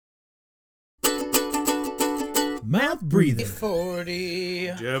mouth breathing. 40.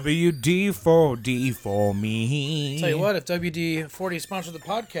 WD-4D for me. Tell you what, if WD-40 sponsored the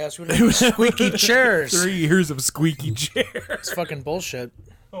podcast, we would have squeaky chairs. 3 years of squeaky chairs. It's fucking bullshit.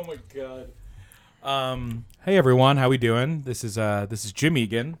 Oh my god. Hey everyone, how we doing? This is Jim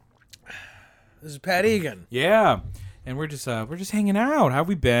Egan. This is Pat Egan. Yeah, and we're just hanging out. How have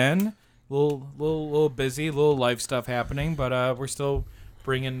we been? Little busy, little life stuff happening, but we're still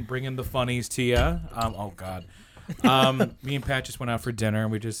bringing the funnies to you. Oh god. Me and Pat just went out for dinner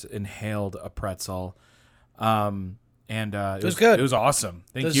and we just inhaled a pretzel. And it was good. It was awesome.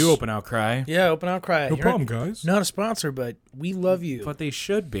 Thank you, Open Outcry. Yeah, Open Outcry. No problem, guys. Not a sponsor, but we love you. But they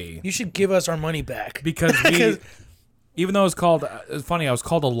should be. You should give us our money back. Because even though it was funny, I was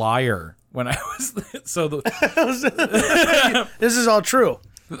called a liar when I was This is all true.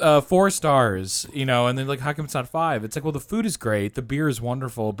 4 stars, and then like, how come it's not 5? It's like, well, the food is great, the beer is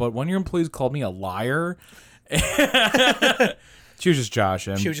wonderful, but one of your employees called me a liar. She was just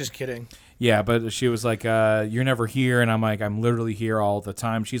joshing. She was just kidding. Yeah, but she was like, you're never here, and I'm like, I'm literally here all the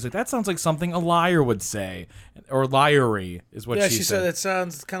time. She's like, that sounds like something a liar would say, or liary is what she said. Yeah, she said that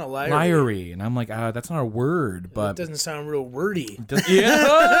sounds kind of liary. Liary, and I'm like, that's not a word, but it doesn't sound real wordy. Yeah,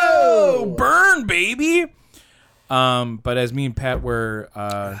 oh, burn, baby. But as me and Pat were,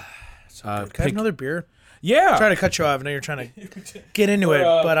 can I have another beer? Yeah. I'm trying to cut you off. I know you're trying to get into it,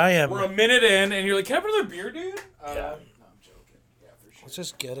 but I am. We're a minute in, and you're like, can I have another beer, dude? Yeah. No, I'm joking. Yeah, for sure. Let's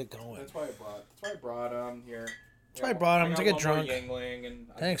just get it going. That's why I brought here. That's why I brought him to get drunk. Yingling, and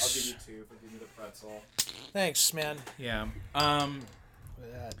thanks. I'll give you 2 for giving me the pretzel. Thanks, man. Yeah.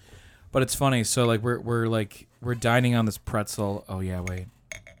 But it's funny. So like we're dining on this pretzel. Oh yeah, wait.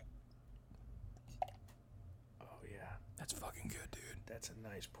 That's fucking good, dude. That's a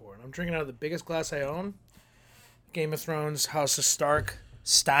nice pour. And I'm drinking out of the biggest glass I own. Game of Thrones, House of Stark,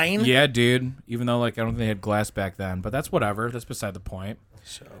 Stein. Yeah, dude. Even though like I don't think they had glass back then, but that's whatever. That's beside the point.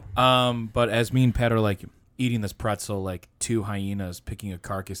 So. But as me and Pat are like eating this pretzel like 2 hyenas picking a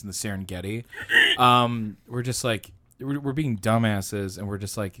carcass in the Serengeti, we're just like we're being dumbasses, and we're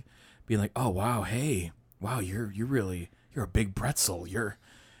just like being like, oh wow, hey, wow, you're a big pretzel.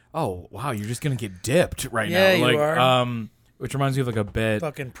 Oh wow, you're just gonna get dipped right now. Yeah, you are. Which reminds me of like a bit.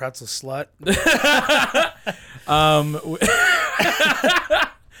 Fucking pretzel slut.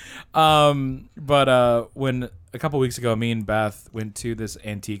 But when a couple weeks ago, me and Beth went to this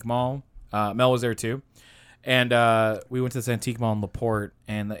antique mall. Mel was there too, and we went to this antique mall in LaPorte,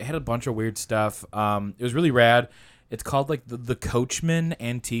 and it had a bunch of weird stuff. It was really rad. It's called like the Coachman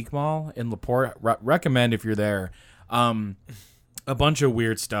Antique Mall in LaPorte. Recommend if you're there. A bunch of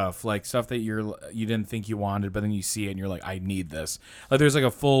weird stuff, like stuff that you didn't think you wanted, but then you see it and you're like, I need this. Like there's like a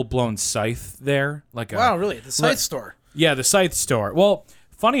full blown scythe there. Wow, really? The scythe store? Yeah, the scythe store. Well,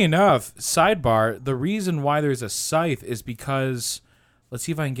 funny enough, sidebar, the reason why there's a scythe is because, let's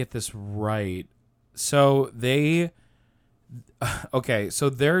see if I can get this right. So so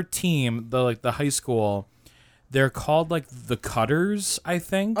their team, the high school, they're called like the Cutters, I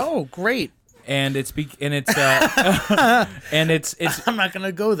think. Oh, great. And it's I'm not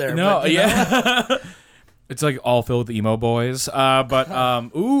gonna go there. No, but, yeah. It's like all filled with emo boys. So I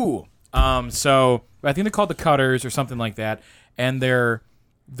think they're called the Cutters or something like that. And their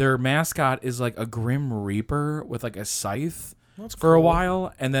mascot is like a Grim Reaper with like a scythe for a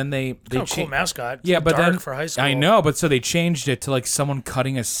while, and then they cool mascot. It's but dark then for high school. I know, but so they changed it to like someone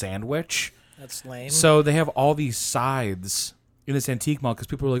cutting a sandwich. That's lame. So they have all these scythes in this antique mall because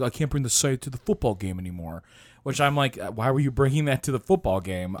people are like, I can't bring the scythe to the football game anymore. Which I'm like, why were you bringing that to the football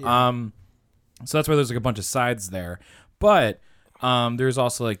game? Yeah. So that's why there's like a bunch of sides there. But there's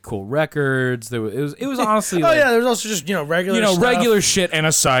also like cool records. It was honestly like, there's also just regular stuff. Regular shit and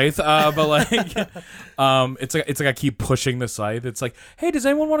a scythe. But like it's like I keep pushing the scythe. It's like, hey, does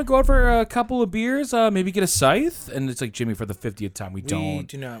anyone want to go out for a couple of beers? Maybe get a scythe? And it's like, Jimmy, for the 50th time, we do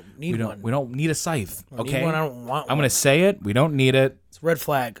not need one. We don't need a scythe. Okay, need one, I don't want one. I'm gonna say it. We don't need it. It's red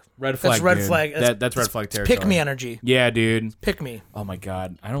flag. Red flag. That's red dude. flag. That's red flag territory. Pick me energy. Yeah, dude. Pick me. Oh my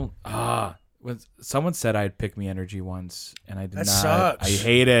god, I don't. When someone said I had pick me energy once, and I did not. That sucks. I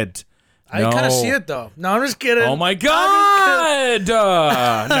hate it. I kind of see it though. No, I'm just kidding. Oh my god! No,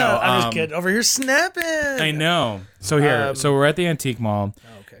 I'm just kidding. Over here snapping. I know. So here, so we're at the antique mall,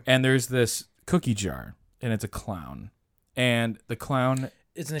 okay. And there's this cookie jar, and it's a clown, and the clown.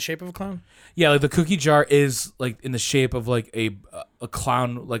 It's in the shape of a clown? Yeah, like the cookie jar is like in the shape of like a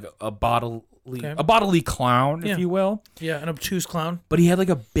clown, like a bodily clown, if you will. Yeah, an obtuse clown. But he had like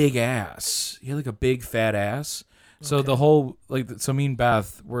a big ass. He had like a big fat ass. So the whole so me and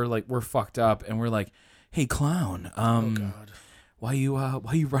Beth we're fucked up, and we're like, hey clown, oh God. why you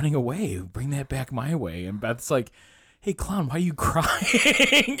running away? Bring that back my way. And Beth's like, hey, clown, why are you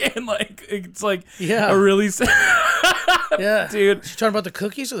crying? And like, it's like a really yeah, dude. She's talking about the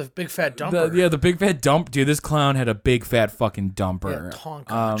cookies or the big fat dumper? The big fat dump. Dude, this clown had a big fat fucking dumper. Yeah,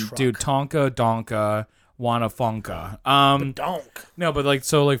 Tonka truck. Dude, Tonka, Donka, Wanna Funka. Donk. No, but like,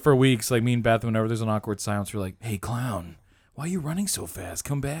 so like for weeks, like me and Beth, whenever there's an awkward silence, we're like, hey, clown, why are you running so fast?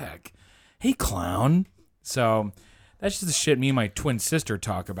 Come back. Hey, clown. So that's just the shit me and my twin sister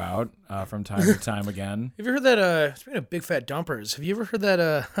talk about from time to time again. Have you heard that, speaking of big fat dumpers, have you ever heard that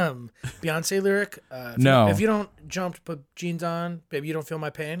Beyonce lyric? No. If you don't jump to put jeans on, baby, you don't feel my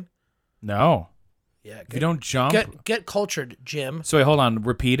pain? No. Yeah. If you don't jump. Get cultured, Jim. So wait, hold on.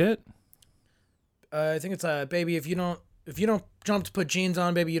 Repeat it. I think it's baby, if you don't jump to put jeans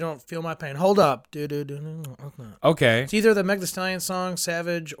on, baby, you don't feel my pain. Hold up. Okay. It's either the Meg Thee Stallion song,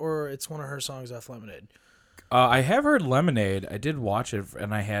 Savage, or it's one of her songs off Lemonade. I have heard Lemonade. I did watch it,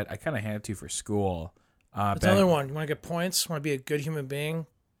 and I kind of had to for school. That's another one. You want to get points? Want to be a good human being?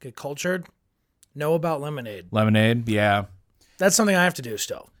 Get cultured? Know about Lemonade. Lemonade, yeah. That's something I have to do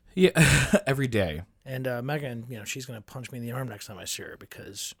still. Yeah, every day. And Megan, she's going to punch me in the arm next time I see her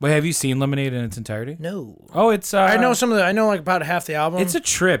because... Wait, have you seen Lemonade in its entirety? No. Oh, it's... I know like about half the album. It's a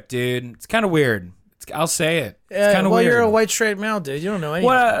trip, dude. It's kind of weird. I'll say it. It's kind of weird. You're a white straight male, dude. You don't know anything.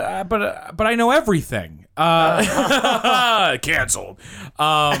 Well, but I know everything. Canceled.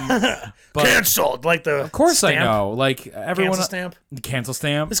 Canceled. Like the Of course stamp. I know. Like everyone. Cancel stamp. Cancel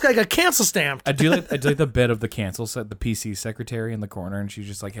stamp. This guy got cancel stamped. I do like the bit of the cancel set, the PC secretary in the corner, and she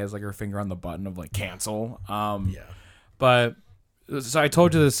just like has like her finger on the button of like cancel. Yeah. But so I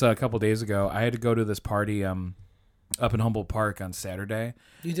told you this a couple days ago. I had to go to this party up in Humboldt Park on Saturday.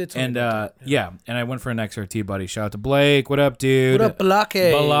 You did tell me and about that, yeah, and I went for an XRT buddy. Shout out to Blake. What up, dude? What up,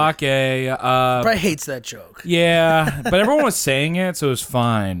 Balake? Balake. Probably hates that joke. Yeah, but everyone was saying it, so it was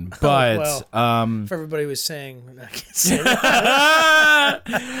fine. But if everybody was saying, I can't say that.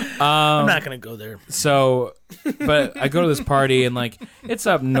 I'm not gonna go there. So, but I go to this party and like it's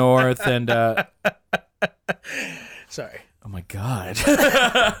up north and sorry. Oh my god,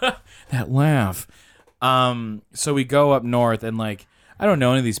 that laugh. So we go up north and like I don't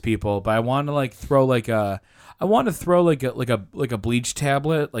know any of these people, but I want to like throw like a bleach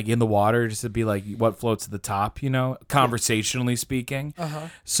tablet like in the water just to be like what floats to the top, conversationally speaking.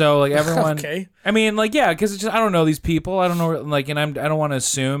 So like everyone, okay. I mean like yeah, because it's just I don't know these people, I don't know like, and I don't want to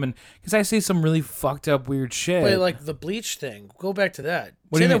assume, and because I see some really fucked up weird shit. Wait, like the bleach thing. Go back to that.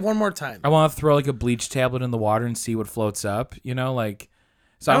 What do Say you that mean? one more time. I want to throw like a bleach tablet in the water and see what floats up, like.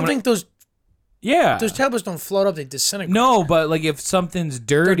 So I don't think those. Yeah. Those tablets don't float up; they disintegrate. No, but like if something's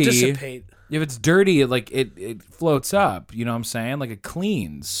dirty, they dissipate. If it's dirty, it floats up. You know what I'm saying? Like it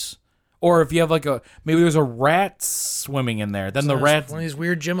cleans. Or if you have like maybe there's a rat swimming in there, then the rat. One of these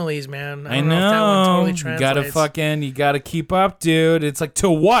weird Jimilies, man. I know. don't know if that one totally translates. You gotta keep up, dude. It's like to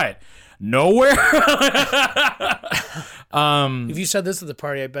what? Nowhere. If you said this at the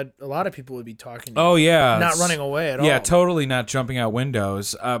party, I bet a lot of people would be talking to you. Oh yeah, not running away at all. Yeah, totally not jumping out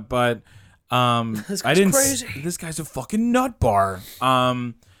windows. But this guy's I didn't. crazy. This guy's a fucking nut bar.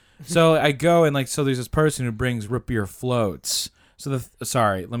 So I go and like so there's this person who brings root beer floats. So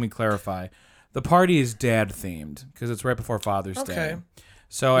sorry, let me clarify. The party is dad themed because it's right before Father's Day.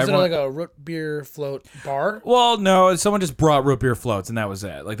 So is it like a root beer float bar? Well, no, someone just brought root beer floats and that was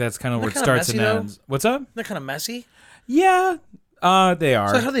it. Like that's kind of where it starts and ends. What's up? They're kind of messy. Yeah, they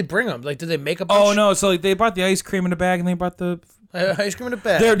are. So how do they bring them? Like, did they make a bunch? Oh no, so like they brought the ice cream in a bag and they brought the ice cream in a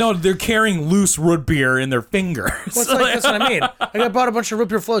bag. They're carrying loose root beer in their fingers. That's what I mean. I bought a bunch of root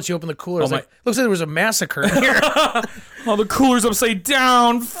beer floats. You open the cooler. Looks like there was a massacre in here. Oh, the cooler's upside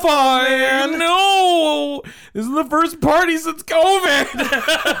down. Fine. No, this is the first party since COVID.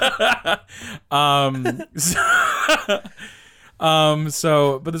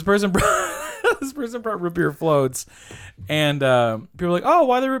 But this person brought root beer floats, and people were like, "Oh,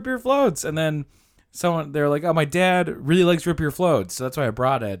 why the root beer floats?" And then they're like, "Oh, my dad really likes root beer floats, so that's why I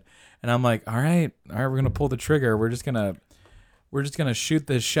brought it." And I'm like, "All right, we're gonna pull the trigger. We're just gonna shoot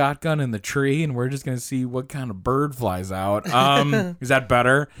the shotgun in the tree, and we're just gonna see what kind of bird flies out." Is that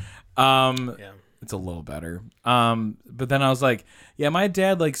better? Yeah. It's a little better. But then I was like, yeah, my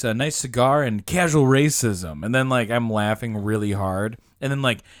dad likes a nice cigar and casual racism. And then like I'm laughing really hard. And then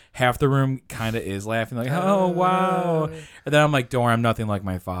like half the room kind of is laughing like, oh, wow. And then I'm like, don't worry, I'm nothing like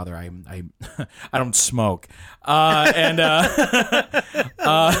my father. I don't smoke. Oh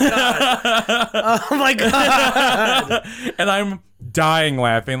my God. And I'm dying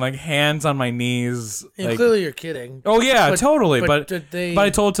laughing, like hands on my knees. And like, clearly you're kidding. oh yeah, totally. But did they... I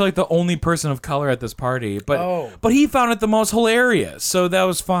told it to like the only person of color at this party. Oh. But he found it the most hilarious, so that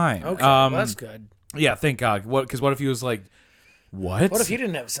was fine. Okay, well, that's good. Yeah, thank God. Because what if he was like, what? What if he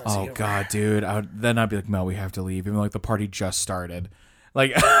didn't have a sense of humor? Oh God, dude. Then I'd be like, Mel, we have to leave. Even though, like the party just started.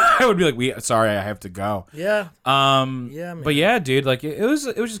 Like I would be like, sorry, I have to go. Yeah. Yeah, man. But yeah, dude, like it was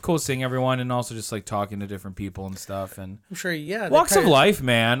just cool seeing everyone and also just like talking to different people and stuff and I'm sure. Yeah. walks of life,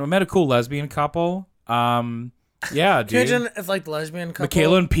 man. We met a cool lesbian couple. Yeah, dude. Can you imagine if like the lesbian couple,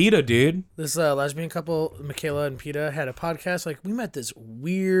 Michaela and Peta, dude. This lesbian couple, Michaela and Peta, had a podcast. Like we met this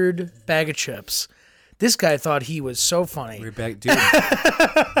weird bag of chips. This guy thought he was so funny. We're back, dude.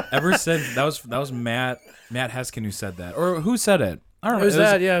 Ever since that was Matt Heskin who said that, or who said it? I don't know.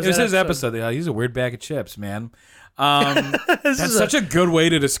 It was his episode. Yeah, he's a weird bag of chips, man. That's such a good way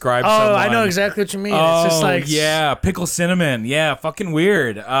to describe someone. Oh, I know exactly what you mean. Oh, it's just like yeah, pickle cinnamon. Yeah, fucking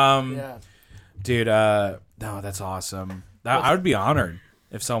weird. Yeah. Dude, no, that's awesome. I would be honored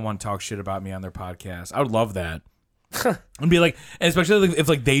if someone talks shit about me on their podcast. I would love that. And be like, and especially if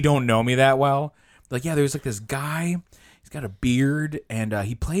like they don't know me that well. Like, yeah, there's like this guy. He's got a beard, and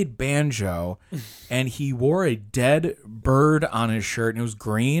he played banjo, and he wore a dead bird on his shirt, and it was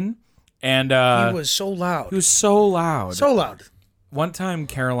green. And he was so loud. He was so loud. So loud. One time,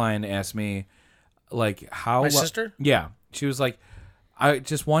 Caroline asked me, like, how... My sister? Yeah. She was like, I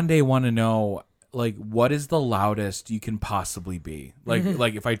just one day want to know, like, what is the loudest you can possibly be? Like,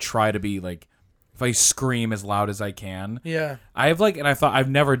 like if I try to be, like, if I scream as loud as I can. Yeah. I have, like, and I thought, I've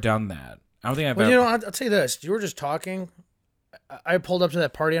never done that. I don't think I've ever... You know, I'll tell you this. You were just talking. I pulled up to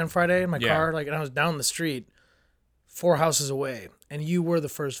that party on Friday in my car, like, and I was down the street 4 houses away, and you were the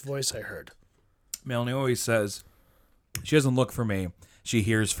first voice I heard. Melanie always says she doesn't look for me, she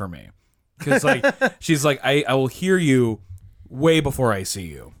hears for me. Because, like, she's like, I will hear you way before I see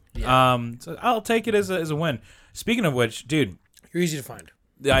you. Yeah. So I'll take it as a win. Speaking of which, dude... You're easy to find.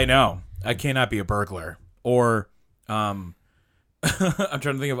 I know. I cannot be a burglar. Or... I'm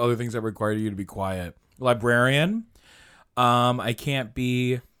trying to think of other things that require you to be quiet. Librarian. I can't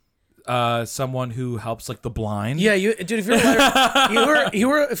be someone who helps like the blind. Yeah, dude. If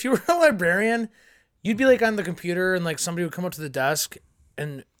if you were a librarian, you'd be like on the computer and like somebody would come up to the desk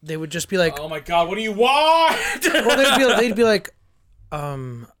and they would just be like, "Oh my God, what do you want?" Well, they'd be like,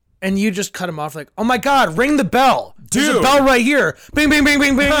 and you just cut them off like, "Oh my God, ring the bell! There's a bell right here! Bing, bing, bing,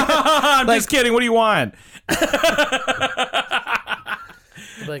 bing, bing!" I'm just kidding. What do you want?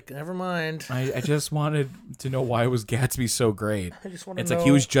 Like, never mind. I just wanted to know why was Gatsby so great. I just want to know. It's like he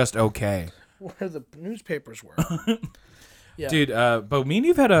was just okay. Where the newspapers were. Yeah. Dude, but me and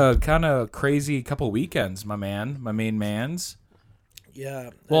you've had a kind of crazy couple weekends, my main mans. Yeah.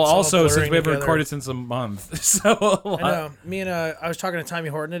 Well, also, since we haven't recorded since a month. So I know. Me and I was talking to Tommy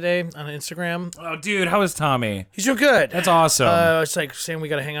Horton today on Instagram. Oh, dude, how is Tommy? He's doing good. That's awesome. It's like saying we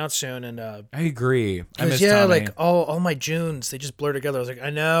got to hang out soon. And I agree. I miss Tommy. Like all my Junes, they just blur together. I was like, I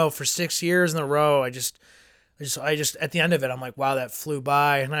know, for 6 years in a row, I just at the end of it, I'm like, wow, that flew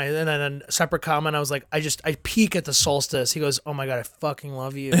by. And then a separate comment, I was like, I peek at the solstice. He goes, oh my God, I fucking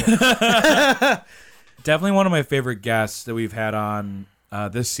love you. Definitely one of my favorite guests that we've had on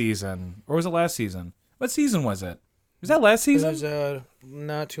this season. Or was it last season? What season was it? Was that last season? It was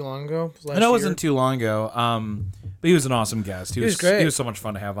not too long ago. I know it wasn't too long ago. But he was an awesome guest. He was great. He was so much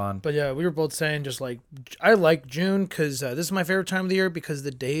fun to have on. But yeah, we were both saying just like, I like June because this is my favorite time of the year because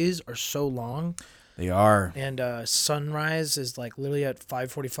the days are so long. They are. And sunrise is like literally at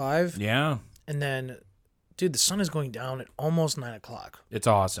 5:45. Yeah. And then, dude, the sun is going down at almost 9 o'clock. It's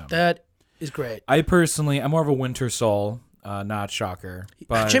awesome. That is great. I'm more of a winter soul. Not shocker.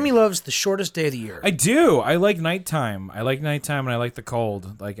 But Jimmy loves the shortest day of the year. I do. I like nighttime. And I like the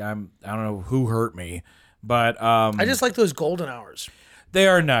cold. Like I don't know who hurt me, but I just like those golden hours. They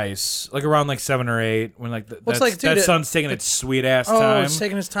are nice. Like around like 7 or 8 when like that sun's taking its sweet ass time. Oh, it's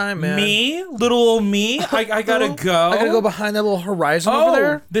taking its time, man. Me, little old me. I gotta go. I gotta go behind that little horizon over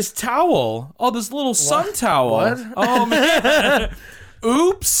there. This towel. Oh, this little sun towel. What? Oh man.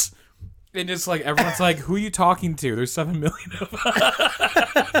 Oops. And just like everyone's like, who are you talking to? There's 7 million of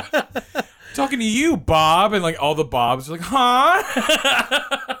us. Talking to you, Bob. And like all the Bobs are like, huh?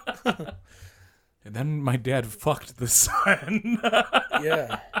 And then my dad fucked the sun.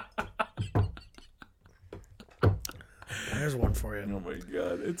 Yeah. There's one for you. Oh my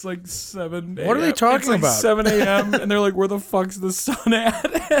God. It's like 7 a.m. What are they talking about? 7 a.m. And they're like, where the fuck's the sun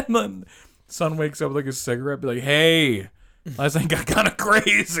at? And then son wakes up with like a cigarette, be like, hey, last night got kind of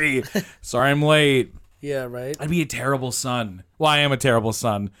crazy. Sorry I'm late. Yeah, right. I'd be a terrible son. Well, I am a terrible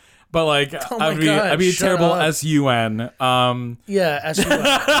son. But like, Oh my I'd be God, I'd be a shut terrible up. SUN. Yeah,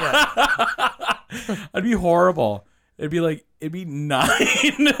 yeah. I'd be horrible. It'd be 9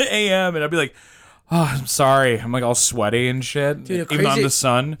 a.m. and I'd be like, oh, I'm sorry. I'm like all sweaty and shit. Dude, even on the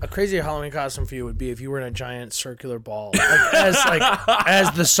sun. A crazy Halloween costume for you would be if you were in a giant circular ball, as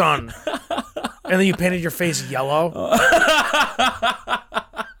the sun, and then you painted your face yellow.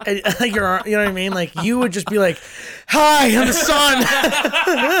 And, you know what I mean? Like you would just be like, "Hi, I'm the sun."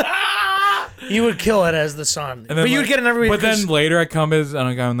 You would kill it as the sun, but you would get in everybody. But then later I come as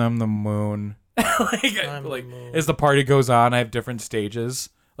and I'm the moon. As the party goes on, I have different stages.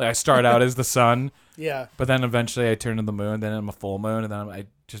 Like I start out as the sun. Yeah. But then eventually I turn to the moon, then I'm a full moon, and then I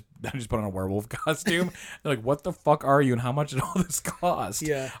just put on a werewolf costume. They're like, what the fuck are you and how much did all this cost?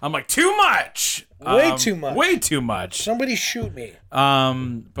 Yeah. I'm like, too much. Way too much. Way too much. Somebody shoot me.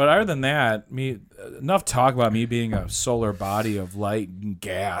 But other than that, enough talk about me being a solar body of light and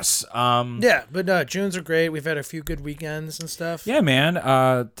gas. Yeah, but Junes are great. We've had a few good weekends and stuff. Yeah, man.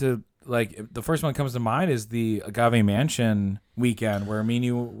 The first one that comes to mind is the Agave Mansion weekend where me and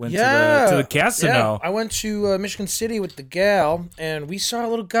you went to the casino. Yeah. I went to Michigan City with the gal, and we saw a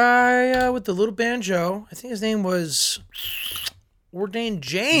little guy with the little banjo. I think his name was Ordained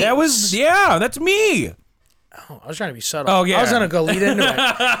James. That's me. Oh, I was trying to be subtle. Oh, yeah. I was going to go lead into it.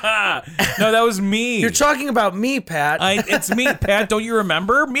 No, that was me. You're talking about me, Pat. It's me, Pat. Don't you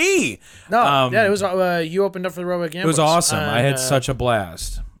remember me? No, it was you opened up for the Robo Gamblers. It was awesome. I had such a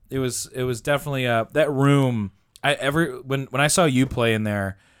blast. It was definitely that room. When I saw you play in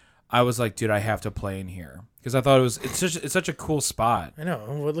there, I was like, dude, I have to play in here because I thought it's such a cool spot. I know.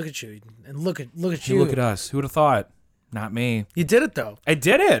 Well, look at you and look at you. Look at us. Who would have thought? Not me. You did it though. I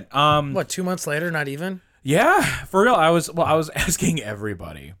did it. What, 2 months later? Not even. Yeah, for real. I was asking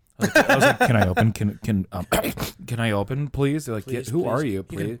everybody. I was like, can I open? Can I open, please? They're like, Please, who please. are you? You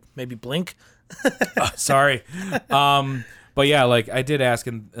Please. can maybe blink. Sorry. But yeah, like I did ask,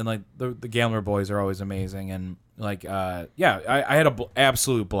 and like the Gambler boys are always amazing, and like I had a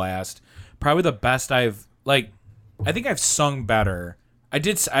absolute blast. Probably the best I think I've sung better.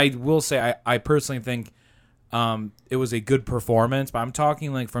 I will say I personally think it was a good performance, but I'm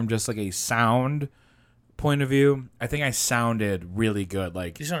talking like from just like a sound point of view. I think I sounded really good.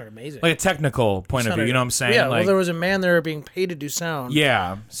 Like You sounded amazing. Like a technical point of view, you know what I'm saying? Yeah, like, well, there was a man there being paid to do sound.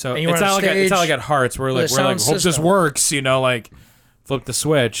 Yeah, so And you it's were not on like it's not stage like at Hearts where with a we're like sound hope this system. works, you know, like flip the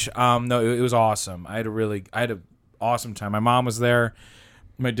switch. No, it was awesome. I had an awesome time. My mom was there,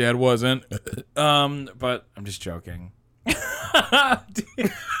 my dad wasn't, but I'm just joking.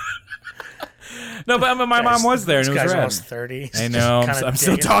 No, but my mom was there, and it was guy's rad. almost 30. I know. I'm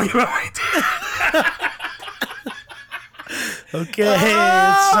still talking about my dad. Okay,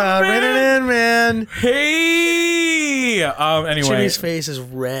 it's rein it in, man. Hey. Anyway, Jimmy's face is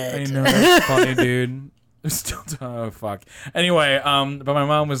red. I know, that's funny, dude. I'm still oh fuck. Anyway, but my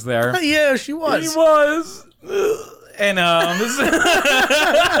mom was there. Yeah, she was. She was. And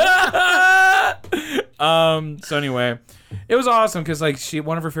so anyway, it was awesome because like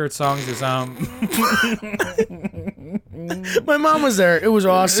one of her favorite songs is My mom was there. It was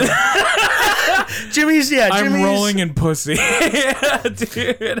awesome. Jimmy's I'm rolling in pussy.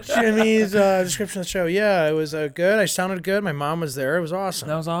 Dude. Jimmy's description of the show. Yeah, it was good. I sounded good. My mom was there. It was awesome.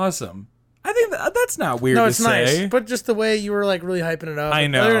 That was awesome. I think that's not weird No, to it's say. nice. But just the way you were like really hyping it up. I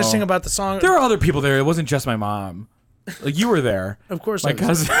know. They were sing about the song. There were other people there. It wasn't just my mom. Like you were there. Of course, My I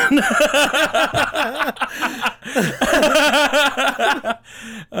was. cousin.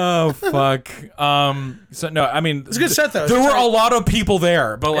 Oh fuck. So no, I mean It's a good set though. There were a lot of people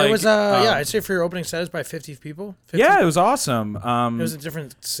there, but like It was I'd say for your opening set, it was by 50 people. 50. yeah, it was awesome. It was a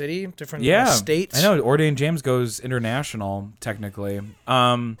different city, different states. I know. Ordained James goes international technically.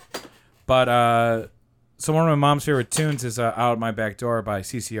 But so one of my mom's favorite tunes is "Out My Back Door" by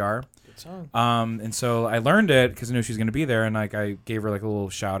CCR. Song. And so I learned it because I knew she was gonna be there, and like I gave her like a little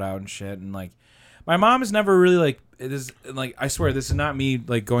shout out and shit, and like my mom is never really like it is like I swear this is not me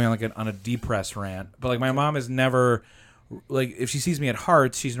like going on like on a depressed rant, but like my mom is never like if she sees me at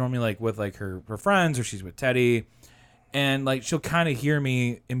Hearts, she's normally like with like her friends or she's with Teddy, and like she'll kind of hear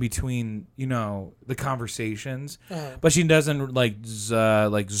me in between the conversations, but she doesn't like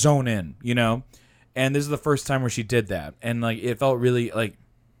zone in, and this is the first time where she did that, and like it felt really like.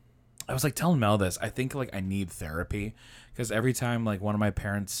 I was like telling Mel this. I think like I need therapy because every time like one of my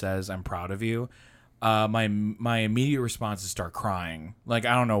parents says I'm proud of you, my immediate response is start crying. Like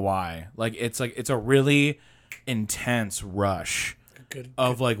I don't know why. Like it's a really intense rush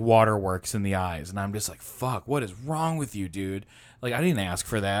of like waterworks in the eyes, and I'm just like fuck. What is wrong with you, dude? Like I didn't ask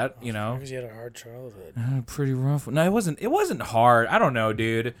for that, Because you had a hard childhood. Pretty rough. No, it wasn't. It wasn't hard. I don't know,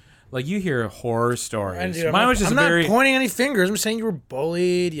 dude. Like, you hear horror stories. And, dude, Mine was just I'm not very... pointing any fingers. I'm saying you were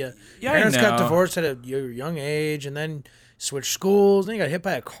bullied. Yeah, parents I got know. divorced at a young age, and then switched schools. Then you got hit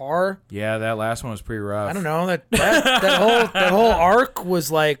by a car. Yeah, that last one was pretty rough. I don't know that whole arc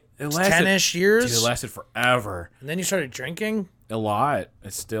was like It lasted- 10-ish years. Dude, it lasted forever. And then you started drinking. A lot.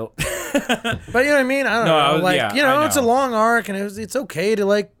 It's still... But you know what I mean? I don't know. I It's a know. long arc, and it's okay to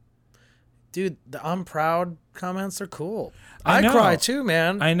like, dude. The I'm proud comments are cool. I know. cry too,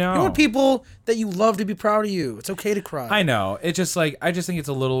 man. I know. You want people that you love to be proud of you. It's okay to cry. I know. It's just like, I just think it's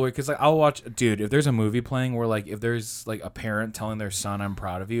a little weird because like I'll watch, dude, if there's a movie playing where like if there's like a parent telling their son I'm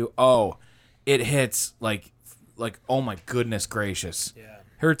proud of you, it hits like oh my goodness gracious. Yeah.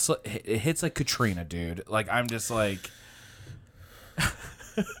 It hits like Katrina, dude. Like I'm just like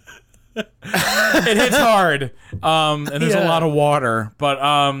it hits hard. And there's a lot of water, but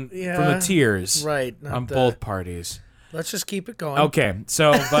from the tears. Right. On both parties. Let's just keep it going. Okay,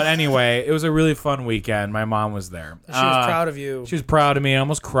 so, but anyway, it was a really fun weekend. My mom was there. She was proud of you. She was proud of me. I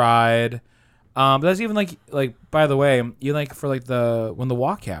almost cried. But that's even like, by the way, you like for like when the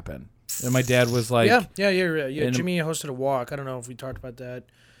walk happened. And my dad was like... Yeah. Jimmy hosted a walk. I don't know if we talked about that.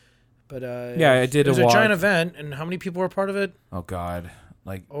 But yeah, I did a walk. It was a giant event, and how many people were part of it? Oh, God.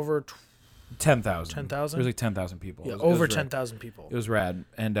 Like... Over 10,000. 10,000? There was like 10,000 people. Yeah, it was over rad. 10,000 people. It was rad.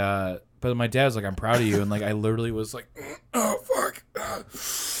 And, but my dad was like, I'm proud of you. And like, I literally was like, oh, fuck.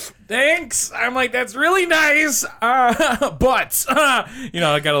 Thanks. I'm like, that's really nice. But,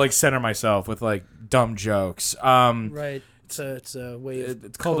 I got to like center myself with like dumb jokes. Right. It's a way of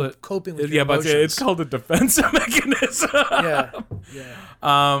it's called coping with your emotions. It's called a defense mechanism. Yeah.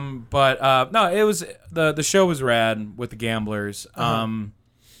 But no, it was the show was rad with the gamblers. I'm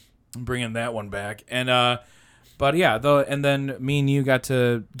bringing that one back, and but yeah, and then me and you got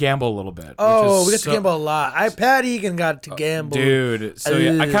to gamble a little bit. Oh, we got to gamble a lot. Pat Egan got to gamble, dude. So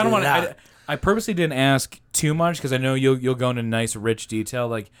yeah, I kind of want to. I purposely didn't ask too much because I know you'll go into nice, rich detail,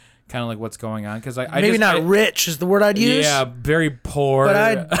 like kind of like what's going on. Because maybe not rich is the word I'd use. Yeah, very poor.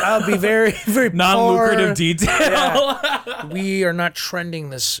 But I'll be very, very non-lucrative detail. Yeah. We are not trending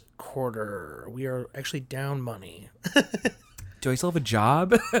this quarter. We are actually down money. Do I still have a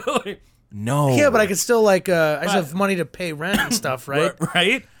job? No. Yeah, but I could still I still have money to pay rent and stuff, right?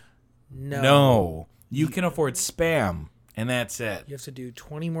 Right? No. You can afford spam, and that's it. You have to do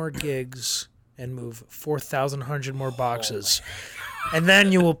 20 more gigs and move 4,100 more boxes. And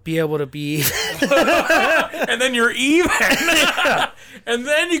then you will be able to be and then you're even. And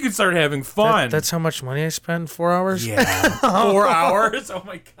then you can start having fun. That's how much money I spend, 4 hours? Yeah. 4 hours? Oh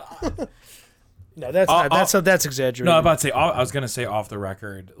my God. No, that's exaggerated. No, I'm about to say, I was going to say off the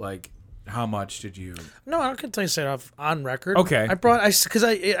record, like, how much did you? No, I can tell you straight off on record. Okay. Because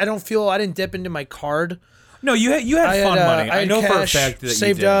I don't feel, I didn't dip into my card. No, you had fun money. I know for a fact that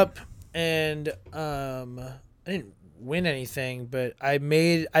saved you did. up, and I didn't win anything, but I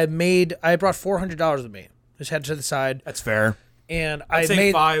brought $400 with me. Just had to the side. That's fair. And I'd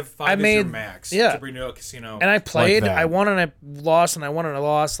say five is your max to bring to a casino. And I played. Like I won and I lost, and I won and I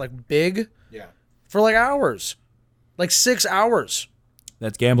lost, like big. Yeah. For like hours, like 6 hours.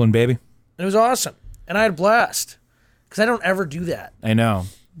 That's gambling, baby. It was awesome, and I had a blast because I don't ever do that. I know.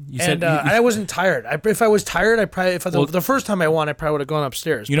 I wasn't tired. If I was tired, the first time I won, I probably would have gone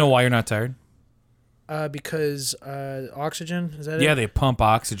upstairs. You know why you're not tired? Because oxygen, is that it? Yeah, they pump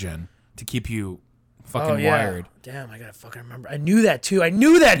oxygen to keep you fucking wired. Damn, I gotta fucking remember. I knew that too. I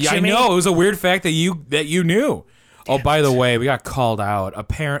knew that, Yeah, Jimmy. I know. It was a weird fact that you knew. Damn, by the way, we got called out.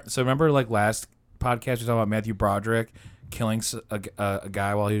 So remember, like last podcast, we talked about Matthew Broderick killing a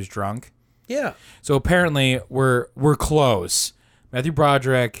guy while he was drunk. Yeah. So apparently, we're close. Matthew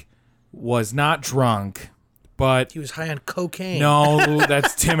Broderick was not drunk. But he was high on cocaine. No,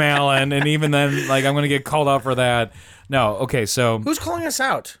 that's Tim Allen, and even then, like, I'm gonna get called out for that. No, okay, so who's calling us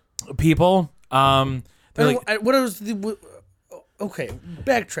out? People. Okay,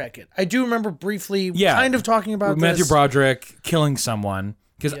 backtrack it. I do remember briefly, kind of talking about Matthew this. Broderick killing someone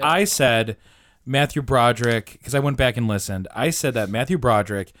because I said Matthew Broderick because I went back and listened. I said that Matthew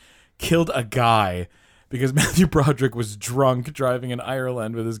Broderick killed a guy because Matthew Broderick was drunk driving in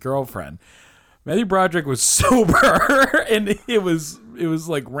Ireland with his girlfriend. Matthew Broderick was sober, and it was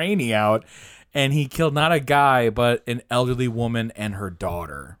like rainy out, and he killed not a guy, but an elderly woman and her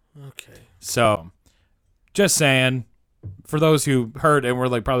daughter. Okay. So, just saying, for those who heard and were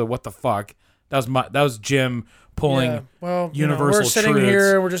like, probably, what the fuck? That was Jim pulling universal we're sitting truths.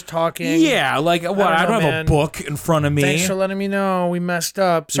 here, we're just talking. Yeah, like, what? I don't have a book in front of me. Thanks for letting me know. We messed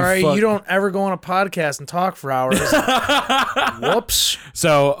up. Sorry, you don't ever go on a podcast and talk for hours. Whoops.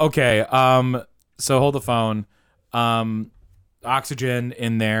 So, okay, so hold the phone. oxygen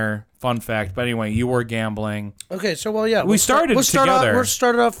in there. Fun fact. But anyway, you were gambling. Okay, so well, yeah, We started together. We'll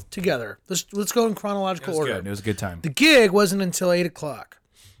start off together. Let's go in chronological order. Good. It was a good time. The gig wasn't until 8:00.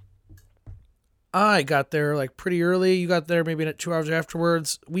 I got there like pretty early. You got there maybe 2 hours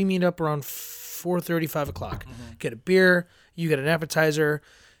afterwards. We meet up around 4:30, 5 o'clock. Get a beer. You get an appetizer.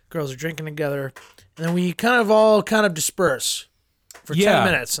 Girls are drinking together, and then we all disperse for 10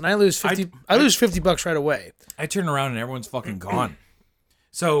 minutes, and I lose $50 right away. I turn around and everyone's fucking gone.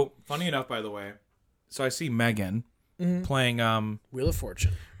 So funny enough, by the way, so I see Megan playing Wheel of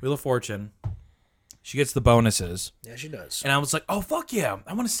Fortune. Wheel of Fortune. She gets the bonuses. Yeah, she does. And I was like, oh, fuck yeah,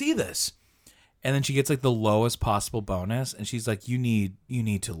 I want to see this. And then she gets like the lowest possible bonus, and she's like, "You need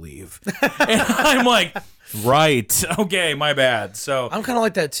to leave." And I'm like, "Right, okay, my bad." So I'm kind of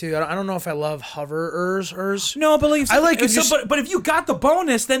like that too. I don't know if I love hoverers. No, but like, I like it. But if you got the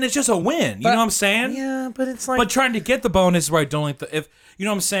bonus, then it's just a win. You know what I'm saying? Yeah, but it's like. But trying to get the bonus where I don't like the if you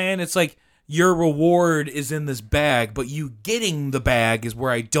know what I'm saying, it's like your reward is in this bag, but you getting the bag is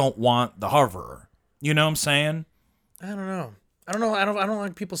where I don't want the hoverer. You know what I'm saying? I don't know. I don't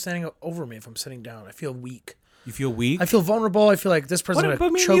like people standing over me if I'm sitting down. I feel weak. You feel weak? I feel vulnerable. I feel like this person's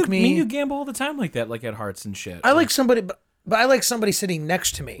going to choke me. You gamble all the time like that, like at Hearts and shit. I like somebody, but I like somebody sitting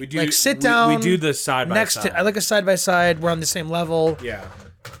next to me. We do, like sit down. We do the side by side. I like a side by side. We're on the same level. Yeah.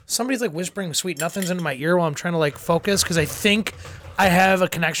 Somebody's like whispering sweet nothings into my ear while I'm trying to like focus because I think I have a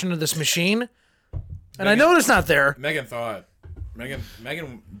connection to this machine, and I know it's not there. Megan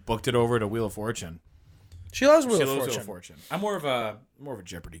booked it over to Wheel of Fortune. She loves Wheel of Fortune. I'm more of a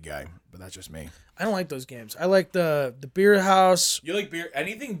Jeopardy guy, but that's just me. I don't like those games. I like the beer house. You like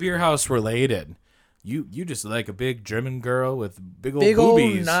anything beer house related. You just like a big German girl with big old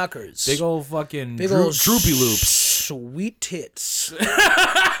boobies. Old knockers. Big old fucking old droopy loops. Sweet tits.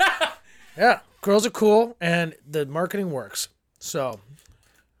 Yeah, girls are cool and the marketing works. So,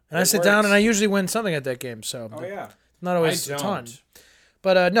 and I sit down and I usually win something at that game. So, not always a ton.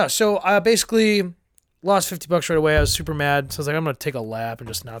 But no, so I basically lost $50 right away. I was super mad. So I was like, I'm going to take a lap and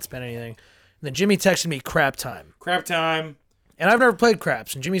just not spend anything. And then Jimmy texted me crap time. Crap time. And I've never played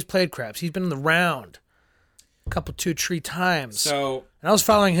craps, and Jimmy's played craps. He's been in the round a couple, 2, 3 times. So, and I was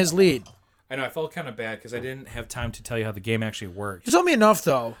following his lead. I know, I felt kind of bad because I didn't have time to tell you how the game actually worked. You told me enough,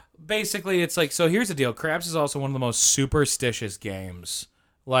 though. Basically, it's like, so here's the deal. Craps is also one of the most superstitious games.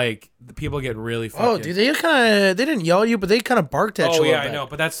 Like, the people get really fucking... Oh, dude, they didn't yell at you, but they kind of barked at you a little bit. I know,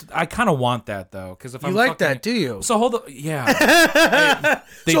 but I kind of want that, though. Because if you like that, do you? So hold the... Yeah.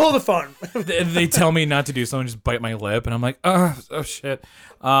 Hold the phone. They tell me not to do something, just bite my lip, and I'm like, oh shit.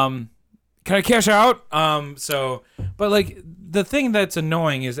 Can I cash out? But like, the thing that's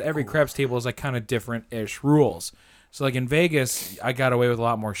annoying is every craps table is like kind of different-ish rules. So like in Vegas, I got away with a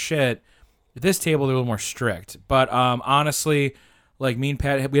lot more shit. At this table, they're a little more strict. But honestly... Like, me and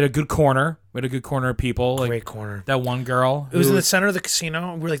Pat, we had a good corner. We had a good corner of people. Like, great corner. That one girl. It was in the center of the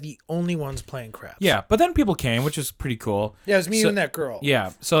casino. We're like the only ones playing craps. Yeah, but then people came, which is pretty cool. Yeah, it was me and that girl.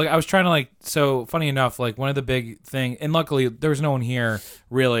 Yeah, so like, I was trying to so funny enough, like one of the big thing, and luckily there was no one here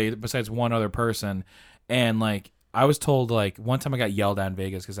really besides one other person, and like I was told like one time I got yelled at in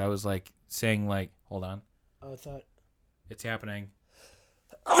Vegas because I was like saying like, hold on. Oh, I thought. It's happening.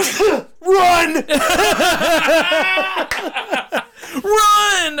 Run!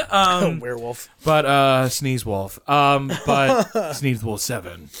 Run! Werewolf. But Sneeze Wolf. But Sneeze Wolf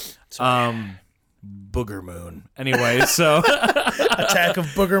 7. Booger Moon. Anyway, so Attack of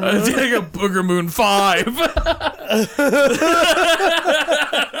Booger Moon. Attack of Booger Moon 5.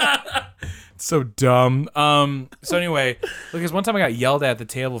 So dumb. So anyway, because one time I got yelled at the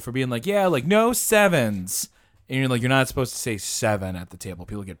table for being like, yeah, like no sevens. And you're like, you're not supposed to say 7 at the table.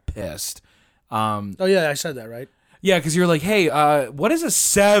 People get pissed. Oh yeah, I said that, right? Yeah, because you're like, hey, what does a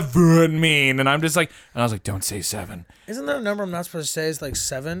 7 mean? And I'm just like, and I was like, don't say 7. Isn't there a number I'm not supposed to say? It's like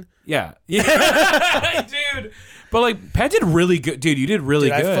 7. Yeah, dude. But like, Pat did really good, dude. You did really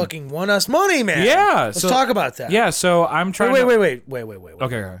good. I fucking won us money, man. Yeah, let's talk about that. Yeah, so I'm trying. Wait.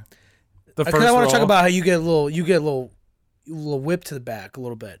 Okay. The first I want to talk about how you get a little whip to the back a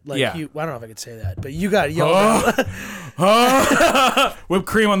little bit. Like I don't know if I could say that, but you got yelled at. Whipped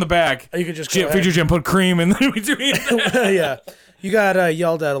cream on the back. You could just Feature Jim put cream in we do it. Yeah. You got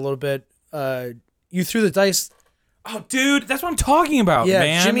yelled at a little bit. You threw the dice. Oh, dude, that's what I'm talking about,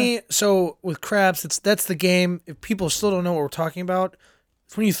 man. Jimmy, so with craps, that's the game. If people still don't know what we're talking about,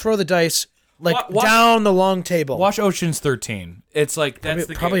 it's when you throw the dice down the long table. Watch Ocean's 13. It's like that's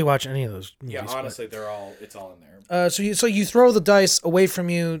probably watch any of those movies. Yeah, honestly, it's all in there. So you throw the dice away from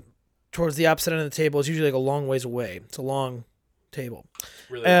you towards the opposite end of the table. It's usually like a long ways away. It's a long table.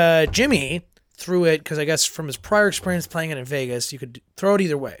 Really? Jimmy threw it because I guess from his prior experience playing it in Vegas, you could throw it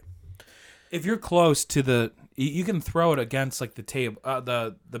either way. If you're close to the, you can throw it against like the table,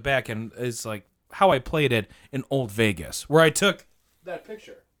 the back end is like how I played it in Old Vegas, where I took that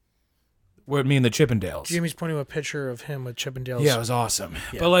picture. Where me and the Chippendales. Jimmy's pointing to a picture of him with Chippendales. Yeah, it was awesome.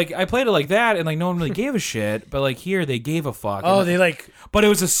 Yeah. But like I played it like that, and like no one really gave a shit. But like here, they gave a fuck. Oh, they like. But it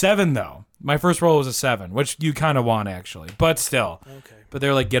was a 7 though. My first roll was a 7, which you kind of want actually. But still. Okay. But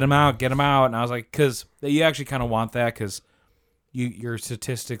they're like, get him out, and I was like, because you actually kind of want that because you're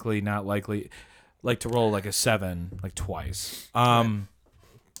statistically not likely like to roll like a 7 like twice. I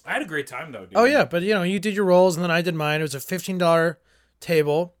had a great time though, dude. Oh yeah, but you did your rolls and then I did mine. It was a $15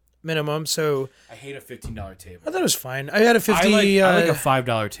 table minimum, so I hate a $15 table. I thought it was fine. I had a $50. I like a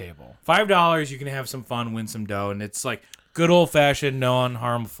 $5 table. $5 you can have some fun, win some dough, and it's like good old fashioned,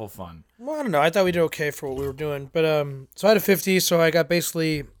 non-harmful fun. Well, I don't know. I thought we did okay for what we were doing, but so I had a 50, so I got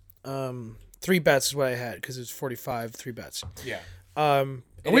basically 3 bets is what I had because it was 45, 3 bets. Yeah.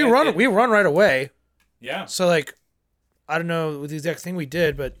 We run right away. Yeah. So like, I don't know the exact thing we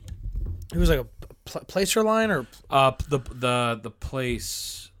did, but it was like a placer line or the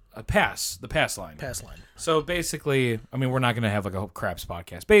place. The pass line. Pass line. So basically, I mean, we're not going to have like a craps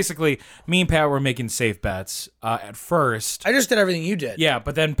podcast. Basically, me and Pat were making safe bets at first. I just did everything you did. Yeah,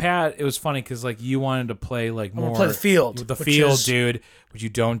 but then Pat, it was funny because like you wanted to play like more. Play the field. The field, dude, which you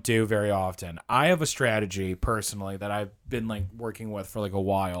don't do very often. I have a strategy personally that I've been like working with for like a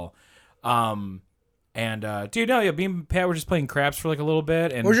while. Dude, no, yeah, me and Pat were just playing craps for like a little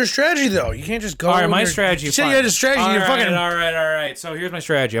bit. And where's your strategy though? You can't just go. All right, my strategy. You said you had a strategy. All You're fucking. All right. So here's my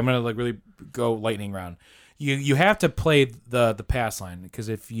strategy. I'm gonna like really go lightning round. You have to play the pass line because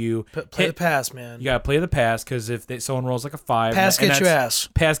if you play the pass, man, you gotta play the pass because if someone rolls like a 5, pass gets you ass.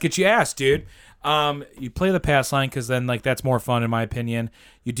 Pass gets you ass, dude. You play the pass line because then like that's more fun in my opinion.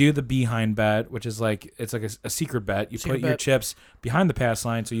 You do the behind bet, which is like it's like a secret bet. You put your chips behind the pass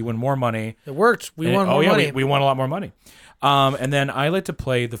line, so you win more money. It worked. We won more money. We won a lot more money. And then I like to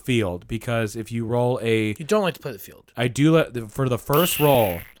play the field because if you roll you don't like to play the field. I do for the first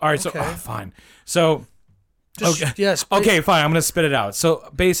roll. All right, okay. So fine. So okay, yes. Please. Okay, fine. I'm gonna spit it out. So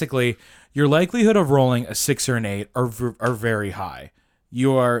basically, your likelihood of rolling a 6 or an 8 are very high.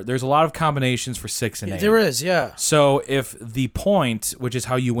 There's a lot of combinations for 6 and 8. There is, yeah. So if the point, which is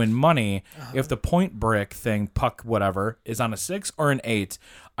how you win money, if the point brick thing, puck, whatever, is on a 6 or an 8,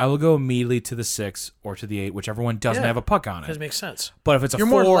 I will go immediately to the 6 or to the 8, whichever one doesn't have a puck on it. That makes sense. But if it's You're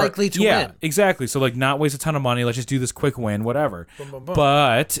 4, more likely to win. Yeah, exactly. So like not waste a ton of money. Let's just do this quick win, whatever. Boom, boom, boom.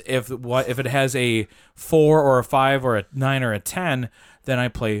 But if it has a 4 or a 5 or a 9 or a 10, then I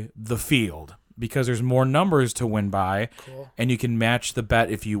play the field. Because there's more numbers to win by, and you can match the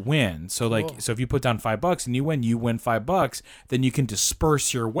bet if you win. So so if you put down $5 and you win $5. Then you can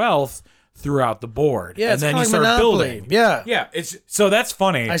disperse your wealth throughout the board. Yeah, and then you like start Monopoly. building. Yeah, it's so that's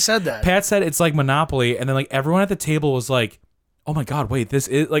funny. I said that. Pat said it's like Monopoly, and then like everyone at the table was like, oh my God, wait, this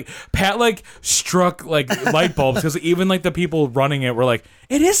is like Pat like struck like light bulbs because even like the people running it were like,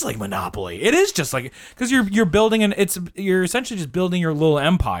 it is like Monopoly. It is just like because you're building you're essentially just building your little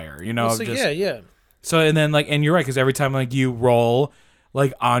empire, Like, yeah. So and then like and you're right because every time like you roll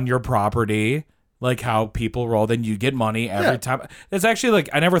like on your property, like how people roll, then you get money every time. It's actually like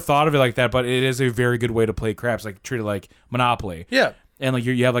I never thought of it like that, but it is a very good way to play craps. Like treat it like Monopoly. Yeah. And like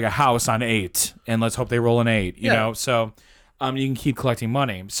you have like a house on 8, and let's hope they roll an 8. You know, so. You can keep collecting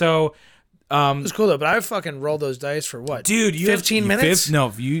money. So, it's cool though. But I fucking rolled those dice for what, dude? 15 minutes?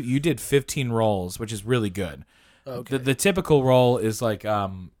 You did 15 rolls, which is really good. Okay. The typical roll is like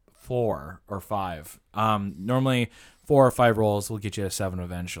 4 or 5. Normally 4 or 5 rolls will get you a 7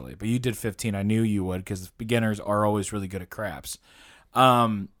 eventually, but you did 15. I knew you would because beginners are always really good at craps.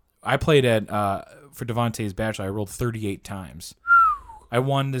 I played for Devontae's Bachelor. I rolled 38 times. I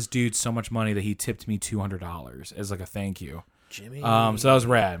won this dude so much money that he tipped me $200 as like a thank you. Jimmy. So that was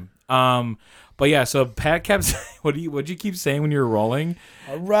rad. But yeah, so Pat kept saying, what'd you keep saying when you were rolling?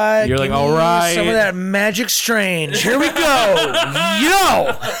 All right. You're like, all right. Some of that magic strange. Here we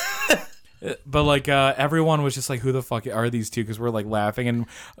go. But like everyone was just like, who the fuck are these two? Because we're like laughing and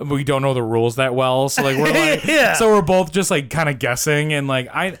we don't know the rules that well. So like we're like, so we're both just like kind of guessing. And like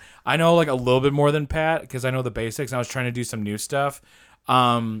I know like a little bit more than Pat because I know the basics. And I was trying to do some new stuff.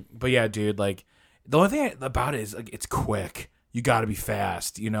 But yeah, dude, like the only thing about it is like it's quick. You got to be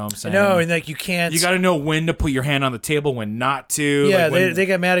fast. You know what I'm saying? No, and like you can't. You got to know when to put your hand on the table, when not to. Yeah, like they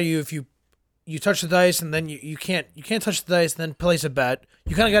get mad at you if you touch the dice and then you can't touch the dice and then place a bet.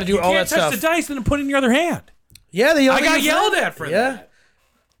 You kind of got to do all that stuff. You can't touch the dice and then put it in your other hand. Yeah, I got yelled at for that.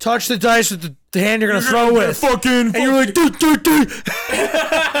 Touch the dice with the hand you're gonna throw with. Fucking. And you're like, dude.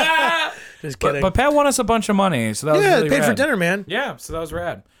 Just kidding. But Pat won us a bunch of money, so that was really paid rad. for dinner, man. Yeah, so that was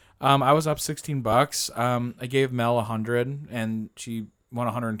rad. I was up $16. I gave Mel 100, and she won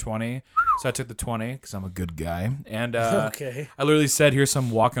 120. So I took the 20 because I'm a good guy. And Okay. I literally said, "Here's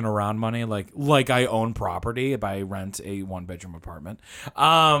some walking around money, like I own property if I rent a 1-bedroom apartment."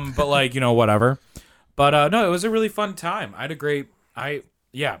 But like whatever. But no, it was a really fun time. I had a great. I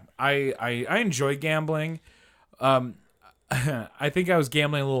enjoy gambling. I think I was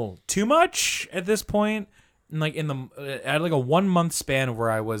gambling a little too much at this point. And like I had like a 1 month span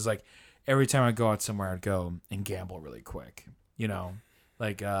where I was like, every time I go out somewhere, I'd go and gamble really quick.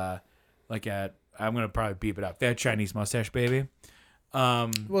 Like at I'm gonna probably beep it up. That Chinese mustache baby.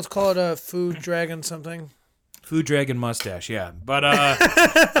 Let's call it a food dragon something. Food dragon mustache, yeah. But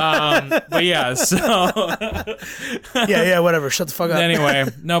but yeah. So yeah, whatever. Shut the fuck up. Anyway,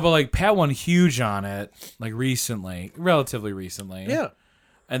 no, but like Pat won huge on it, like relatively recently. Yeah.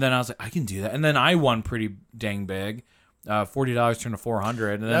 And then I was like, I can do that. And then I won pretty dang big. $40 turned to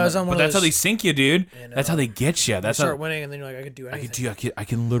 $400. And then, but that's how they sink you, dude. That's how they get you. That's you start how winning, and then you're like, I could do anything. I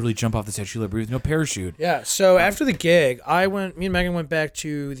can literally jump off the Statue of Liberty with no parachute. Yeah. So after the gig, me and Megan went back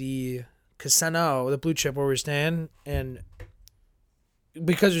to the casino, the Blue Chip where we were staying, and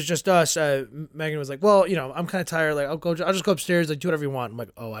because it was just us, Megan was like, "Well, I'm kind of tired. Like, I'll just go upstairs. Like, do whatever you want." I'm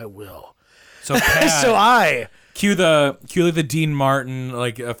like, "Oh, I will." So Pat, so I cue the Dean Martin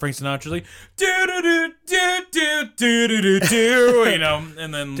like Frank Sinatra like do do do do do do do do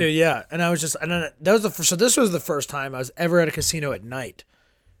and then dude, yeah, and I was just this was the first time I was ever at a casino at night.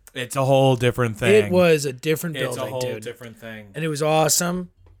 It's a whole different thing. It was a different building, It's a whole dude. different thing, and it was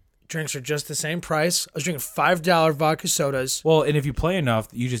awesome. Drinks are just the same price. I was drinking $5 vodka sodas. Well, and if you play enough,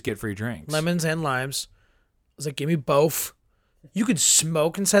 you just get free drinks, lemons and limes. I was like, give me both. You could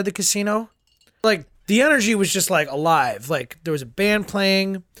smoke inside the casino. Like, the energy was just like alive. Like, there was a band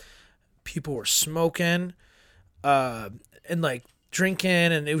playing, people were smoking, and like drinking,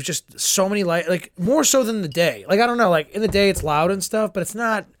 and it was just so many like more so than the day. Like, I don't know, like in the day it's loud and stuff, but it's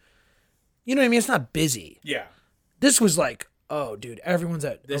not, you know what I mean? It's not busy. Yeah. This was like, oh, dude, everyone's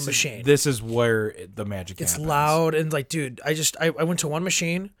at a machine. This is where the magic It's happens. loud, and like, dude, I went to one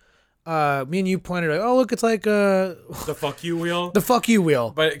machine. Me and you pointed out, oh, look, it's like the fuck you wheel. the fuck you wheel.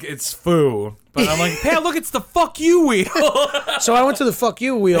 But it's foo. But I'm like, Pat, look, it's the fuck you wheel. So I went to the fuck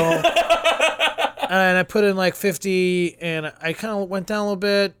you wheel, and I put in like 50, and I kind of went down a little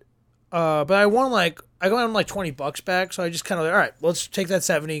bit. But I got like $20 back, so I just kind of like, all right, let's take that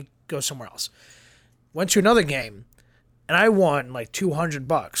 70, go somewhere else. Went to another game, and I won like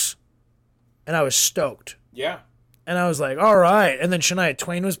 $200, and I was stoked. Yeah. And I was like, all right. And then Shania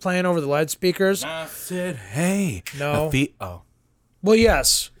Twain was playing over the loudspeakers. I said, hey. No. Well,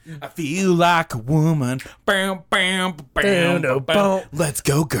 yes. I feel like a woman. Bam, bam, bam, bam, bam. Let's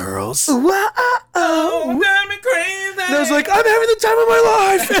go, girls. Oh, drive me crazy. and I was like, I'm having the time of my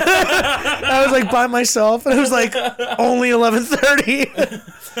life. I was like by myself, and it was like only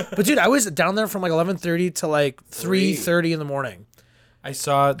 11:30. But dude, I was down there from like 11:30 to like 3:30 in the morning. I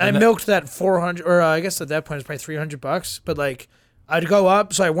saw. I milked that 400, or I guess at that point it's probably $300. But like, I'd go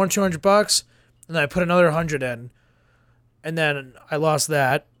up, so I won $200, and then I put another 100 in, and then I lost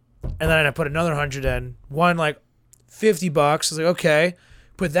that, and then I put another 100 in, won like $50. I was like, okay,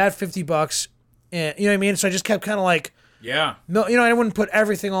 put that $50 in, you know what I mean? So I just kept kind of like, yeah, no, you know, I wouldn't put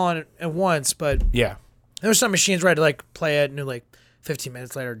everything on at once, but yeah, there were some machines where I had to like play it, and then, like 15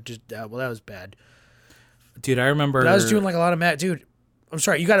 minutes later, just well, that was bad. Dude, I remember. But I was doing like a lot of dude. I'm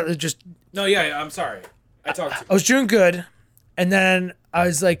sorry, you got to just. No, yeah, I'm sorry. I talked to you. I was doing good, and then I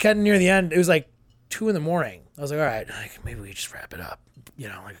was like getting near the end. It was like 2 a.m. I was like, all right, like, maybe we just wrap it up. You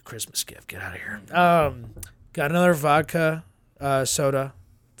know, like a Christmas gift. Get out of here. Got another vodka soda.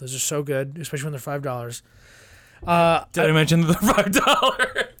 Those are so good, especially when they're $5. Did I mention the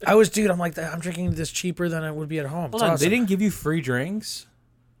 $5? I'm like, I'm drinking this cheaper than it would be at home. It's awesome. They didn't give you free drinks?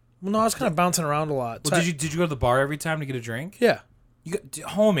 Well, no, I was kind of bouncing around a lot. Well, did you go to the bar every time to get a drink? Yeah.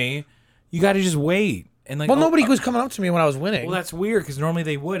 Homie, you got to just wait. And like, nobody was coming up to me when I was winning. Well, that's weird because normally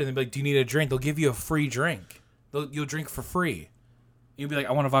they would, and they'd be like, "Do you need a drink?" They'll give you a free drink. You'll drink for free. You'll be like,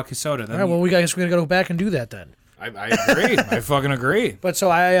 "I want a vodka soda." Then all right, well, we guess we're gonna go back and do that then. I agree. I fucking agree. But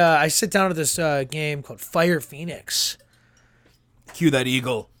so I sit down at this game called Fire Phoenix. Cue that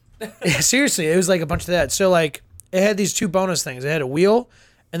eagle. Yeah, seriously, it was like a bunch of that. So like it had these 2 bonus things. It had a wheel,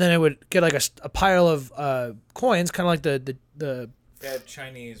 and then it would get like a pile of coins, kind of like the that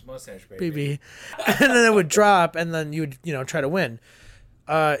Chinese mustache baby. BB. And then it would drop, and then you would try to win.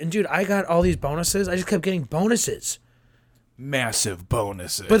 And dude, I got all these bonuses. I just kept getting bonuses. Massive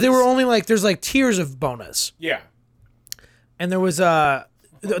bonuses. But they were only like, there's like tiers of bonus. Yeah. And there was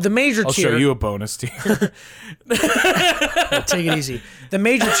The major I'll tier. show you a bonus tier. Take it easy. The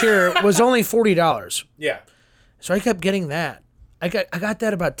major tier was only $40. Yeah. So I kept getting that. I got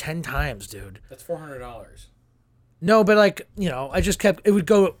that about 10 times, dude. That's $400. No, but like, I just kept, it would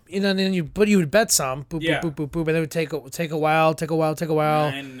go, and then you would bet some, boop, Yeah. boop, boop, boop, boop, and then it would take a while.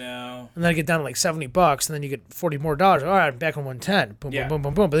 I know. And then I get down to like $70, and then you get $40 more. All right, I'm back on 110. Boom, Yeah. boom,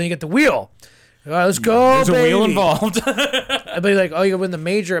 boom, boom, boom. But then you get the wheel. All right, let's go, There's baby. a wheel involved. But like, oh, you win the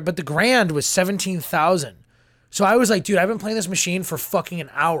major, but the grand was 17,000. So I was like, dude, I've been playing this machine for fucking an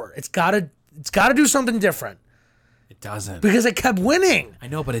hour. It's gotta do something different. It doesn't. Because I kept winning. I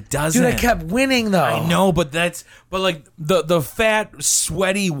know, but it doesn't. Dude, I kept winning though. I know, but like the fat,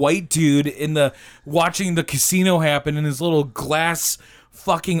 sweaty white dude watching the casino happen in his little glass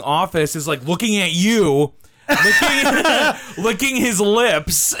fucking office is like looking at you. Licking his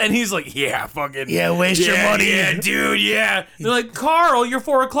lips, and he's like, "Yeah, fucking waste your money, yeah, dude, yeah." They're like, "Carl, your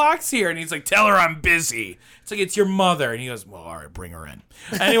 4 o'clock's here," and he's like, "Tell her I'm busy." It's like, "It's your mother," and he goes, "Well, all right, bring her in."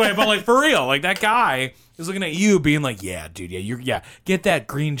 Anyway, but like for real, like that guy is looking at you, being like, "Yeah, dude, yeah, get that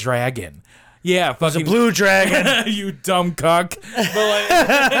green dragon, yeah, fucking It's a blue dragon, you dumb cuck."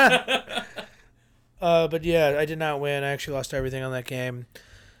 But yeah, I did not win. I actually lost everything on that game.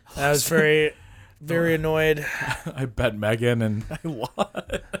 I was very annoyed. I bet Megan, and I won.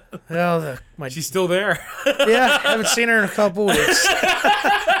 Well, She's still there. yeah, I haven't seen her in a couple weeks.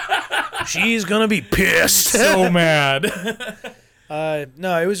 She's gonna be pissed. So mad.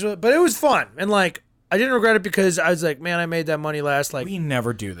 No, it was fun, and like I didn't regret it because I was like, man, I made that money last. Like, We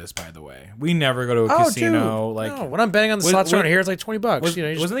never do this, by the way. We never go to a casino. Dude, like no. When I'm betting on the slots around here, it's like $20.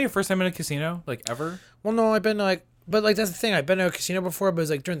 Wasn't that your first time in a casino, like ever? Well, no, I've been like, but like that's the thing. I've been to a casino before, but it was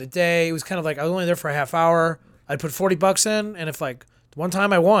like during the day. It was kind of like I was only there for a half hour. I'd put $40 in, and if like one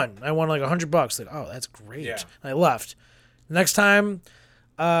time I won like $100. Like, oh, that's great. Yeah. And I left. The next time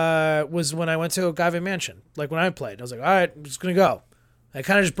was when I went to Agave Mansion. Like when I played, I was like, all right, I'm just gonna go. I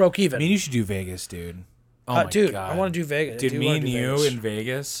kind of just broke even. I mean, you should do Vegas, dude. Oh my dude, God. I want to do Vegas. Dude, me and you in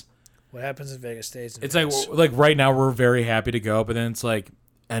Vegas. What happens in Vegas stays in It's Vegas. like right now we're very happy to go, but then it's like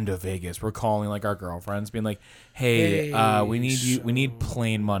end of Vegas. We're calling like our girlfriends, being like, "Hey, we need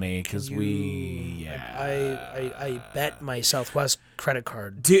plane money because I bet my Southwest credit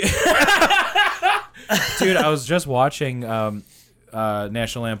card. Dude, I was just watching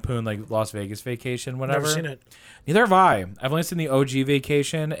National Lampoon, like Las Vegas Vacation, whatever. Never seen it. Neither have I. I've only seen the OG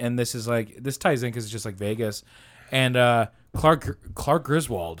Vacation, and this ties in because it's just like Vegas. And Clark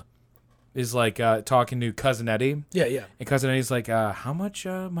Griswold is like talking to Cousin Eddie. Yeah. And Cousin Eddie's like, how much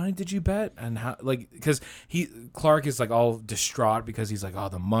money did you bet? And how, like, because Clark is like all distraught because he's like, oh,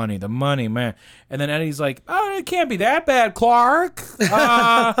 the money, man. And then Eddie's like, oh, it can't be that bad, Clark.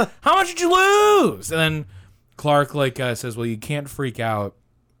 How much did you lose? And then Clark like says, well, you can't freak out.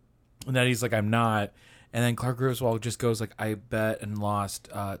 And Eddie's like, I'm not. And then Clark Griswold just goes like, I bet and lost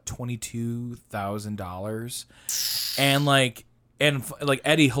 $22,000. And like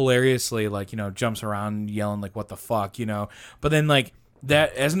Eddie hilariously like, jumps around yelling like, what the fuck, But then like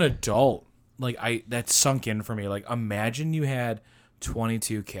that as an adult, like that sunk in for me. Like imagine you had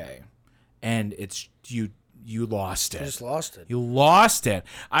 $22K and it's you lost it. I just lost it. You lost it.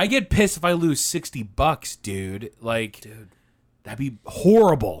 I get pissed if I lose $60, dude. Like, that'd be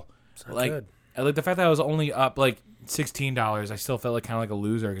horrible. It's not like, good. Like the fact that I was only up like $16, I still felt like kind of like a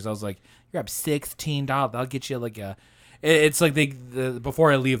loser because I was like, "You're up $16. I'll get you like a." It's like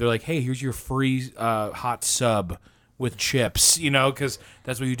before I leave, they're like, "Hey, here's your free hot sub with chips," because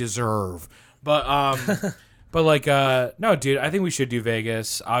that's what you deserve. But but like no, dude, I think we should do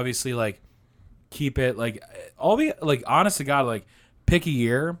Vegas. Obviously, like keep it like I'll be like honest to God, like pick a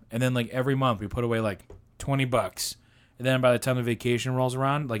year and then like every month we put away like $20. And then by the time the vacation rolls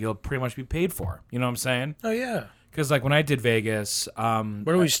around, like it'll pretty much be paid for. You know what I'm saying? Oh yeah. Because like when I did Vegas, where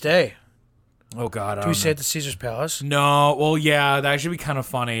do we stay? Oh God, do we stay at the Caesar's Palace? No, well yeah, that should be kind of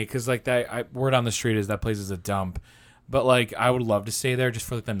funny because like word on the street is that place is a dump. But like I would love to stay there just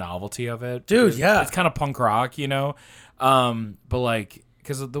for like the novelty of it, dude. Yeah, it's kind of punk rock, But like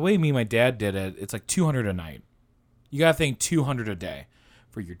because the way me and my dad did it, it's like $200 a night. You gotta think $200 a day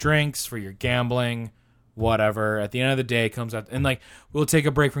for your drinks, for your gambling. Whatever. At the end of the day, it comes out, and like we'll take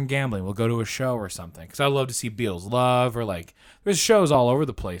a break from gambling. We'll go to a show or something. Because I love to see Beals Love or like there's shows all over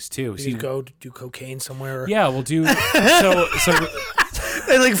the place too. You go do cocaine somewhere. Yeah, we'll do. so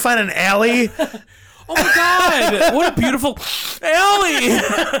they like find an alley. Oh my God! What a beautiful alley.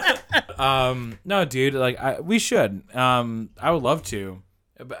 No, dude. Like we should. I would love to.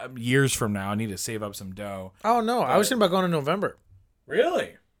 Years from now, I need to save up some dough. Oh no, I was thinking about going in November.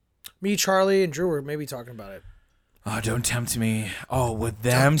 Really? Me, Charlie, and Drew were maybe talking about it. Oh, don't tempt me. Oh, with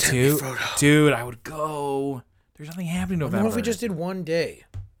them too? Dude, I would go. There's nothing happening in November. What if we just did 1 day?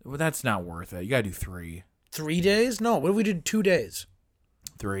 Well, that's not worth it. You gotta do 3. 3 days? No, what if we did 2 days?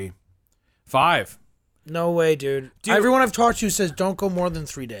 3. 5. No way, dude. Everyone I've talked to says don't go more than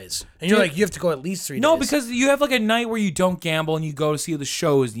 3 days. And you're like, you have to go at least 3 days. No, because you have like a night where you don't gamble and you go to see the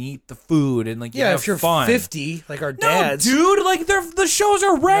shows and you eat the food and like you have if you're fun. 50, like our dads. No, dude, like the shows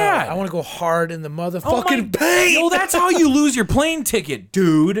are rad. I want to go hard in the motherfucking paint. Well, that's how you lose your plane ticket,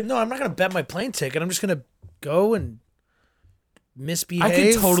 dude. No, I'm not going to bet my plane ticket. I'm just going to go and misbehave. I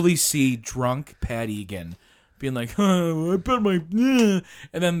can totally see drunk Patty Egan being like, I bet my, and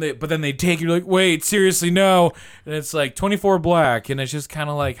then they take you like, wait, seriously, no, and it's like 24 black, and it's just kind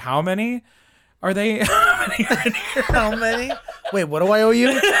of like, how many are they? How many? Wait, what do I owe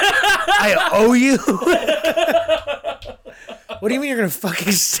you? I owe you? What do you mean you're gonna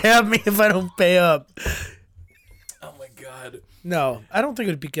fucking stab me if I don't pay up? Oh my god. No, I don't think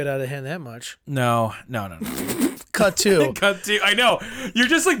it would get out of hand that much. No. Cut 2. Cut 2. I know. You're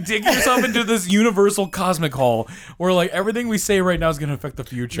just like digging yourself into this universal cosmic hole where like everything we say right now is going to affect the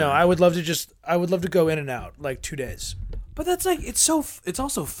future. No, I would love to go in and out like 2 days. But that's like, it's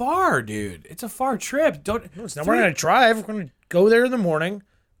also far, dude. It's a far trip. No, it's not. We're going to drive. We're going to go there in the morning,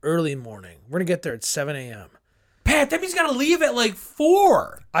 early morning. We're going to get there at 7 a.m. Pat, that means you got to leave at like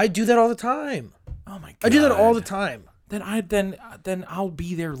 4. I do that all the time. Oh my god. I do that all the time. Then I'll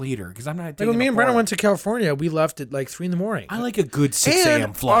be there later because I'm not. Like when me and Brennan went to California, we left at like 3 a.m. I like a good 6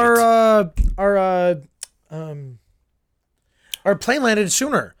 a.m. flight. Our plane landed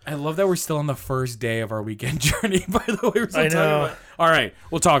sooner. I love that we're still on the first day of our weekend journey. By the way, we're still I know. talking about it. All right,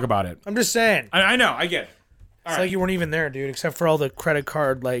 we'll talk about it. I'm just saying. I know. I get it. It's like you weren't even there, dude, except for all the credit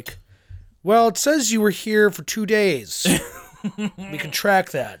card. Like, well, it says you were here for 2 days. We can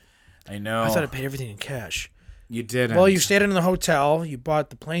track that. I know. I thought I paid everything in cash. You didn't. Well, you stayed in the hotel. You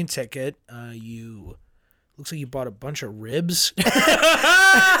bought the plane ticket. Looks like you bought a bunch of ribs.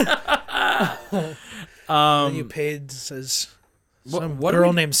 And you paid, says some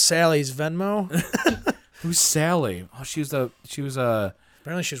girl named Sally's Venmo. Who's Sally? Oh, she was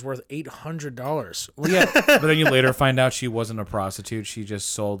Apparently she was worth $800. Well, yeah, but then you later find out she wasn't a prostitute. She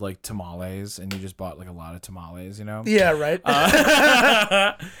just sold like tamales, and you just bought like a lot of tamales, you know? Yeah, right.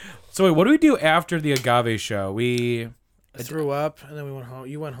 So wait, what do we do after the agave show? I threw up, and then we went home.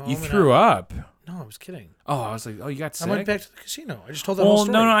 You went home. You threw up? No, I was kidding. Oh, I was like, oh, you got sick? I went back to the casino. I just told that whole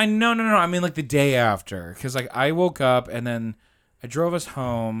story. No. I mean like the day after, because like I woke up and then I drove us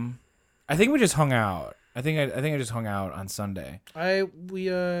home. I think we just hung out. I think I just hung out on Sunday. We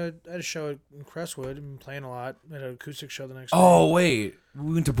had a show in Crestwood and playing a lot. We had an acoustic show the next day. Oh wait,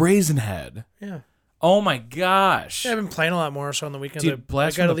 we went to Brazen Head. Yeah. Oh my gosh. Yeah, I've been playing a lot more. So on the weekends, Dude,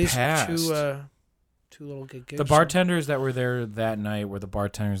 blast I got from at the least past. two little gigs. The bartenders that were there that night were the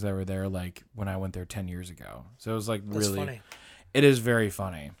bartenders that were there like when I went there 10 years ago. So it was like That's really funny. It is very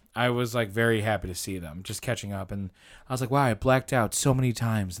funny. I was like very happy to see them, just catching up, and I was like, wow, I blacked out so many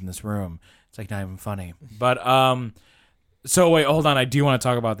times in this room. It's like not even funny. But so wait, hold on, I do want to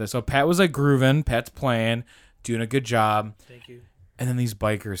talk about this. So Pat was like grooving, Pat's playing, doing a good job. Thank you. And then these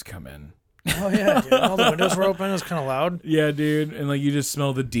bikers come in. Oh yeah, dude. All the windows were open. It was kind of loud. Yeah, dude. And like you just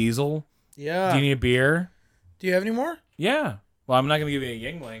smell the diesel. Yeah. Do you need a beer? Do you have any more? Yeah. Well, I'm not gonna give you a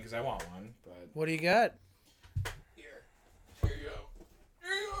Yingling because I want one. But what do you got? Here you go.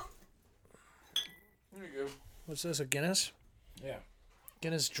 There you go. What's this? A Guinness? Yeah.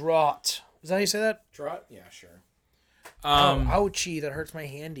 Guinness Draught. Is that how you say that? Draught? Yeah, sure. Ouchie, that hurts my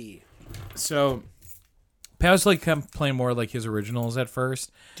handy. So Pat was like playing more like his originals at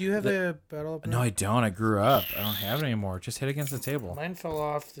first. Do you have a battle opener? No, I don't. I grew up. I don't have it anymore. Just hit against the table. Mine fell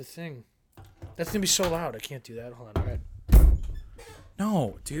off the thing. That's gonna be so loud. I can't do that. Hold on. All right.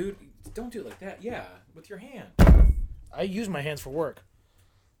 No, dude. Don't do it like that. Yeah, with your hand. I use my hands for work.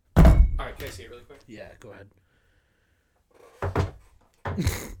 All right, can I see it really quick? Yeah, go ahead.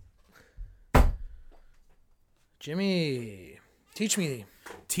 Jimmy, teach me.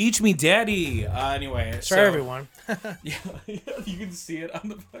 Teach me, daddy. Anyway, Sorry, everyone. Yeah, you can see it on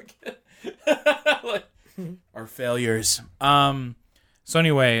the fucking like, our failures. So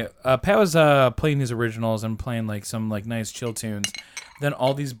anyway, Pat was playing his originals and playing like some like nice chill tunes. Then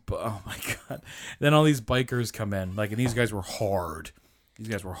all these then all these bikers come in, like, and these guys were hard. These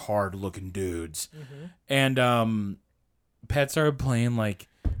guys were hard looking dudes. Mm-hmm. And Pat started playing like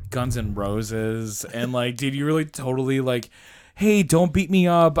Guns N' Roses, and like, dude, you really totally like, hey, don't beat me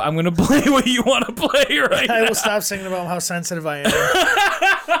up. I'm gonna play what you want to play right now. I will stop singing about how sensitive I am.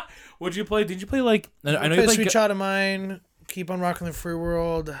 What'd you play? Did you play like? I know you played Sweet Child of Mine. Keep on Rocking the Free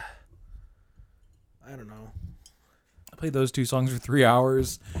World. I don't know. played those 2 songs for 3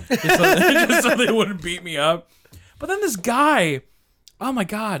 hours just just so they wouldn't beat me up. But then this guy, oh my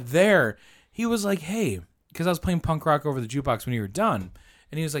God, he was like, hey, because I was playing punk rock over the jukebox when you were done.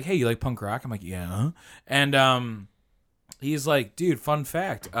 And he was like, hey, you like punk rock? I'm like, yeah. And he's like, dude, fun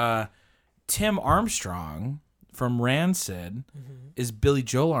fact. Tim Armstrong from Rancid is Billy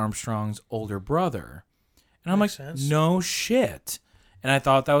Joel Armstrong's older brother. And I'm Makes like, sense. no shit. And I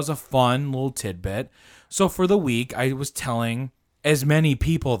thought that was a fun little tidbit. So for the week, I was telling as many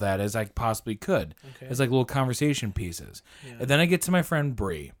people that as I possibly could. As like little conversation pieces. Yeah. And then I get to my friend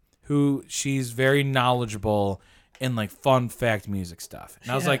Bree, who she's very knowledgeable in like fun fact music stuff.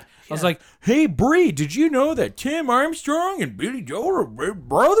 And I was like, hey Bree, did you know that Tim Armstrong and Billy Joel are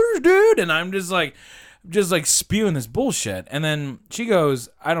brothers, dude? And I'm just like spewing this bullshit. And then she goes,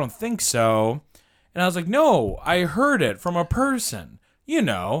 I don't think so. And I was like, no, I heard it from a person,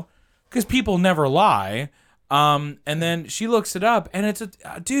 because people never lie. And then she looks it up, and it's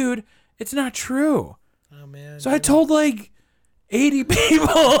dude, it's not true. Oh man. So I told like 80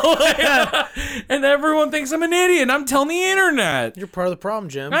 people, and everyone thinks I'm an idiot. I'm telling the internet. You're part of the problem,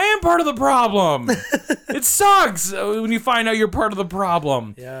 Jim. I am part of the problem. It sucks when you find out you're part of the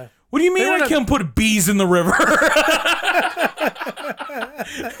problem. Yeah. What do you mean I can't put bees in the river?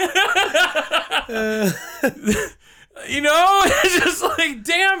 It's just like,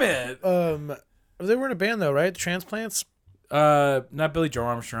 damn it. They were in a band though, right? The Transplants? Not Billy Joe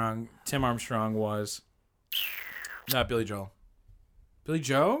Armstrong. Tim Armstrong was. Not Billy Joel. Billy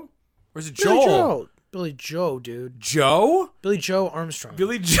Joe? Or is it Joel? Billy Joe, dude. Joe? Billy Joe Armstrong.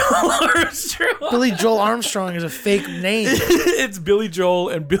 Billy Joel Armstrong. Billy Joel Armstrong is a fake name. It's Billy Joel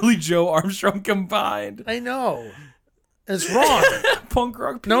and Billy Joe Armstrong combined. I know. It's wrong. Punk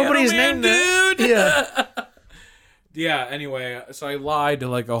rock piano Nobody's man, named it. dude. Yeah. Yeah, anyway, so I lied to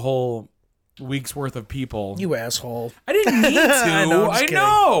like a whole week's worth of people. You asshole. I didn't need to. I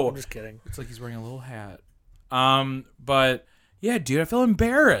know. I'm just kidding. It's like he's wearing a little hat. But yeah, dude, I feel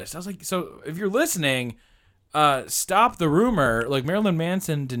embarrassed. I was like, so if you're listening, stop the rumor. Like Marilyn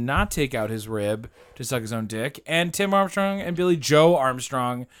Manson did not take out his rib to suck his own dick, and Tim Armstrong and Billy Joe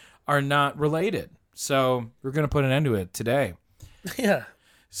Armstrong are not related. So we're gonna put an end to it today. Yeah.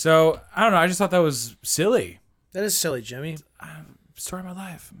 So I don't know. I just thought that was silly. That is silly, Jimmy. Story of my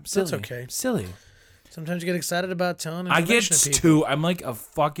life. I'm silly. That's okay. Silly. Sometimes you get excited about telling I get information to people. I'm like a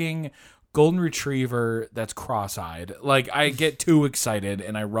fucking golden retriever that's cross-eyed. Like I get too excited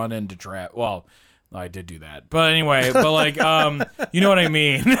and I run into trap. Well, I did do that, but anyway. But like, you know what I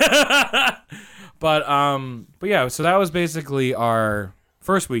mean. But yeah. So that was basically our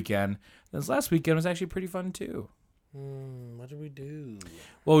first weekend. This last weekend was actually pretty fun too. What did we do?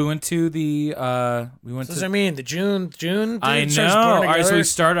 Well, we went to the Does that mean the June? I know. All right, so we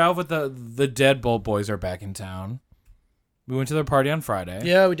start out with the Deadbolt boys are back in town. We went to their party on Friday.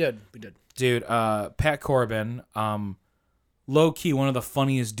 Yeah, we did. Dude, Pat Corbin, low key one of the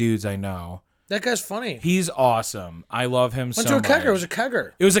funniest dudes I know. That guy's funny. He's awesome. I love him so much. Went to a kegger. It was a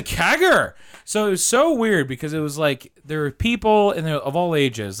kegger. It was a kegger. So it was so weird because it was like there were people of all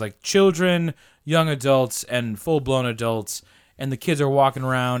ages, like children, young adults, and full-blown adults, and the kids are walking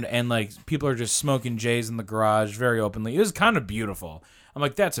around and like people are just smoking J's in the garage very openly. It was kind of beautiful. I'm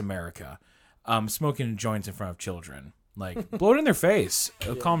like, that's America. Smoking joints in front of children. Like, blow it in their face.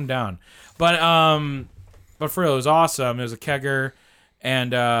 It'll calm them down. But for real, it was awesome. It was a kegger,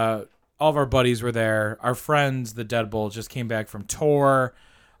 and all of our buddies were there. Our friends, the Deadbolt, just came back from tour.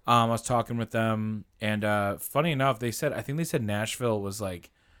 I was talking with them, and funny enough, I think they said Nashville was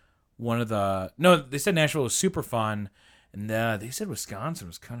like they said Nashville was super fun, and they said Wisconsin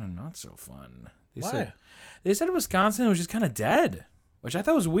was kind of not so fun. Why? They said Wisconsin was just kind of dead, which I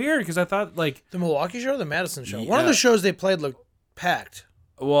thought was weird because I thought like the Milwaukee show or the Madison show. Yeah. One of the shows they played looked packed.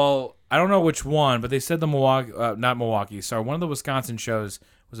 Well, I don't know which one, but they said not Milwaukee. Sorry, one of the Wisconsin shows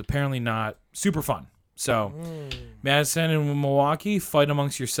was apparently not super fun. So, Madison and Milwaukee, fight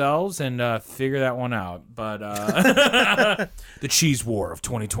amongst yourselves and figure that one out. But the cheese war of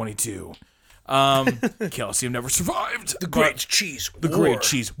 2022. Calcium never survived. The Great Cheese War. The Great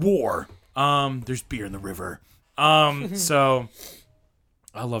Cheese War. There's beer in the river. So,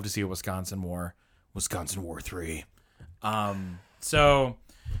 I'd love to see a Wisconsin War. Wisconsin War 3.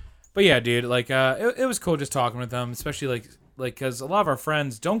 But yeah, dude, like, it was cool just talking with them, especially like, because a lot of our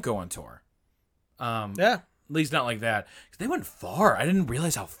friends don't go on tour. Yeah. At least not like that. 'Cause they went far. I didn't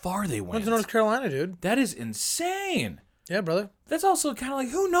realize how far they went. Went to North Carolina, dude. That is insane. Yeah, brother. That's also kind of like,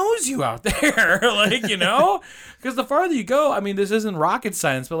 who knows you out there? Like, because the farther you go, I mean, this isn't rocket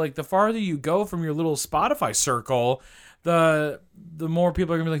science, but like the farther you go from your little Spotify circle, the more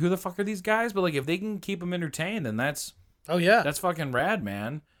people are going to be like, who the fuck are these guys? But like, if they can keep them entertained, then that's Oh yeah, That's fucking rad,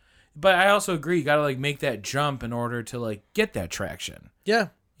 man. But I also agree, you gotta like make that jump in order to like get that traction. yeah.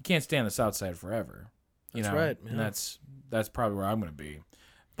 You can't stay on the south side forever. You That's know? right, And yeah. that's probably where I'm gonna be.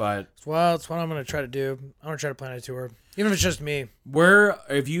 But Well, it's what I'm gonna try to do. I'm gonna try to plan a tour, even if it's just me.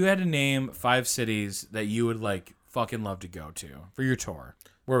 if you had to name 5 cities that you would like fucking love to go to for your tour,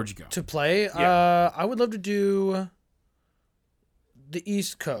 where would you go? To play, Yeah. I would love to do the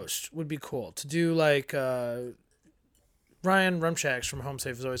East Coast. Would be cool to do. Like Ryan Rumchaks from Home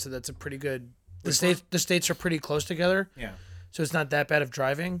Safe has always said that's a pretty good. The states are pretty close together, Yeah. so it's not that bad of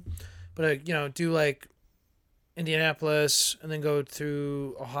driving. But do like Indianapolis and then go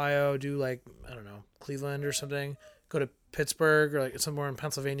through Ohio. Do like I don't know Cleveland or something. Go to Pittsburgh or like somewhere in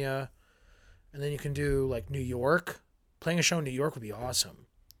Pennsylvania, and then you can do like New York. Playing a show in New York would be awesome.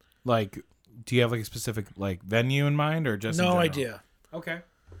 Like, do you have like a specific like venue in mind or just in No general? idea. Okay.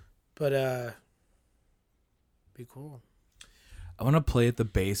 But be cool. I want to play at the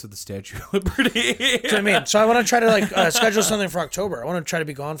base of the Statue of Liberty. That's what I mean. So I want to try to like schedule something for October. I want to try to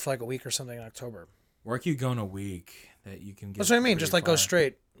be gone for like a week or something in October. Where can you go in a week that you can get? That's what I mean. free Just like go fly?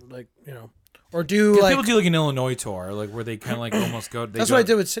 straight, like or do 'Cause like. people do like an Illinois tour, like where they kind of like almost go. That's what I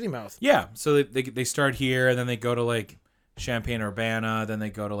did with City Mouth. Yeah, so they start here and then they go to like Champaign Urbana, then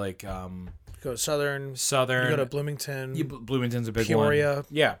they go to like Go to Southern. Southern. You go to Bloomington. Bloomington's a big Peoria. one.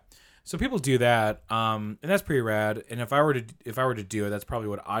 Yeah, so people do that, and that's pretty rad. And if I were to do it, that's probably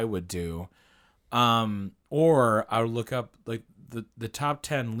what I would do. Or I would look up like the top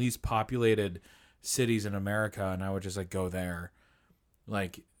 10 least populated cities in America, and I would just like go there,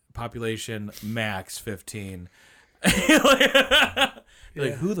 like population max 15.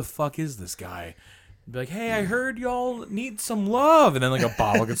 Like, who the fuck is this guy? Be like, hey, I heard y'all need some love, and then like a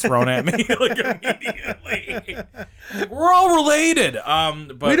bottle gets thrown at me like immediately. We're all related.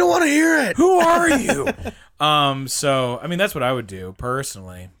 But We don't want to hear it. who are you? So I mean, that's what I would do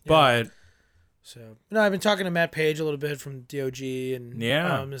personally. But So I've been talking to Matt Page a little bit from DOG, and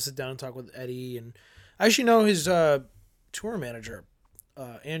Yeah. I'm gonna sit down and talk with Eddie, and I actually know his tour manager,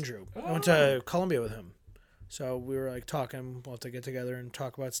 Andrew. I went to Columbia with him, so we were like talking. We'll have to get together and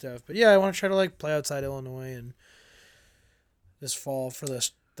talk about stuff. But yeah, I want to try to like play outside Illinois and this fall for the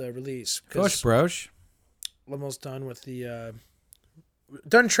release. Gosh, brosh. Almost done with the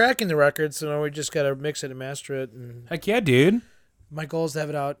done tracking the record, so now we just gotta mix it and master it. And Heck yeah, dude. my goal is to have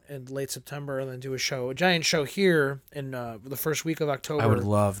it out in late September and then do a giant show here in the first week of October. I would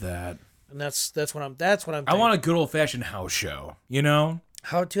love that. And that's what I'm thinking. I want a good old fashioned house show. You know,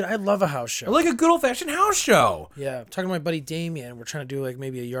 Dude, I love a house show. I like a good old fashioned house show. Yeah, I'm talking to my buddy Damien. We're trying to do like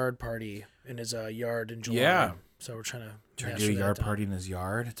maybe a yard party in his yard in July. Yeah. So we're trying to Trying to master do a that yard down. party in his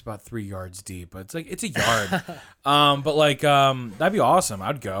yard. It's about 3 yards deep, but it's a yard. But like that'd be awesome.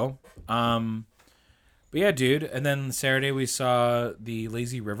 I'd go. But yeah, dude. And then Saturday we saw the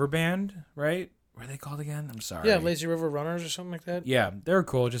Lazy River Band, right? What are they called again? I'm sorry. Yeah, Lazy River Runners or something like that. Yeah, they were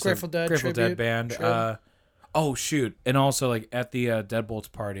cool. Just Grateful Dead Grateful tribute. Dead band. Trib. Oh shoot, and also like at the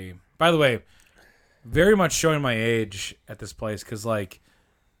Deadbolts party. By the way, very much showing my age at this place because like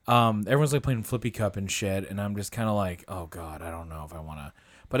everyone's like playing Flippy Cup and shit, and I'm just kind of like, oh god, I don't know if I want to.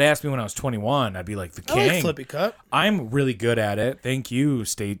 But ask me when I was 21, I'd be like the I king. like Flippy Cup. I'm really good at it. Thank you,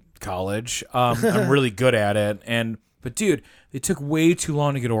 State College. I'm really good at it. But dude, it took way too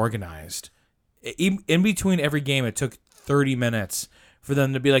long to get organized. In between every game, it took 30 minutes for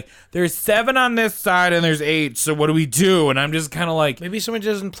them to be like, there's 7 on this side and there's 8. So what do we do? And I'm just kind of like, Maybe someone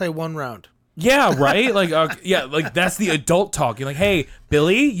doesn't play one round. yeah, right. Like, yeah, like that's the adult talk. You're like, hey,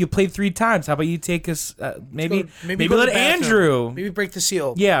 Billy, you played 3 times. How about you take us? Maybe go to let the bathroom. Andrew. Maybe break the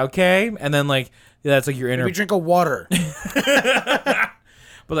seal. Yeah, okay. And then like, yeah, that's like your inner. Maybe drink a water.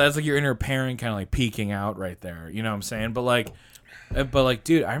 But that's like your inner parent kind of like peeking out right there. You know what I'm saying? But like,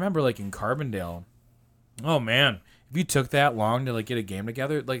 dude, I remember like in Carbondale, oh man, if you took that long to like get a game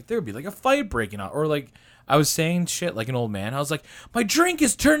together, like there would be like a fight breaking out. Or like I was saying shit like an old man. I was like, my drink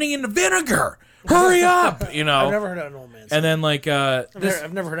is turning into vinegar. Hurry up, you know? I've never heard an old man say And then like,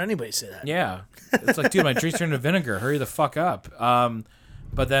 I've never heard anybody say that. yeah, it's like, dude, my drink's turning to vinegar. Hurry the fuck up.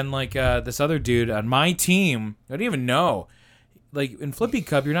 But then like this other dude on my team, I didn't even know. Like in Flippy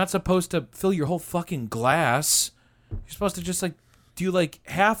Cup, you're not supposed to fill your whole fucking glass. You're supposed to just like do like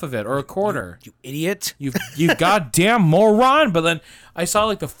half of it or a quarter. You idiot. You goddamn moron. But then I saw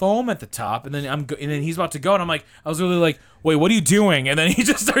like the foam at the top, and then and then he's about to go, and I'm like, I was really like, wait, what are you doing? And then he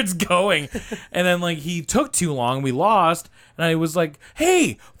just starts going, and then like he took too long, we lost, and I was like,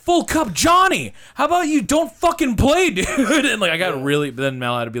 hey, full cup Johnny, how about you don't fucking play, dude? And like I got really, but then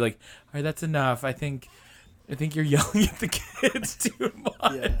Mel had to be like, all right, that's enough. I think you're yelling at the kids too much.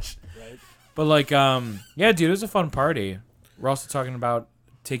 Yeah, right. But like, yeah, dude, it was a fun party. We're also talking about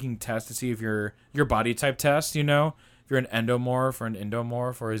taking tests to see if your body type test, you know, if you're an endomorph or an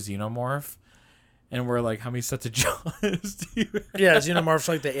endomorph or a xenomorph. And we're like, how many sets of jaws do you have? Yeah, Xenomorph's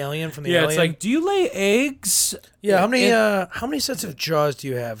like the alien from the Alien. Yeah, it's like, do you lay eggs? Yeah, how many sets of jaws do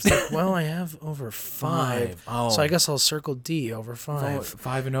you have? It's like, well, I have over 5. Oh. So I guess I'll circle D over 5. Oh,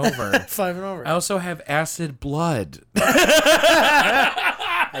 5 and over. 5 and over. I also have acid blood.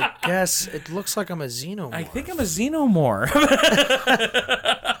 I guess it looks like I'm a xenomorph. I think I'm a xenomorph.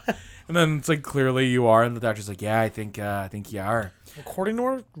 And then it's like, clearly you are. And the doctor's like, yeah, I think you are. According to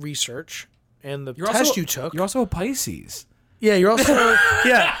our research and the You're test also, you took. You're also a Pisces. Yeah, you're also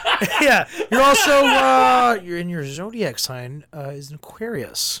yeah. You're also you're in your zodiac sign is an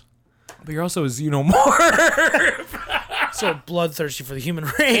Aquarius. But you're also a xenomorph. So bloodthirsty for the human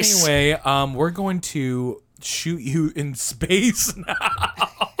race. Anyway, we're going to shoot you in space now.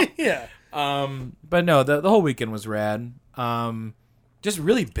 Yeah. But no, the whole weekend was rad. Just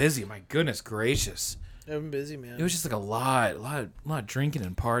really busy. My goodness gracious. I've been busy, man. It was just like a lot of drinking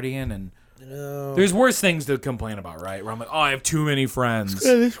and parting, and No. there's worse things to complain about, right? Where I'm like, oh, I have too many friends.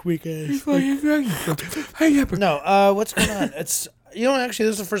 This weekend. No, what's going on? It's actually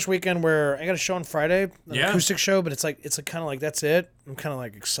this is the first weekend where I got a show on Friday, an acoustic show, but it's kind of like that's it. I'm kind of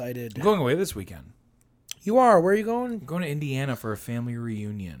like excited. I'm going away this weekend. You are? Where are you going? I'm going to Indiana for a family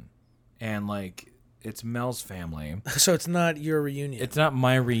reunion, and like it's Mel's family. So it's not your reunion. It's not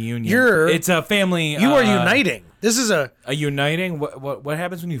my reunion. It's a family. You are uniting. This is a uniting. What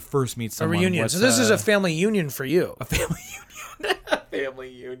happens when you first meet someone? A reunion. So this is a family union for you. A family union.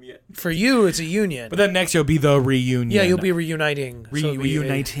 Family union. For you, it's a union. But then next you'll be the reunion. Yeah, you'll be reuniting.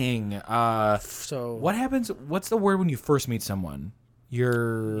 Reuniting. So what happens? What's the word when you first meet someone?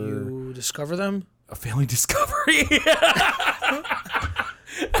 You discover them. A family discovery.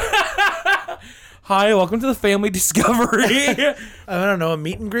 Hi, welcome to the family discovery. I don't know, a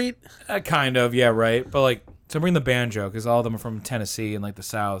meet and greet? Kind of, yeah, right. But like, so bring the banjo because all of them are from Tennessee and like the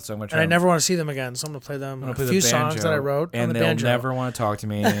South. So I'm gonna try. And I never want to see them again, so I'm gonna play them a few songs that I wrote and on the they'll banjo. never want to talk to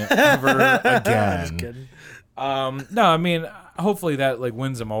me ever again. Just kidding. No, I mean, hopefully that like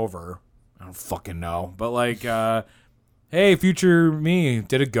wins them over. I don't fucking know, but like, hey, future me,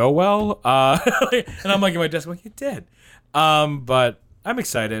 did it go well? And I'm like at my desk, like, it did. But I'm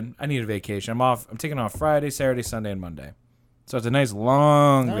excited. I need a vacation. I'm off. I'm taking off Friday, Saturday, Sunday, and Monday. So it's a nice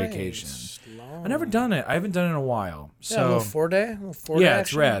long vacation. I've never done it. I haven't done it in a while. So yeah, a little 4-day. Yeah,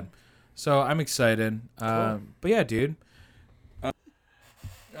 it's rad. So I'm excited. Cool. But yeah, dude.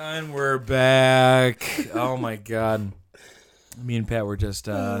 And we're back. Oh my god. Me and Pat were just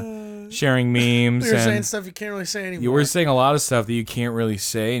sharing memes. You were saying stuff you can't really say anymore. You were saying a lot of stuff that you can't really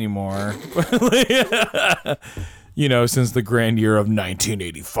say anymore. Since the grand year of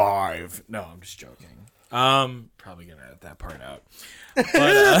 1985. No, I'm just joking. Probably gonna edit that part out.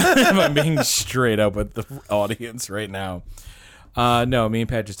 But if I'm being straight up with the audience right now. No, me and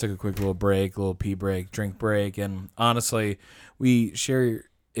Pat just took a quick little break, little pee break, drink break, and honestly, we share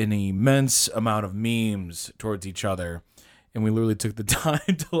an immense amount of memes towards each other. And we literally took the time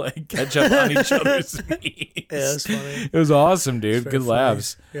to like catch up on each other's memes. Yeah, it's funny. It was awesome, dude. Good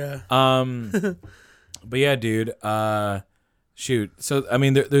laughs. Yeah. But yeah, dude. Shoot. So I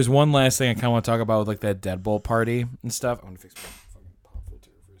mean, there's one last thing I kind of want to talk about with like that Deadbolt party and stuff. I'm gonna fix my fucking pop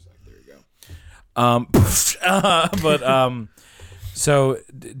filter for a sec. There you go. So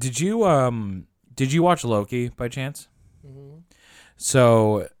did you watch Loki by chance? Mm-hmm.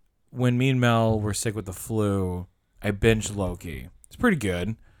 So when me and Mel were sick with the flu, I binged Loki. It's pretty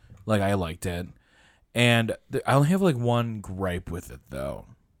good. Like I liked it, and I only have like one gripe with it though.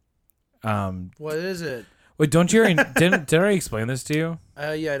 What is it? Wait, don't you didn't I explain this to you?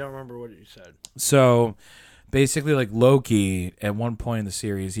 Yeah, I don't remember what you said. So basically, like Loki, at one point in the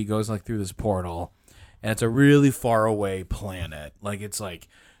series, he goes like through this portal, and it's a really far away planet. Like it's like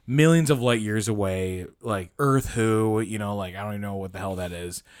millions of light years away, like Earth who, like I don't even know what the hell that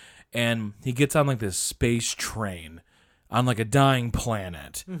is. And he gets on like this space train on like a dying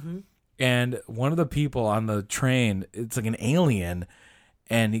planet. Mm-hmm. And one of the people on the train, it's like an alien,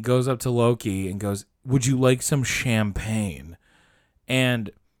 and he goes up to Loki and goes, "Would you like some champagne?"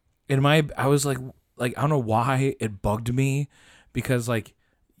 And I was like I don't know why it bugged me, because like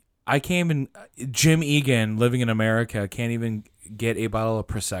I can't even, Jim Egan living in America can't even get a bottle of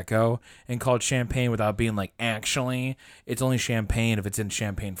Prosecco and call it champagne without being like, actually, it's only champagne if it's in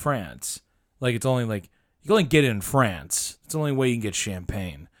Champagne, France. Like it's only like, you can only get it in France. It's the only way you can get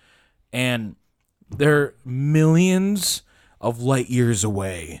champagne. And they're millions of light years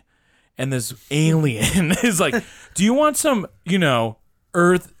away. And this alien is like, do you want some,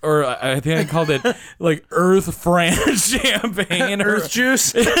 Earth, or I think I called it like Earth France champagne. Earth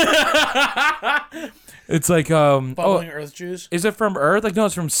juice. It's like Bubbling Earth juice. Is it from Earth? Like no,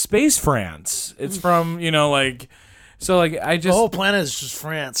 it's from Space France. It's from like. So like I just the whole planet is just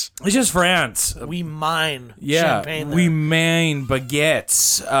France. It's just France. We mine champagne there. We mine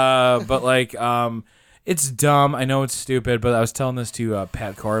baguettes. But like it's dumb. I know it's stupid, but I was telling this to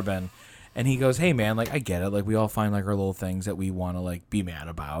Pat Corbin, and he goes, "Hey man, like I get it. Like we all find like our little things that we want to like be mad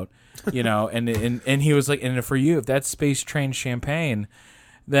about, and he was like, and for you, if that's Space Train champagne,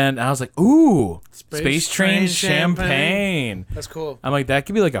 then I was like, ooh, Space Train champagne. That's cool. I'm like, that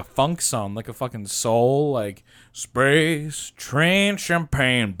could be like a funk song, like a fucking soul, like Space Train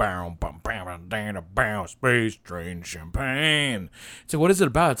champagne, bow, bow, bow, bow, bow, Space Train champagne. So what is it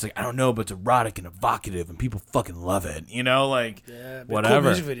about? It's like, I don't know, but it's erotic and evocative, and people fucking love it. Like whatever. Cool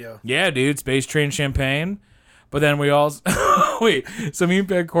music video. Yeah, dude, Space Train champagne. But then we all wait. So me and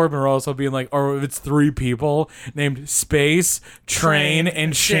Ben Corbin are also being like, or if it's 3 people named Space, Train,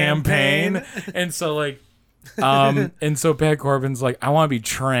 and Champagne. And so like, and so Pat Corbin's like, I want to be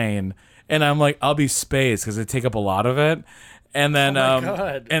Train, and I'm like, I'll be Space because they take up a lot of it. And then,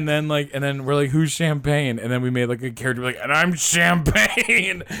 God. and then we're like, who's Champagne? And then we made like a character like, and I'm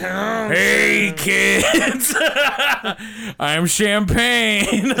Champagne. Hey kids, I'm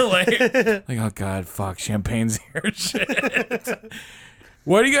Champagne. like, oh God, fuck, Champagne's here. Shit.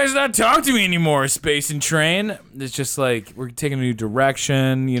 Why do you guys not talk to me anymore, Space and Train? It's just like we're taking a new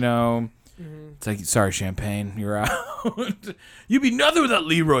direction, It's like, sorry, Champagne, you're out. You'd be nothing without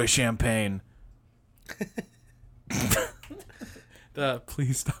Leroy Champagne.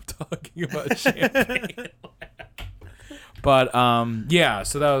 Please stop talking about champagne. But yeah,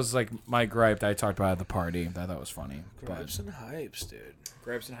 so that was like my gripe that I talked about at the party. That I thought was funny. Gripes and hypes, dude.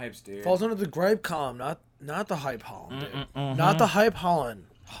 Gripes and hypes, dude. Falls under the gripe column, not the hype column, dude. Not the hype Holland.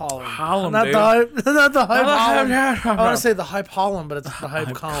 Holland, not dude. not the hype Holland. I I want to say the hype Holland, but it's the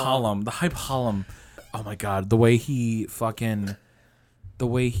hype column. The hype column. Oh my God, the way he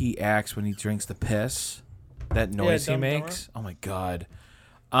acts when he drinks the piss. That noise he makes. Oh my God.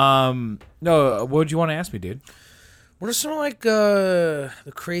 No, what would you want to ask me, dude? What are some like the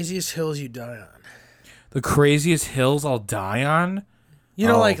craziest hills you die on? The craziest hills I'll die on?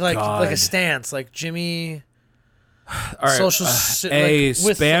 Like a stance, like Jimmy. All right.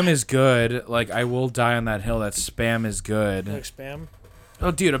 Spam is good. Like I will die on that hill. That Spam is good. Like Spam?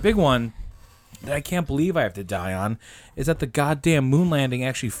 Oh, dude, a big one that I can't believe I have to die on is that the goddamn moon landing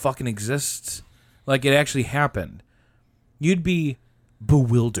actually fucking exists. Like, it actually happened. You'd be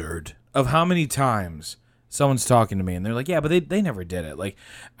bewildered of how many times someone's talking to me, and they're like, yeah, but they never did it. Like,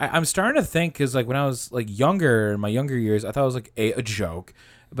 I'm starting to think, because, like, when I was, like, younger, in my younger years, I thought it was, like, a joke.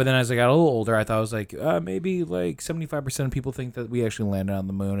 But then as I got a little older, I thought it was, like, maybe, like, 75% of people think that we actually landed on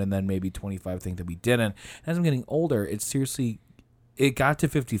the moon, and then maybe 25% think that we didn't. As I'm getting older, it got to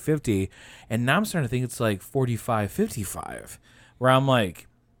 50-50, and now I'm starting to think it's, like, 45-55, where I'm like,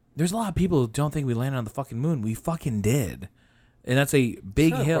 there's a lot of people who don't think we landed on the fucking moon. We fucking did. And that's a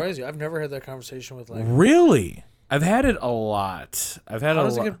big hill. Crazy. I've never had that conversation with like. Really? I've had it a lot. How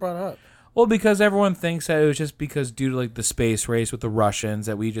does it get brought up? Well, because everyone thinks that it was just because due to like the space race with the Russians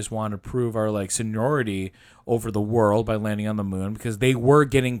that we just wanted to prove our like seniority over the world by landing on the moon because they were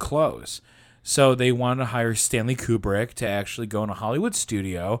getting close. So they wanted to hire Stanley Kubrick to actually go in a Hollywood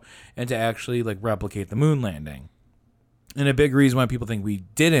studio and to actually like replicate the moon landing. And a big reason why people think we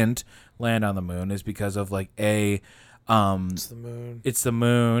didn't land on the moon is because of like it's the moon. It's the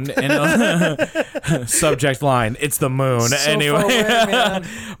moon. And subject line, it's the moon. So anyway. Far away, man.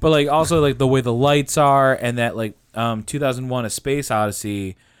 But like also like the way the lights are and that like 2001 A Space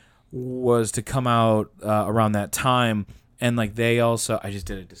Odyssey was to come out around that time and like they also I just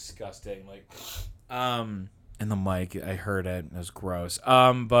did it disgusting like in the mic I heard it was gross.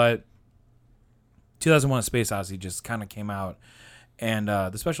 But 2001 A Space Odyssey just kind of came out, and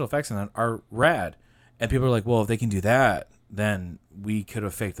the special effects in that are rad. And people are like, well, if they can do that, then we could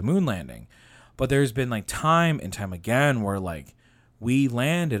have faked the moon landing. But there's been like time and time again where like we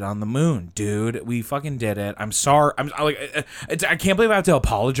landed on the moon, dude. We fucking did it. I'm sorry. I can't believe I have to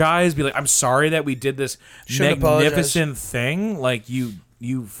apologize. Be like, I'm sorry that we did this magnificent thing. Like you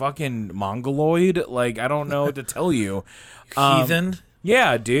fucking mongoloid. Like I don't know what to tell you. Heathen.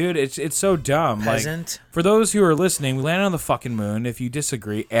 Yeah, dude, it's so dumb. Peasant. Like, for those who are listening, we landed on the fucking moon. If you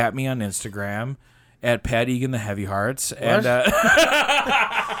disagree, at me on Instagram, at Pat Egan the Heavy Hearts. What? And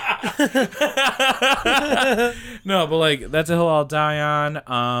no, but like that's a hill I'll die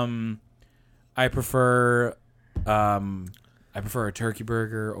on. I prefer a turkey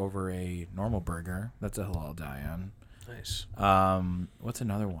burger over a normal burger. That's a hill I'll die on. Nice. What's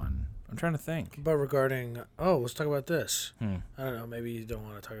another one? I'm trying to think. But regarding, let's talk about this. I don't know. Maybe you don't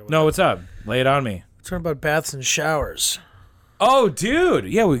want to talk about. No, what's up? Lay it on me. Let's talk about baths and showers. Oh, dude.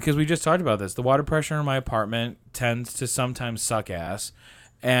 Yeah, because we just talked about this. The water pressure in my apartment tends to sometimes suck ass.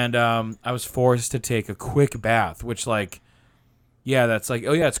 And I was forced to take a quick bath, which, like, yeah, that's like,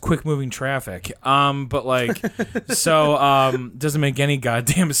 oh, yeah, it's quick moving traffic. But, like, so doesn't make any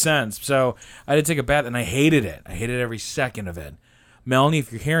goddamn sense. So I had to take a bath, and I hated it. I hated every second of it. Melanie,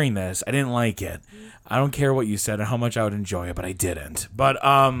 if you're hearing this, I didn't like it. I don't care what you said or how much I would enjoy it, but I didn't. But,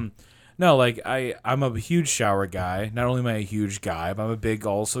 no, like, I'm a huge shower guy. Not only am I a huge guy, but I'm a big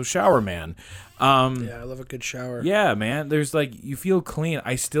also shower man. Yeah, I love a good shower. Yeah, man. There's like, you feel clean.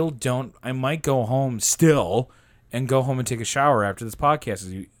 I still don't. I might go home still and go home and take a shower after this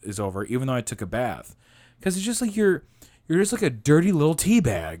podcast is over, even though I took a bath. Because it's just like you're just like a dirty little tea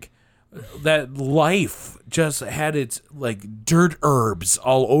bag. That life just had its like dirt herbs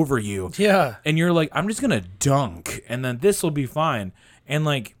all over you. Yeah. And you're like, I'm just going to dunk and then this will be fine. And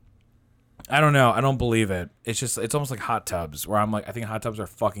like, I don't know. I don't believe it. It's almost like hot tubs where I'm like, I think hot tubs are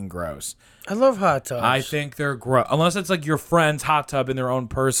fucking gross. I love hot tubs. I think they're gross. Unless it's like your friend's hot tub in their own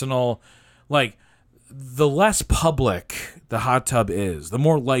personal, like, the less public the hot tub is, the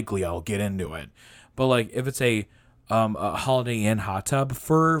more likely I'll get into it. But like, if it's a Holiday Inn hot tub,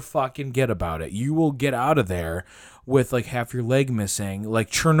 fucking get about it. You will get out of there with like half your leg missing, like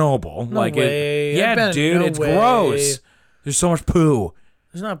Chernobyl. No way. Yeah, dude, no it's way. gross. There's so much poo.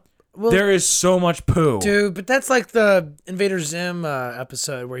 There's not. Well, there is so much poo, dude. But that's like the Invader Zim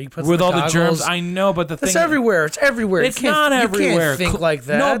episode where he puts with the all goggles. the germs. I know, but That's everywhere. It's everywhere. It's not everywhere. You can't think like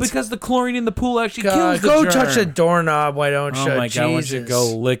that. No, because the chlorine in the pool actually kills the go germ. touch a doorknob. Why don't you? Oh my God! I want you to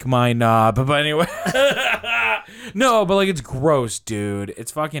go lick my knob. But anyway, no, but like it's gross, dude.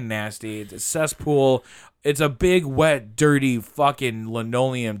 It's fucking nasty. It's a cesspool. It's a big, wet, dirty, fucking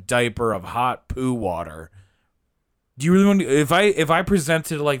linoleum diaper of hot poo water. Do you really want to? If I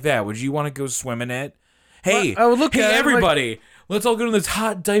presented it like that, would you want to go swim in it? Hey, I would look at it, everybody, like, let's all go to this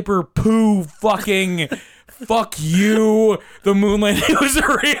hot diaper poo fucking fuck you. The moon landing was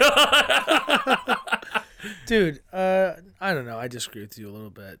real. Dude, I don't know. I disagree with you a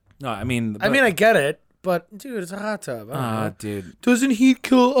little bit. No, I mean, I get it, but dude, it's a hot tub. I don't know. Dude, doesn't heat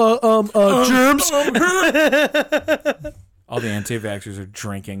kill germs? All the anti-vaxxers are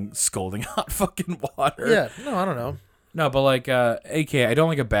drinking scalding hot fucking water. Yeah, no, I don't know. No, but like, AK, I don't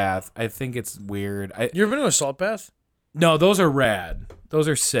like a bath. I think it's weird. You ever been to a salt bath? No, those are rad. Those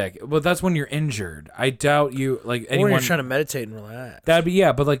are sick. But that's when you're injured. I doubt you, like, anyone. Or you're trying to meditate and relax. That'd be,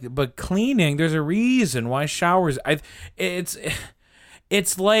 yeah, but cleaning, there's a reason why showers, it's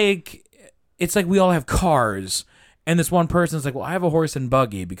like we all have cars. And this one person's like, well, I have a horse and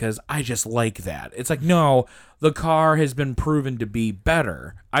buggy because I just like that. It's like, no, the car has been proven to be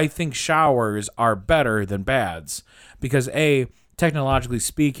better. I think showers are better than baths because, A, technologically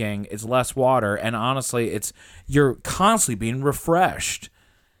speaking, it's less water. And honestly, you're constantly being refreshed.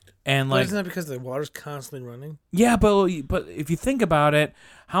 And like, isn't that because the water's constantly running? Yeah, but if you think about it,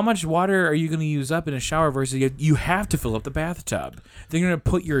 how much water are you going to use up in a shower versus you have to fill up the bathtub? They're going to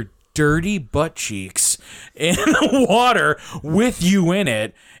put your dirty butt cheeks in the water with you in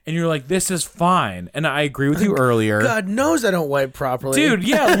it, and you're like, this is fine. And I agree with you earlier. God knows I don't wipe properly. Dude,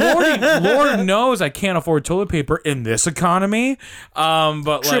 yeah, Lord knows I can't afford toilet paper in this economy.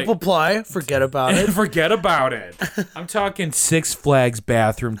 But triple ply, forget about it. Forget about it. I'm talking Six Flags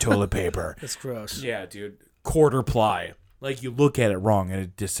bathroom toilet paper. That's gross. Yeah, dude. Quarter ply. Like, you look at it wrong and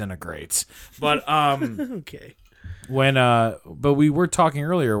it disintegrates. But, okay. But we were talking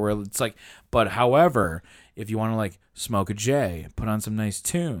earlier where it's like, but however, if you want to like smoke a J, put on some nice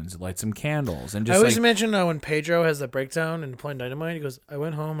tunes, light some candles, and just I always mention when Pedro has the breakdown in Point Dynamite, he goes, I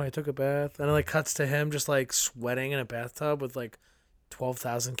went home, I took a bath, and it like cuts to him just like sweating in a bathtub with like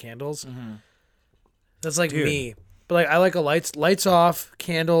 12,000 candles. Mm-hmm. That's like me. But like I like lights off,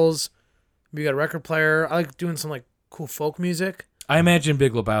 candles, we got a record player. I like doing some like cool folk music. I imagine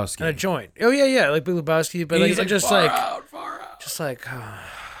Big Lebowski. And a joint. Oh, yeah, like Big Lebowski. But like, just far like... out. Just like...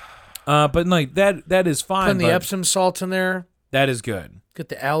 but like, that is fine. Putting the Epsom salt in there. That is good. Get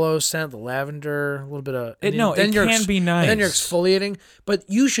the aloe scent, the lavender, a little bit of... It can be nice. And then you're exfoliating. But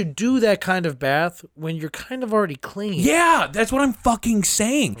you should do that kind of bath when you're kind of already clean. Yeah, that's what I'm fucking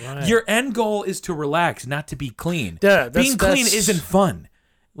saying. Right. Your end goal is to relax, not to be clean. Yeah, being clean isn't fun.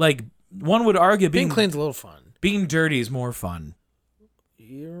 Like, one would argue being clean's a little fun. Being dirty is more fun.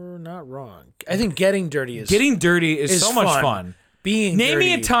 You're not wrong. I think getting dirty is so much fun. Name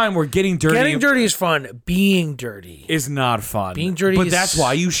me a time where getting dirty is fun. Being dirty is not fun. Being dirty but that's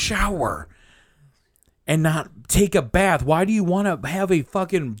why you shower. and not take a bath? Why do you want to have a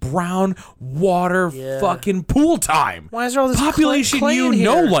fucking brown water fucking pool time? Why is there all this population clay you in here?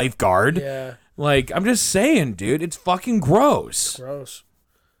 know lifeguard? Yeah. Like, I'm just saying, dude, it's fucking gross. Gross.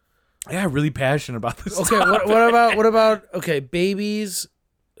 Yeah, really passionate about this. Okay, what about babies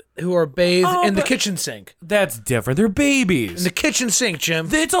who are bathed in the kitchen sink? That's different. They're babies. In the kitchen sink, Jim.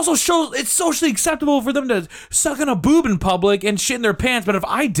 It's also it's socially acceptable for them to suck on a boob in public and shit in their pants. But if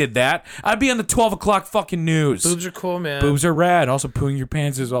I did that, I'd be on the 12 o'clock fucking news. Boobs are cool, man. Boobs are rad. Also, pooing your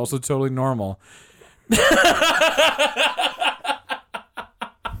pants is also totally normal. It's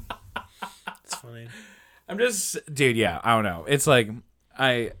funny. I'm just, dude. Yeah, I don't know. It's like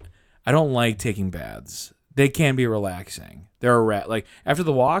I don't like taking baths. They can be relaxing. They're like after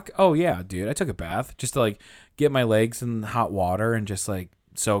the walk. Oh yeah, dude. I took a bath just to like get my legs in hot water and just like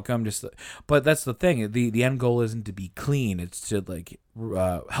soak them. But that's the thing. The end goal isn't to be clean. It's to like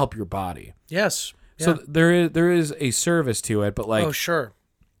help your body. Yes. Yeah. So there is a service to it. But like, oh sure.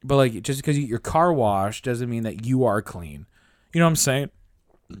 But like, just because you get your car washed doesn't mean that you are clean. You know what I'm saying?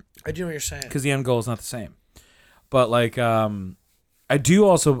 I do know what you're saying. Because the end goal is not the same. But like, I do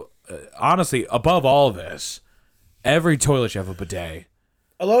also. Honestly, above all of this, every toilet should have a bidet.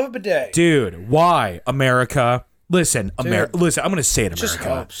 I love a bidet, dude. Why, America? Listen, Listen, I'm gonna say it, America. Just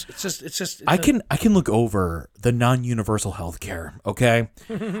helps. It's just. I can look over the non-universal health care. Okay,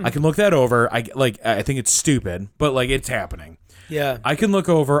 I can look that over. I think it's stupid, but like it's happening. Yeah, I can look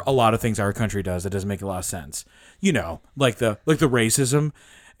over a lot of things our country does that doesn't make a lot of sense. You know, like the racism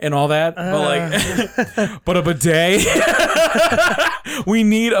and all that, but like, but a bidet. We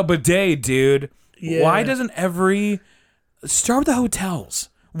need a bidet, dude. Yeah. Why doesn't start with the hotels?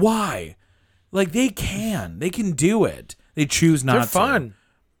 Why? Like they can do it. They choose not to. They're fun.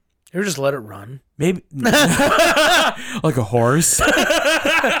 You just let it run. Maybe like a horse,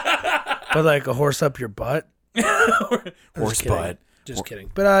 but like a horse up your butt. Horse butt. Just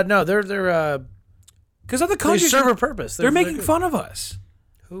kidding. But no, they're because other countries they serve a purpose. They're making fun of us.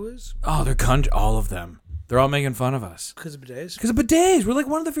 Who is? Oh, all of them. They're all making fun of us. Because of bidets? Because of bidets. We're like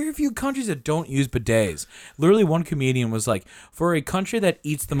one of the very few countries that don't use bidets. Literally, one comedian was like, for a country that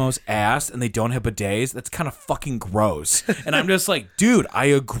eats the most ass and they don't have bidets, that's kind of fucking gross. And I'm just like, dude, I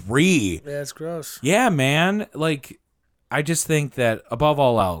agree. Yeah, it's gross. Yeah, man. Like, I just think that above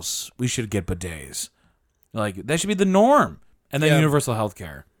all else, we should get bidets. Like, that should be the norm. And then universal health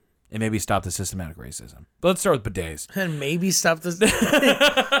care. And maybe stop the systematic racism. But let's start with bidets. And maybe stop this.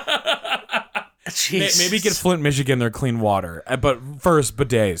 Maybe get Flint, Michigan their clean water. But first,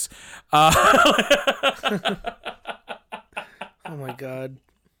 bidets. Oh my God.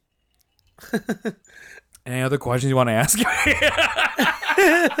 Any other questions you want to ask?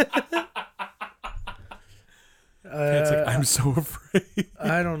 It's like, I'm so afraid.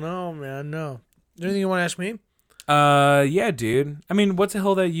 I don't know, man. No. Is there anything you want to ask me? Yeah, dude. I mean, what's the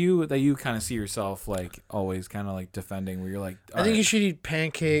hell that you kind of see yourself like always kind of like defending, where you're like, I think you should eat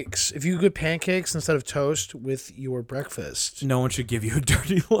pancakes. If you get pancakes instead of toast with your breakfast, no one should give you a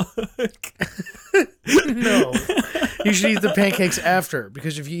dirty look. No, you should eat the pancakes after,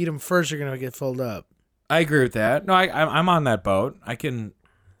 because if you eat them first, you're gonna get filled up. I agree with that. No, I'm on that boat.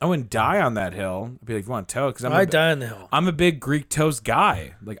 I wouldn't die on that hill. I'd be like, you want toast? Because I'd die on the hill. I'm a big Greek toast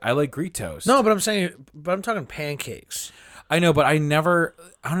guy. Like, I like Greek toast. No, but I'm talking pancakes. I know, but I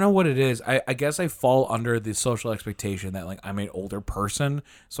don't know what it is. I guess I fall under the social expectation that like I'm an older person,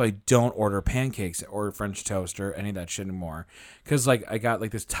 so I don't order pancakes or French toast or any of that shit anymore. Because like I got like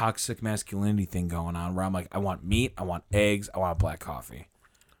this toxic masculinity thing going on where I'm like, I want meat, I want eggs, I want black coffee.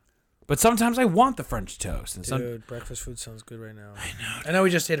 But sometimes I want the French toast. And dude, breakfast food sounds good right now. I know we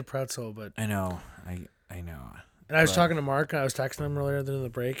just ate a pretzel, but... I know. I know. And I was talking to Mark, and I was texting him earlier during the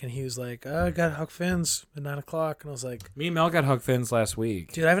break, and he was like, oh, I got Huck Finn's at 9 o'clock. And I was like... Me and Mel got Huck Finn's last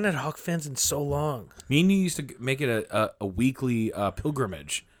week. Dude, I haven't had Huck Finn's in so long. Me and you used to make it a weekly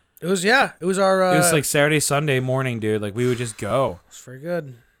pilgrimage. It was our... It was like Saturday, Sunday morning, dude. Like, we would just go. It's very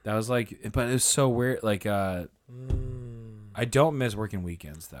good. That was like... But it was so weird. Like, I don't miss working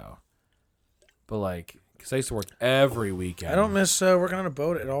weekends, though. But like, because I used to work every weekend. I don't miss working on a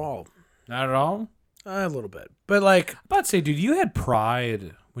boat at all. Not at all? A little bit. But like... I'm about to say, dude, you had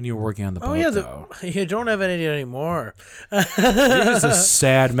pride when you were working on the boat, though. You don't have any anymore. You're just a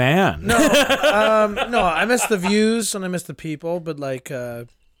sad man. No, no, I miss the views and I miss the people, but like I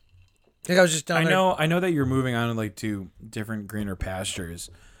was just down there. I know that you're moving on like to different greener pastures,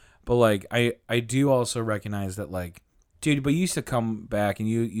 but like I do also recognize that like, dude, but you used to come back and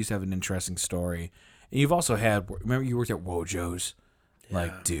you used to have an interesting story. And you've also remember you worked at Wojo's? Yeah.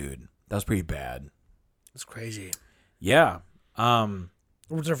 Like, dude, that was pretty bad. It's crazy. Yeah.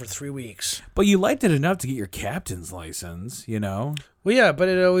 I was there for 3 weeks. But you liked it enough to get your captain's license, you know? Well, yeah, but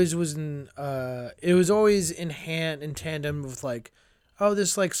it always was it was always in tandem with like, oh,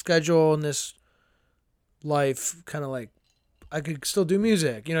 this like schedule and this life kind of like, I could still do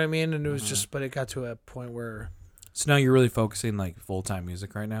music, you know what I mean? And it was just, but it got to a point where. So now you're really focusing like full-time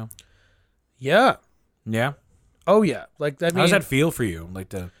music right now? Yeah. Yeah? Oh yeah. Like, I mean. How does that feel for you?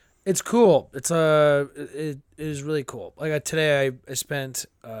 Like It's cool. It is really cool. Like today I spent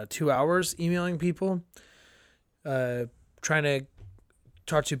 2 hours emailing people, trying to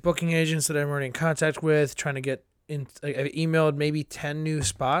talk to booking agents that I'm already in contact with, trying to get in. I emailed maybe 10 new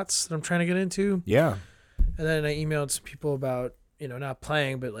spots that I'm trying to get into. Yeah. And then I emailed some people about, not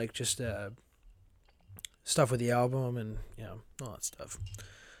playing, but like just stuff with the album and, all that stuff.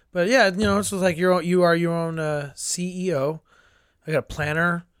 But yeah, it's just like you are your own CEO. I got a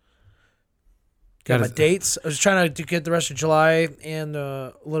planner. Got my dates. I was trying to get the rest of July and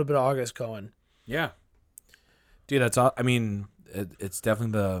a little bit of August going. Yeah. Dude, that's all. I mean, it's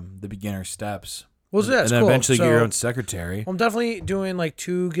definitely the beginner steps. Well, yeah, and then cool. eventually get your own secretary. I'm definitely doing like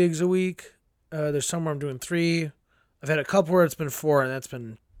 2 gigs a week. There's somewhere I'm doing 3. I've had a couple where it's been 4,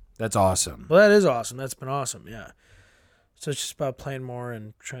 and that's awesome. Well, that is awesome. That's been awesome. Yeah. So it's just about playing more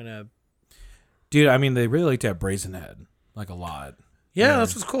and trying to. Dude, I mean, they really like to have Brazen Head, like a lot. Yeah,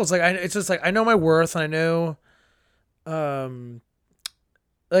 that's what's cool. It's like it's just like I know my worth, and I know,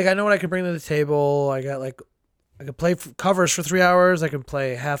 like I know what I can bring to the table. I got like, I could play covers for 3 hours. I can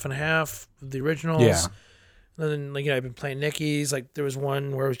play half and half of the originals. Yeah. And then I've been playing Nicky's. Like there was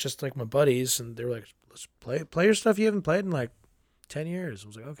one where it was just like my buddies, and they were like, "Let's play your stuff you haven't played in like 10 years." I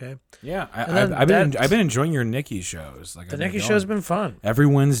was like, "Okay." Yeah, I've been enjoying your Nicky shows. Like the Nicky show's been fun every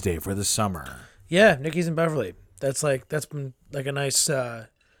Wednesday for the summer. Yeah, Nicky's in Beverly. That's been like a nice.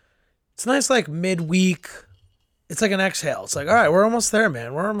 It's nice like midweek. It's like an exhale. It's like, all right, we're almost there,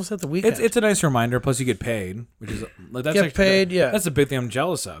 man. We're almost at the weekend. It's a nice reminder. Plus, you get paid, which is that's get paid. Yeah, that's the big thing I'm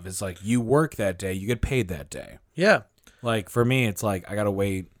jealous of. It's like you work that day, you get paid that day. Yeah. Like for me, it's like I gotta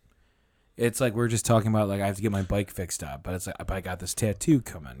wait. It's like we're just talking about like I have to get my bike fixed up, but it's like I got this tattoo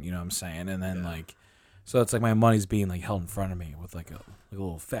coming. You know what I'm saying? And then like, so it's like my money's being like held in front of me with like a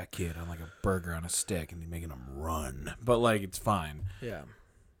little fat kid on like a burger on a stick and making them run. But like it's fine. Yeah.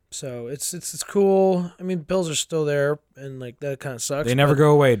 So it's cool. I mean, bills are still there, and like that kind of sucks. They never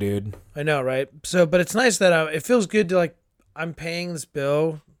go away, dude. I know, right? So, but it's nice that it feels good to like I'm paying this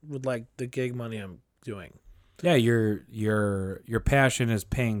bill with like the gig money I'm doing. Yeah, your passion is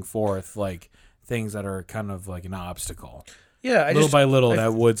paying forth like things that are kind of like an obstacle. Yeah, little by little,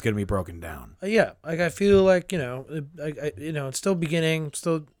 that wood's gonna be broken down. Yeah, like I feel like it's still beginning.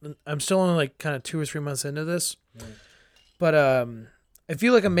 I'm still only like kind of 2 or 3 months into this, but I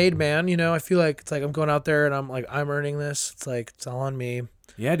feel like a made man. I feel like it's like I'm going out there and I'm earning this. It's like it's all on me.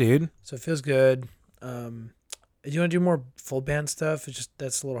 Yeah, dude. So it feels good. You want to do more full band stuff? It's just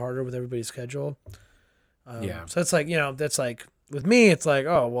that's a little harder with everybody's schedule. Yeah. So it's like that's like with me. It's like,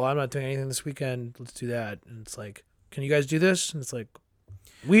 oh well, I'm not doing anything this weekend. Let's do that. And it's like, can you guys do this? And it's like,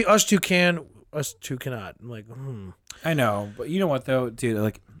 us two can, us two cannot. I'm like, I know, but you know what though, dude?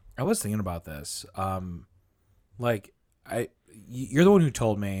 Like, I was thinking about this. You're the one who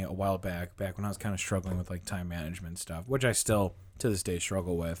told me a while back when I was kind of struggling with like time management stuff, which I still to this day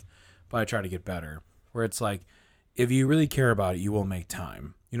struggle with, but I try to get better. Where it's like, if you really care about it, you will make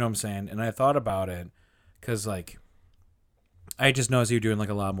time. You know what I'm saying? And I thought about it because like, I just noticed you're doing like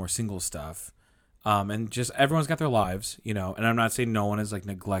a lot more single stuff. And just everyone's got their lives, and I'm not saying no one is like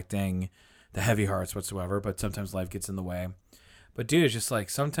neglecting the heavy hearts whatsoever, but sometimes life gets in the way. But dude, it's just like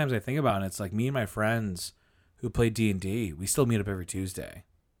sometimes I think about it, it's like me and my friends who play D&D, we still meet up every Tuesday,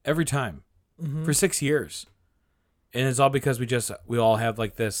 every time for 6 years, and it's all because we all have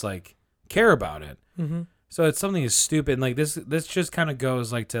like this like care about it. Mm-hmm. So it's something as stupid and like this just kind of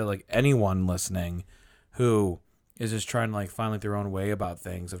goes like to like anyone listening who is just trying to like find like their own way about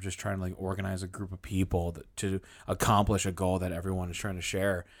things, of just trying to like organize a group of people to accomplish a goal that everyone is trying to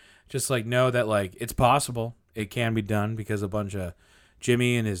share. Just like know that like it's possible, it can be done, because a bunch of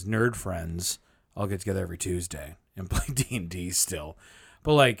Jimmy and his nerd friends all get together every Tuesday and play D&D still.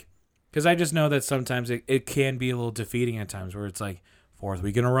 But like, because I just know that sometimes it can be a little defeating at times where it's like 4th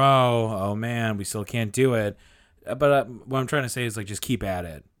week in a row, oh man, we still can't do it. But what I'm trying to say is like just keep at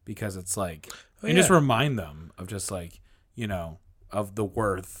it, because it's like, just remind them of just like, of the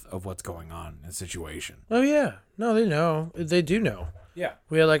worth of what's going on in the situation. Oh yeah, no, they know, they do know. Yeah,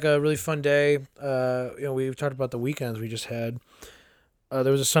 we had like a really fun day. We talked about the weekends we just had.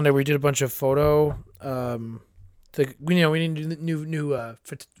 There was a Sunday where we did a bunch of photo. We need new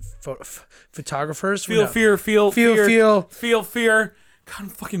photographers. Feel fear. God, I'm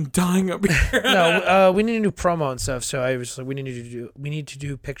fucking dying up here. No, we need to do promo and stuff. So I was like, we need to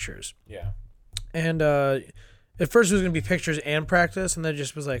do pictures. Yeah. And at first it was gonna be pictures and practice, and then it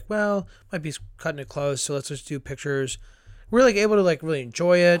just was like, well, might be cutting it close, so let's just do pictures. We were like able to like really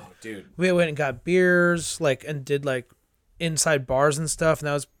enjoy it. Oh, dude. We went and got beers, like, and did like inside bars and stuff, and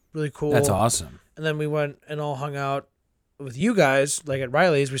that was really cool. That's awesome. And then we went and all hung out with you guys, like at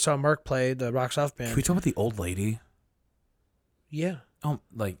Riley's. We saw Mark play the rock soft band. Can we talk about the old lady? Yeah. Oh,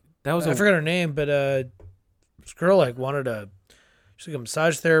 like that was. I forgot her name, but this girl like wanted she's like a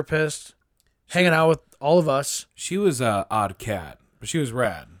massage therapist, hanging out with all of us. She was a odd cat, but she was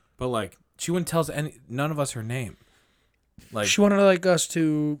rad. But like, she wouldn't tell us none of us her name. Like, She wanted like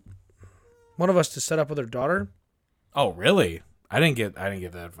one of us to set up with her daughter. oh really? I didn't get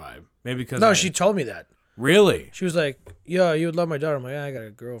that vibe. Maybe because No, she told me that. Really? She was like, "Yeah, you would love my daughter." I'm like, "Yeah, I got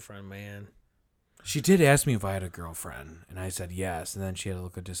a girlfriend, man." She did ask me if I had a girlfriend, and I said yes. And then she had a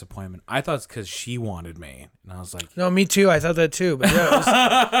look of disappointment. I thought it's because she wanted me, and I was like, No, me too. I thought that too. But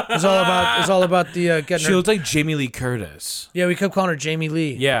yeah, it was all about the getting she her. looked like Jamie Lee Curtis. Yeah, we kept calling her Jamie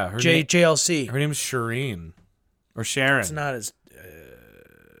Lee. Yeah, JLC. Her name's Shireen or Sharon. It's not as.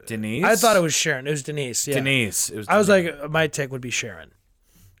 Denise. I thought it was Sharon. It was Denise. Yeah. Denise. It was. I was Denise. like, my take would be Sharon.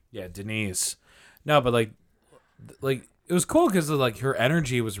 Yeah, Denise. No, but like it was cool because like her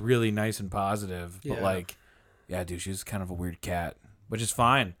energy was really nice and positive. But Yeah. like, yeah, dude, she's kind of a weird cat, which is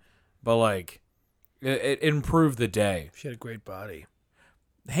fine. But like, it improved the day. She had a great body.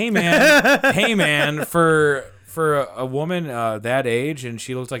 Hey man, for a woman that age and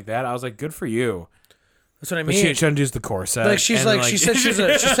she looks like that, I was like, good for you. That's what I But mean. she undoes the corset. Like she's and, like she said she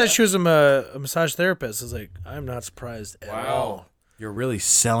was a massage therapist. I was like, I'm not surprised at all. You're really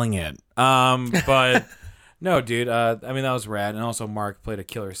selling it. But no, dude. I mean, that was rad. And also, Mark played a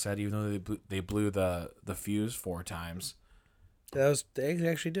killer set, even though they blew the fuse 4 times. They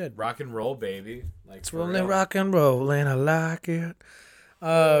actually did. Rock and roll, baby. Like It's rolling rock and roll, and I like it.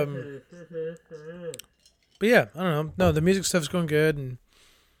 But yeah, I don't know. No, the music stuff's going good, and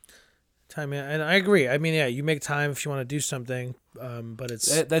time. And I agree. I mean, yeah, you make time if you want to do something. But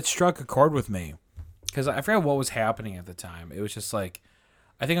it's That struck a chord with me because I forgot what was happening at the time. It was just like,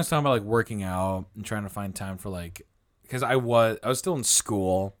 I think I was talking about like working out and trying to find time for like, because I was still in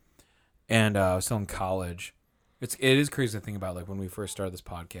school and I was still in college. It is crazy to think about, like when we first started this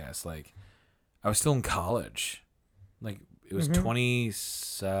podcast, like I was still in college, like it was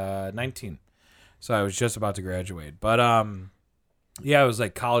 2019, so I was just about to graduate. But yeah, it was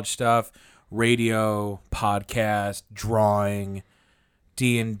like college stuff, radio, podcast, drawing,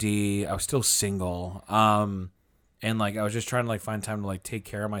 D&D. I was still single. And like I was just trying to like find time to like take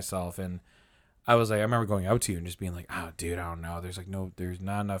care of myself. And I was like, I remember going out to you and just being like, oh dude, I don't know. There's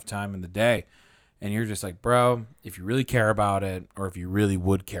not enough time in the day. And you're just like, bro, if you really care about it, or if you really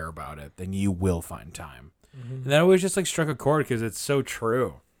would care about it, then you will find time. And that always just like struck a chord because it's so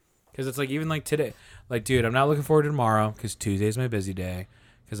true. Because it's like, even like today, like, dude, I'm not looking forward to tomorrow because Tuesday's my busy day.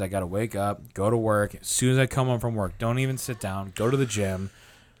 Because I got to wake up, go to work. As soon as I come home from work, don't even sit down, go to the gym,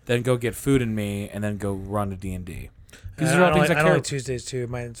 then go get food in me, and then go run to D&D. These are all things I don't care. like Tuesdays too.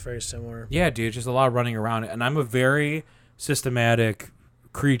 Mine's very similar. Yeah, dude, just a lot of running around. And I'm a very systematic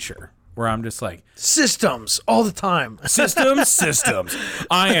creature where I'm just like, Systems all the time. systems.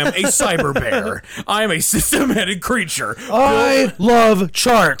 I am a cyber bear. I am a systematic creature. I love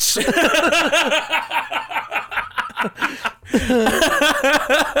charts.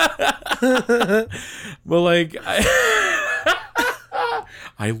 Well, like,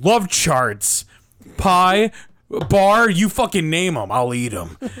 I love charts. Pie, bar, you fucking name them, I'll eat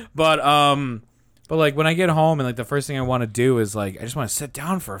them. But like when I get home and like the first thing I want to do is like I just want to sit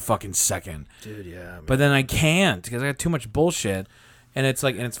down for a fucking second. Dude, yeah. Man. But then I can't because I got too much bullshit. And it's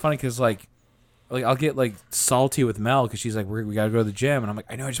like, and it's funny because like I'll get like salty with Mel because she's like, we gotta go to the gym, and I'm like,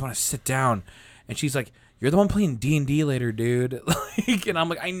 I know, I just want to sit down. And she's like, you're the one playing D&D later, dude. Like, and I'm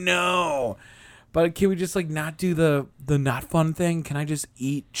like, I know, but can we just like not do the not fun thing? Can I just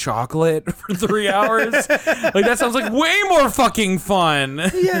eat chocolate for 3 hours? Like that sounds like way more fucking fun.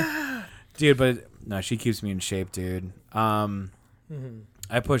 Yeah. Dude, but no, she keeps me in shape, dude. I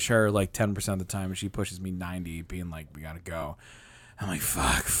push her like 10% of the time, and she pushes me 90%, being like, we gotta go. I'm like,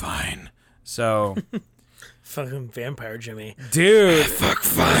 fuck, fine. So, Fucking vampire Jimmy. dude, Fuck,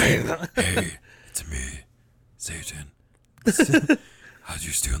 fine. Hey, it's me, Satan. How's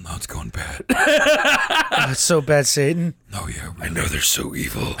your student loans going bad? It's so bad, Satan. Oh, yeah, really. I know they're so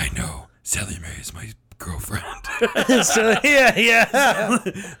evil. I know. Sally Mae is my girlfriend. So, yeah.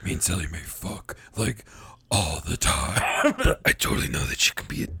 Me and Sally Mae fuck, like, all the time. But I totally know that she can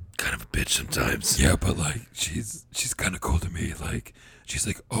be kind of a bitch sometimes. Yeah, but, like, she's kind of cool to me. Like, She's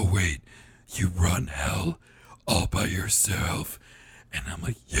like, oh, wait, you run hell all by yourself? And I'm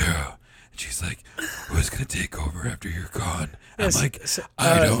like, yeah. And she's like, who's going to take over after you're gone? Yes, I'm like,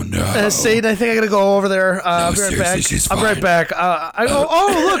 I don't know. Satan, I think I gotta go over there. I'll be right seriously, back. she's I'll be right fine. back. I go. Oh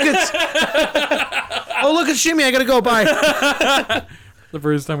look, it's Shimmy. I gotta go. Bye. The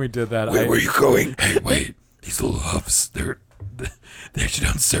first time we did that, Where were you going? Hey, wait. These little huffs, they actually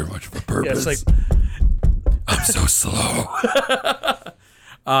don't serve much of a purpose. Yeah, it's I'm so slow.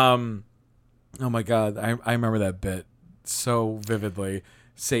 oh my god, I remember that bit so vividly.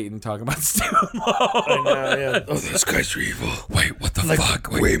 Satan talking about Steven Lowe. I know, yeah. Oh, those guys are evil. Wait, what the fuck?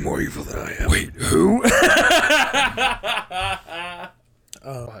 Wait, way more evil than I am. Wait, who?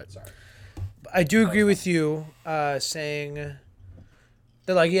 Sorry. I do agree with you saying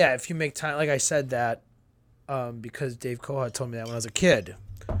that, like, yeah, if you make time, like I said that because Dave Coha told me that when I was a kid.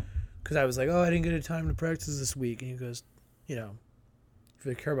 Because I was like, oh, I didn't get a time to practice this week. And he goes, you know, if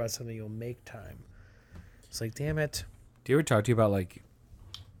you care about something, you'll make time. It's like, damn it. Do you ever talk to you about, like,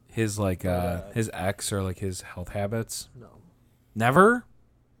 his, like, his ex or, like, his health habits? No. Never?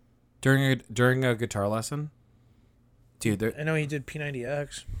 During a guitar lesson? Dude, I know he did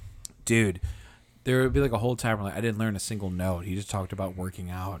P90X. Dude, there would be, like, a whole time where, like, I didn't learn a single note. He just talked about working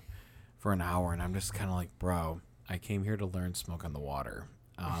out for an hour, and I'm just kind of like, bro, I came here to learn Smoke on the Water.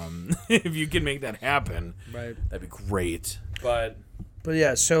 If you can make that happen, Right. that'd be great. But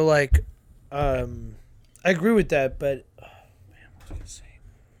yeah, so, like, I agree with that, but, oh, man, what was I going to say?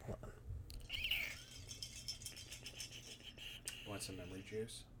 Hold on. want some memory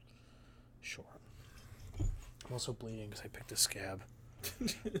juice? Sure. I'm also bleeding because I picked a scab.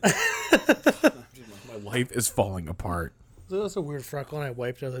 My life is falling apart. So that's a weird freckle, and I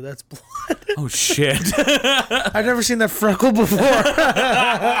wiped it. I was like, that's blood. Oh, shit. I've never seen that freckle before.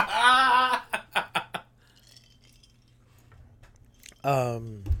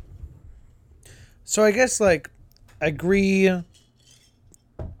 So I guess, like, I agree.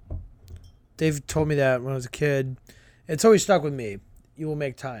 Dave told me that when I was a kid. It's always stuck with me. You will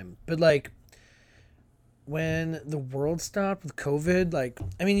make time. But, like, when the world stopped with COVID, like,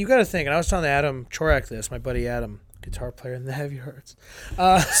 I mean, you got to think, and I was telling Adam Chorak this, my buddy Adam, guitar player in the Heavy Hearts.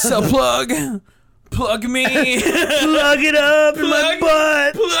 So plug me. Plug it up in my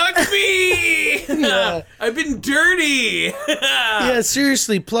butt. Plug me. Yeah. I've been dirty. Yeah,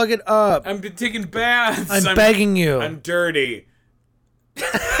 seriously, plug it up. I've been taking baths. I'm begging you. I'm dirty.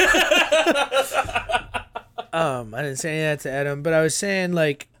 I didn't say any of that to Adam, but I was saying,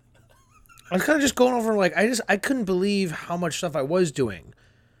 like, I was kind of just going over, like, I couldn't believe how much stuff I was doing.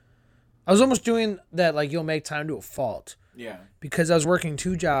 I was almost doing that, like, you'll make time to a fault. Yeah. Because I was working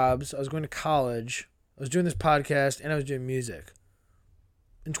 2 jobs, I was going to college, I was doing this podcast, and I was doing music.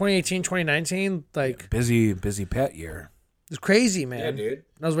 In 2018, 2019, like... Busy pet year. It was crazy, man. Yeah, dude.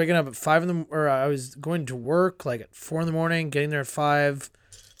 I was waking up at 5 in the... Or I was going to work, like, at 4 in the morning, getting there at 5.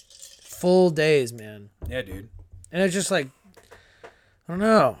 Full days, man. Yeah, dude. And it's just, like... I don't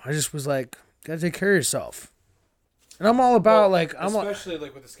know. I just was like, gotta take care of yourself. And I'm all about, like... Especially,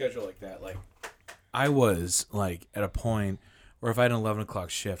 like, with a schedule like that, like... I was, like, at a point where if I had an 11 o'clock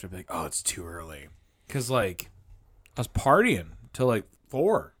shift, I'd be like, oh, it's too early. Because, like, I was partying till, like,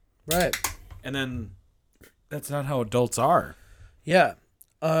 4. Right. And then that's not how adults are. Yeah.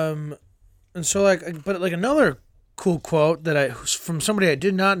 And so, like... But, like, another cool quote that from somebody I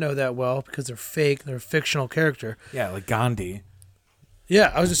did not know that well, because they're fake, they're a fictional character. Yeah, like Gandhi.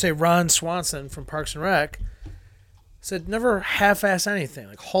 Yeah, I was going to say Ron Swanson from Parks and Rec said, never half-ass anything.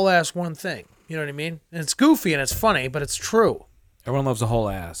 Like, whole-ass one thing. You know what I mean? And it's goofy and it's funny, but it's true. Everyone loves a whole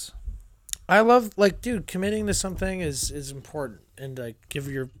ass. I love, like, dude, committing to something is important. And, like, give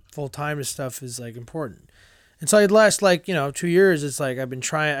your full time to stuff is, like, important. And so the last, like, 2 years, it's like I've been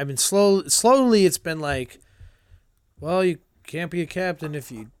slowly it's been like, well, you can't be a captain if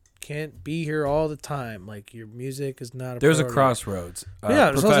you can't be here all the time. Like, your music is not a There's priority. a crossroads.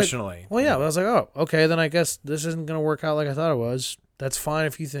 Yeah, professionally. So I was like, oh, okay, then I guess this isn't going to work out like I thought it was. That's fine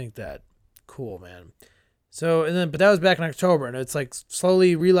if you think that. Cool, man. So, but that was back in October, and it's like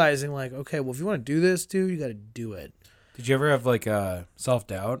slowly realizing, like, okay, well, if you want to do this, dude, you got to do it. Did you ever have, like,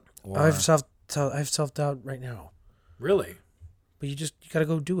 self-doubt? I have self-doubt right now. Really? But you got to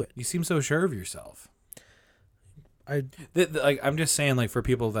go do it. You seem so sure of yourself. It I'm just saying, like, for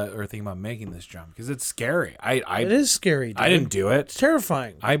people that are thinking about making this jump, because it's scary. It is scary, dude. I didn't do it. It's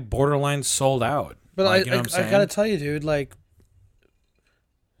terrifying. I borderline sold out. But like, you know what I'm I got to tell you, dude, like,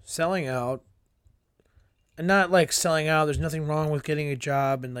 selling out, and not like selling out, there's nothing wrong with getting a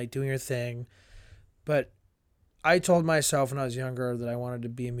job and, like, doing your thing. But I told myself when I was younger that I wanted to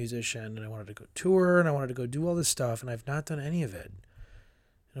be a musician and I wanted to go tour and I wanted to go do all this stuff, and I've not done any of it.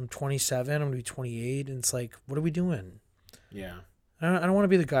 I'm 27. I'm gonna be 28, and it's like, what are we doing? Yeah. I don't want to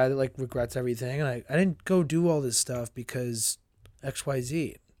be the guy that like regrets everything. And I didn't go do all this stuff because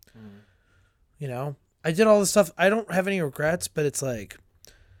XYZ. You know, I did all this stuff. I don't have any regrets, but it's like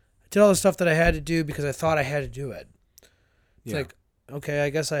I did all the stuff that I had to do because I thought I had to do it. It's like, okay,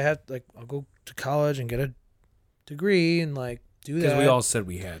 I guess I have like I'll go to college and get a degree and like do that. Because we all said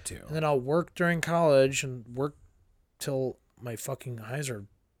we had to. And then I'll work during college and work till my fucking eyes are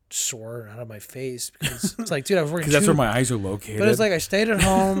sore out of my face because it's like, dude, I was working. Because that's where my eyes are located. But it's like I stayed at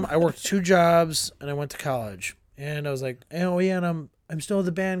home, I worked 2 jobs, and I went to college. And I was like, oh yeah, and I'm still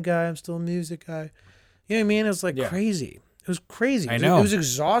the band guy, I'm still a music guy. You know what I mean? It was like crazy. It was crazy. I know. It was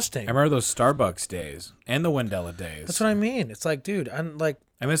exhausting. I remember those Starbucks days and the Wendella days. That's what I mean. It's like, dude, I'm like,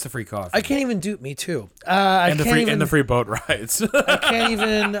 I miss the free coffee. I can't even do me too. And the free boat rides. I can't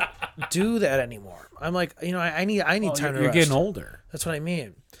even do that anymore. I'm like, you know, I need time to rest. You're getting older. That's what I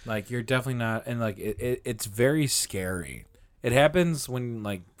mean. Like you're definitely not, and like it's very scary. It happens when,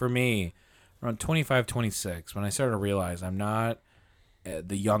 like, for me, around 25, 26, when I started to realize I'm not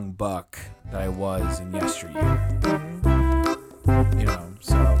the young buck that I was in yesteryear. You know,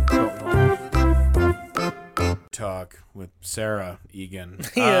 so talk with Sarah Egan.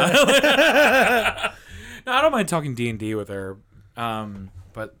 Yeah. No, I don't mind talking D&D with her.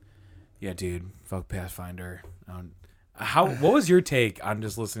 But yeah, dude, fuck Pathfinder. What was your take on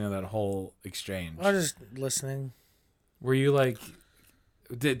just listening to that whole exchange? I was just listening. Were you like,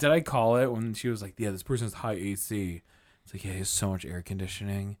 did I call it when she was like, yeah, this person's high AC? It's like, yeah, he has so much air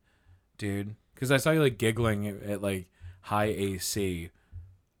conditioning, dude. Because I saw you like giggling at like high AC.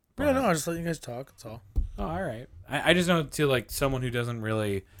 Yeah, no, I just let you guys talk. That's all. Oh, all right. I just know to like someone who doesn't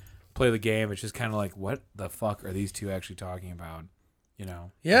really play the game, it's just kind of like, what the fuck are these two actually talking about? You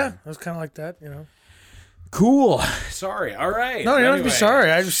know? Yeah, it was kind of like that, you know. Cool. Sorry. All right. No, you don't have to be sorry.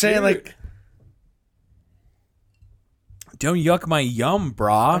 I'm just saying, like, don't yuck my yum,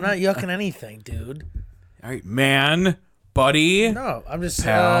 brah. I'm not yucking anything, dude. All right, man, buddy. No, I'm just,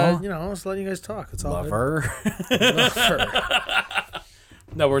 pal. you know, I'm just letting you guys talk. It's all lover. Lover.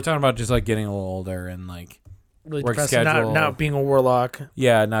 No, we're talking about just like getting a little older and like really work depressing, schedule. not being a warlock.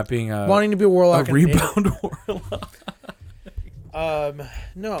 Yeah, not being a wanting to be a warlock. A rebound warlock.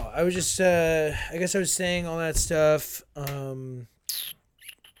 No, I was just, I guess I was saying all that stuff.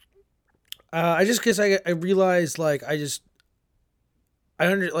 I just guess I realized like I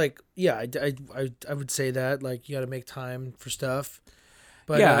would say that like you got to make time for stuff.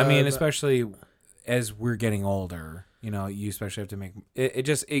 But yeah, I mean, especially as we're getting older, you know, you especially have to make it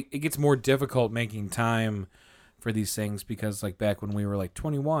gets more difficult making time for these things because like back when we were like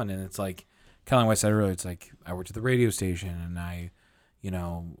 21 and it's like kind of like I said earlier, it's like I worked at the radio station and I, you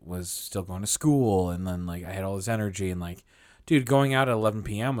know, was still going to school and then like I had all this energy and like, dude, going out at 11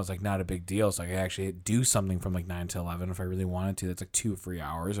 p.m. was like not a big deal. So like, I actually do something from like 9 to 11 if I really wanted to. That's like 2 free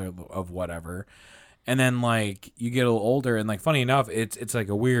hours of whatever. And then like you get a little older and like funny enough, it's like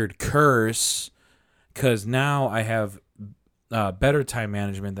a weird curse because now I have better time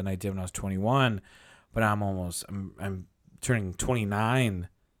management than I did when I was 21. But I'm turning 29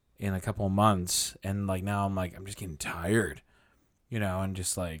 in a couple of months and like now I'm just getting tired. You know, and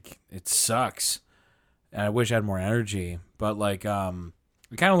just like it sucks. And I wish I had more energy, but like I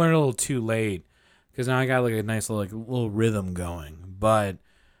kind of learned a little too late because now I got like a nice little rhythm going. But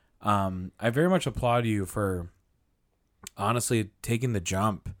I very much applaud you for honestly taking the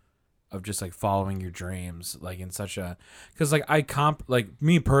jump of just like following your dreams, like in such a because like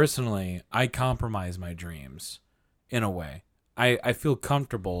me personally, I compromise my dreams in a way. I feel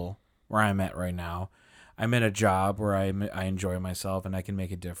comfortable where I'm at right now. I'm in a job where I enjoy myself and I can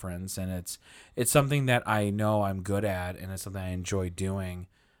make a difference, and it's something that I know I'm good at and it's something I enjoy doing.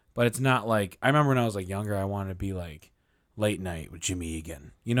 But it's not like I remember when I was like younger, I wanted to be like Late Night with Jimmy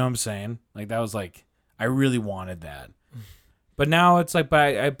Egan. You know what I'm saying? Like that was like I really wanted that. But now it's like,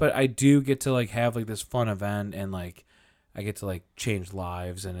 but I do get to like have like this fun event and like I get to like change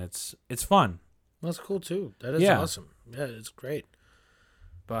lives and it's fun. That's cool too. That is awesome. Yeah, it's great.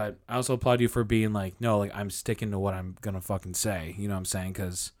 But I also applaud you for being like, no, like I'm sticking to what I'm gonna fucking say. You know what I'm saying?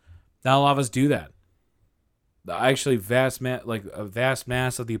 Because not a lot of us do that. Actually, a vast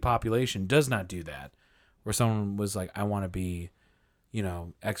mass of the population does not do that. Where someone was like, I want to be, you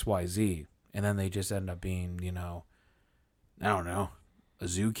know, XYZ, and then they just end up being, you know, I don't know, a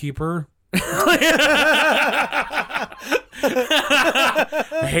zookeeper.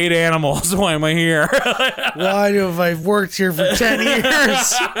 I hate animals. Why am I here? Why have I worked here for 10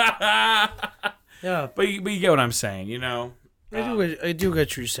 years? Yeah, but you get what I'm saying, you know. I do get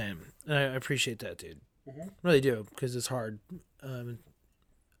what you're saying. I appreciate that, dude. Mm-hmm. Really do, because it's hard.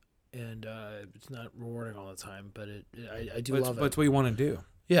 and it's not rewarding all the time, but I do love it. But it's what you want to do.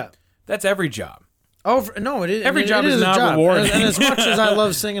 Yeah. That's every job. Oh no! It is Every job is a not job. rewarding. And as much as I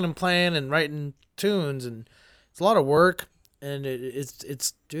love singing and playing and writing tunes, and it's a lot of work, and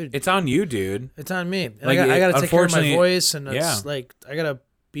it's dude. It's on you, dude. It's on me. And Like, I got to take care of my unfortunately- voice, and it's yeah. like I got to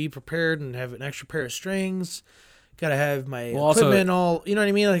be prepared and have an extra pair of strings. Got to have my Well, also- equipment all. You know what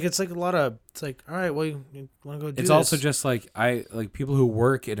I mean? Like it's like a lot of. It's like all right, well, you want to go do It's this? also just like people who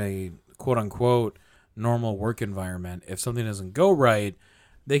work in a quote unquote normal work environment. If something doesn't go right,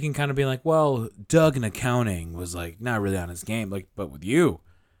 they can kind of be like, well, Doug in accounting was like not really on his game. Like, but with you,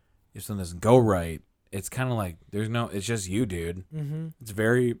 if something doesn't go right, it's kind of like it's just you, dude. Mm-hmm.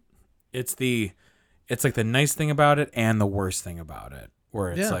 It's like the nice thing about it and the worst thing about it,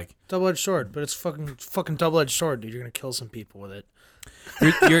 where it's like double-edged sword, but it's fucking double-edged sword, dude. You're gonna kill some people with it.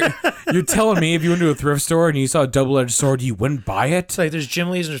 you're telling me if you went to a thrift store and you saw a double-edged sword, you wouldn't buy it? It's like there's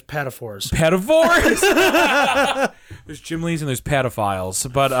Jim Lees and there's Pataphors. There's Jim Lees and there's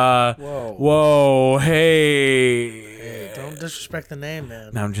pedophiles, but Whoa, hey, don't disrespect the name,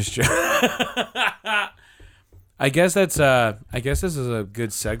 man. no, I'm just joking. I guess this is a good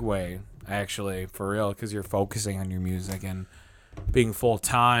segue, actually, for real, because you're focusing on your music and being full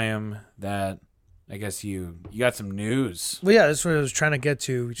time. That I guess you got some news. Well, yeah, that's what I was trying to get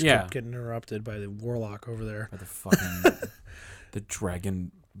to. We just Yeah. kept getting interrupted by the warlock over there. By the fucking the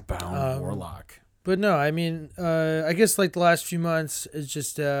dragon bound warlock. But no, I mean, I guess like the last few months is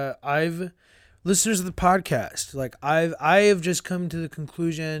just listeners of the podcast. Like I have just come to the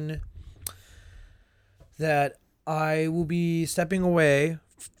conclusion that I will be stepping away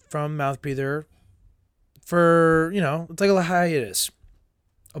from Mouth Breather for it's like a hiatus.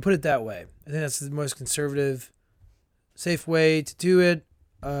 I'll put it that way. I think that's the most conservative, safe way to do it.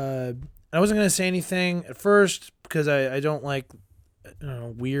 I wasn't gonna say anything at first because I don't like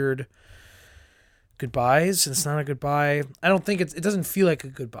weird goodbyes. It's not a goodbye. I don't think it doesn't feel like a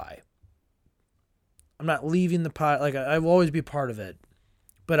goodbye. I'm not leaving the pot. Like I will always be part of it,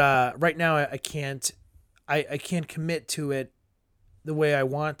 but right now I can't. I can't commit to it the way I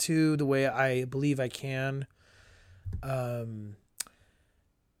want to, the way I believe I can.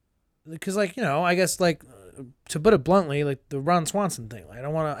 Because I guess like to put it bluntly, like the Ron Swanson thing. Like,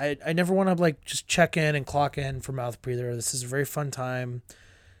 I never want to like just check in and clock in for Mouth Breather. This is a very fun time.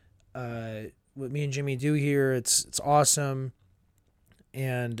 What me and Jimmy do here, it's awesome.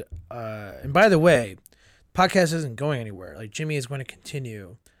 And by the way, podcast isn't going anywhere. Like Jimmy is going to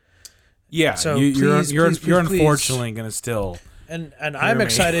continue. Yeah, so you're please, unfortunately going to still. And I'm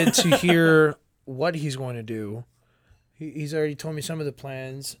excited to hear what he's going to do. He's already told me some of the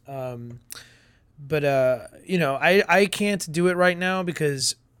plans. But I can't do it right now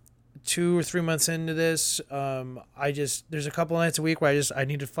because 2 or 3 months into this, there's a couple of nights a week where I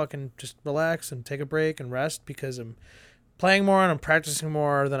need to fucking just relax and take a break and rest because I'm playing more and I'm practicing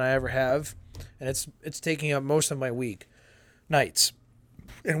more than I ever have, and it's taking up most of my week nights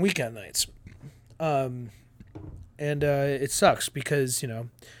and weekend nights. It sucks because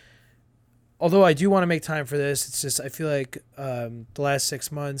although I do want to make time for this, it's just I feel like the last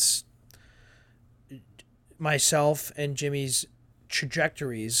 6 months, myself and Jimmy's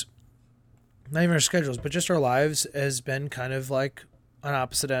trajectories, not even our schedules, but just our lives, has been kind of like on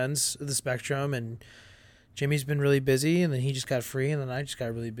opposite ends of the spectrum. And Jimmy's been really busy, and then he just got free, and then I just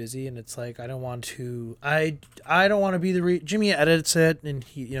got really busy. And it's like I don't want to be the Jimmy edits it, and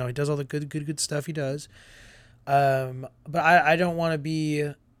he he does all the good stuff he does. But I don't want to be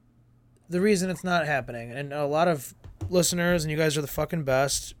the reason it's not happening. And a lot of listeners, and you guys are the fucking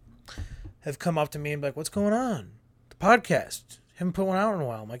best, have come up to me and be like, "What's going on? The podcast. Haven't put one out in a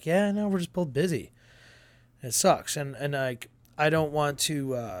while." I'm like, "Yeah, no, we're just both busy. It sucks." And like I don't want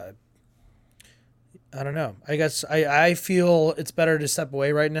to. I don't know. I guess I feel it's better to step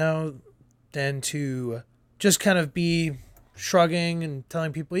away right now than to just kind of be shrugging and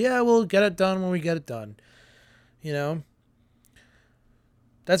telling people, "Yeah, we'll get it done when we get it done."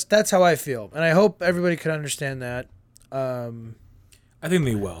 That's how I feel, and I hope everybody can understand that. I think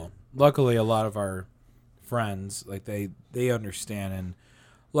they will. Luckily, a lot of our friends, like they understand, and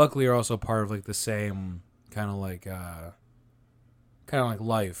luckily are also part of like the same kind of like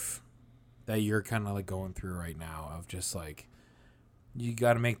life that you're kind of like going through right now. Of just like you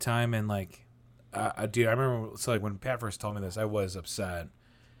got to make time, and like, dude, I remember like when Pat first told me this, I was upset,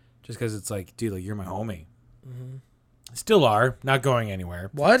 just because it's like, dude, like you're my homie. Mm-hmm. Still are, not going anywhere.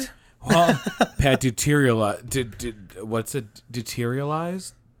 What? Well, Pat what's it?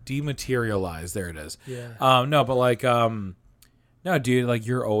 Dematerialized. There it is. Yeah. No, but like, no, dude, like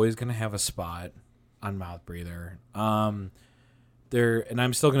you're always gonna have a spot on Mouth Breather. and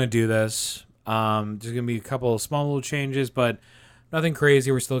I'm still gonna do this. There's gonna be a couple of small little changes, but nothing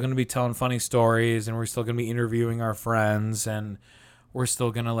crazy. We're still gonna be telling funny stories, and we're still gonna be interviewing our friends, and we're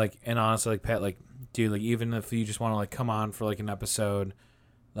still gonna like. And honestly, like Pat, like dude, like even if you just want to like come on for like an episode,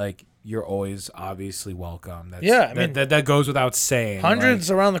 like you're always obviously welcome. That's, I mean that goes without saying.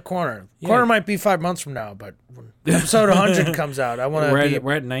 Hundreds around the corner. Corner might be 5 months from now, but when episode 100 comes out, I want to be.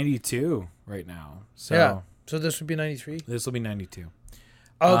 We're at 92 right now. So yeah. So this would be 93. This will be 92.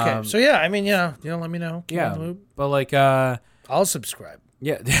 Okay. So yeah, I mean, let me know. Keep on the loop. But like, I'll subscribe.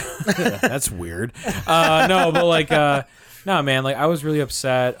 Yeah, that's weird. No, but like, no, man, like I was really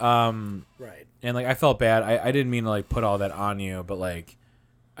upset. Right. And like I felt bad. I didn't mean to like put all that on you, but like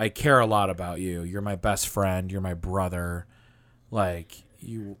I care a lot about you. You're my best friend. You're my brother. Like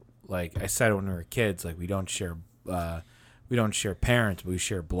you, like I said when we were kids, like we don't share parents, but we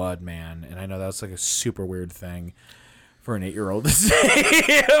share blood, man. And I know that's like a super weird thing for an 8-year-old to say. I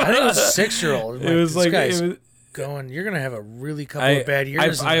think it was a 6-year-old. It was like it was, going, you're gonna have a really couple of bad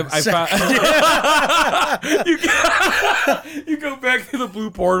years. I you go back to the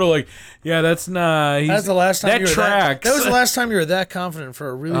blue portal, like, yeah, that's not. That's the last time that you were tracks. That was the last time you were that confident for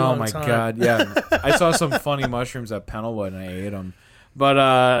a really long time. Oh my god, yeah. I saw some funny mushrooms at Penelwood and I ate them, but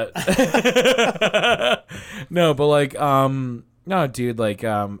no, but like, no, dude, like,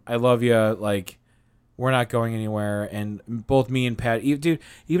 I love you, like. We're not going anywhere, and both me and Pat, dude,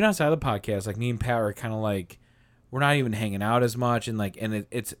 even outside of the podcast, like me and Pat are kind of like, we're not even hanging out as much, and like, and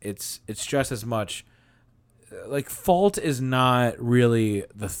it's just as much, like fault is not really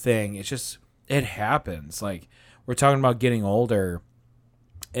the thing. It's just it happens. Like we're talking about getting older,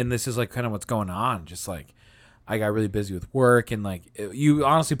 and this is like kind of what's going on. Just like I got really busy with work, and like you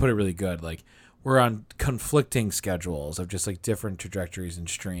honestly put it really good. Like we're on conflicting schedules of just like different trajectories and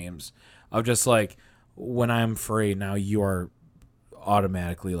streams of just like. When I'm free now, you are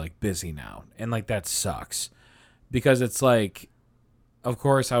automatically like busy now, and like that sucks because it's like, of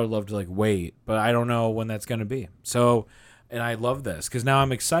course I would love to like wait, but I don't know when that's gonna be. So, and I love this because now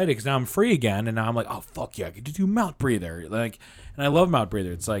I'm excited because now I'm free again, and now I'm like, oh fuck yeah, I get to do Mouth Breather, like, and I love Mouth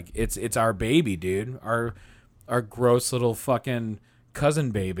Breather. It's like it's our baby, dude, our gross little fucking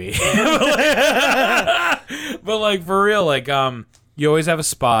cousin baby. But like for real, like you always have a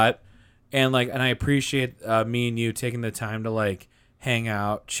spot. And like, and I appreciate me and you taking the time to like hang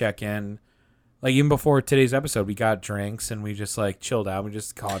out, check in. Like even before today's episode, we got drinks and we just like chilled out. We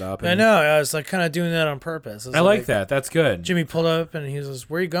just caught up. And I know. I was like kind of doing that on purpose. I like that. That's good. Jimmy pulled up and he was like,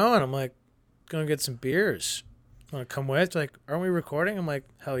 "Where are you going?" I'm like, "Going to get some beers. Want to come with?" Like, "Aren't we recording?" I'm like,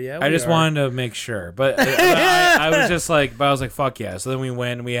 "Hell yeah." I just wanted to make sure, but I was just like, but I was like, "Fuck yeah!" So then we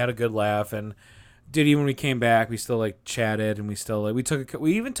went and we had a good laugh and. Dude, even when we came back, we still like chatted and we still like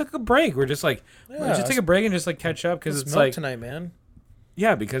we even took a break. We're just like let's just take a break and just like catch up because it's like tonight, man.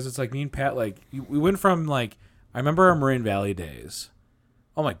 Yeah, because it's like me and Pat like we went from like I remember our Moraine Valley days.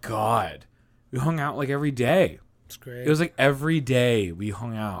 Oh my god, we hung out like every day. It's great. It was like every day we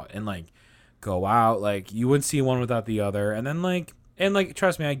hung out and like go out. Like you wouldn't see one without the other. And then like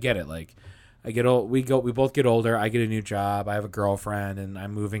trust me, I get it. Like I get old. We both get older. I get a new job. I have a girlfriend and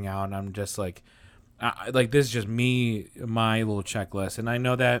I'm moving out. And I'm just like. Like this is just me, my little checklist, and I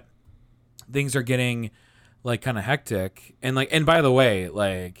know that things are getting like kind of hectic, and like, and by the way,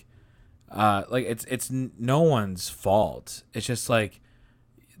 like it's no one's fault. It's just like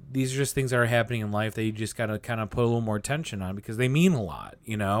these are just things that are happening in life that you just gotta kind of put a little more attention on because they mean a lot,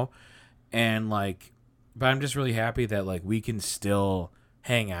 you know, and like, but I'm just really happy that like we can still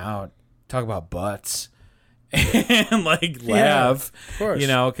hang out, talk about butts. And like laugh, of course. You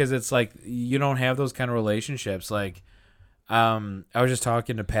know, because it's like you don't have those kind of relationships. Like, I was just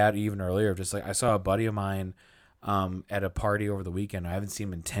talking to Pat even earlier. Just like I saw a buddy of mine, at a party over the weekend. I haven't seen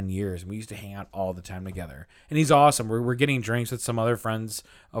him in 10 years, and we used to hang out all the time together. And he's awesome. We're getting drinks with some other friends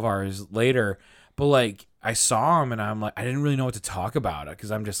of ours later. But like I saw him, and I'm like, I didn't really know what to talk about it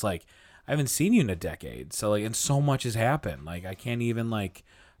because I'm just like, I haven't seen you in a decade. So like, and so much has happened. Like I can't even like.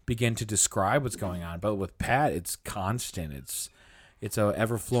 Begin to describe what's going on, but with Pat it's constant. It's a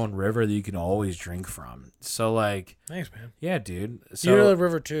ever-flowing river that you can always drink from. So like thanks, man. Yeah, dude. So you're the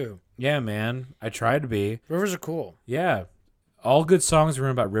river too. Yeah, man, I try to be. Rivers are cool. Yeah, all good songs are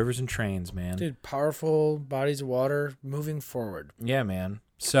about rivers and trains, man. Dude, powerful bodies of water moving forward. Yeah, man.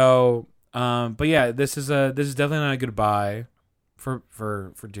 So but yeah, this is definitely not a goodbye for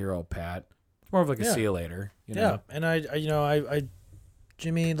dear old Pat. It's more of like a see you later, you know? Yeah, and I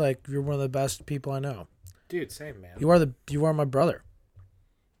Jimmy, like you're one of the best people I know. Dude, same, man. You are my brother.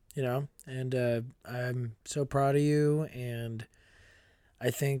 You know, and I'm so proud of you, and I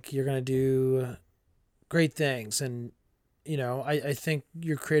think you're gonna do great things. And I think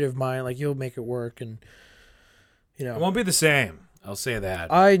your creative mind, like, you'll make it work, and It won't be the same. I'll say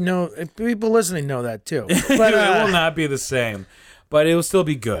that. I know people listening know that too. But it will not be the same, but it will still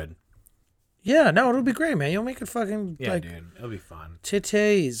be good. yeah, no, it'll be great, man. You'll make it fucking Dude, it'll be fun.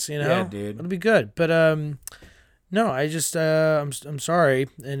 titties, Yeah, dude. It'll be good. But no, I just I'm sorry,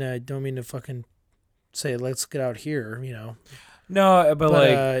 and I don't mean to fucking say let's get out here, No, but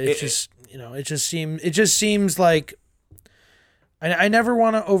like it just seems like I never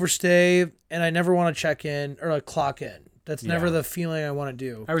want to overstay, and I never want to check in or like clock in. That's never the feeling I want to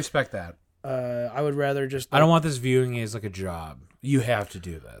do. I respect that. I would rather just. I don't want this viewing as like a job. You have to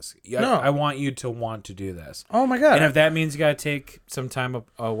do this. No. I want you to want to do this. Oh my god! And if that means you got to take some time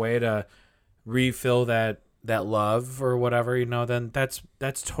away to refill that love or whatever, then that's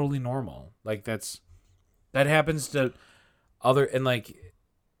totally normal. Like that happens to other, and like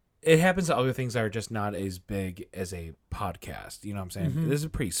it happens to other things that are just not as big as a podcast. You know what I'm saying? Mm-hmm. This is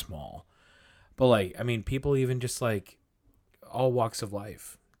pretty small, but like I mean, people even just like all walks of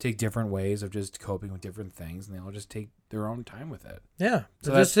life take different ways of just coping with different things, and they all just take their own time with it. Yeah,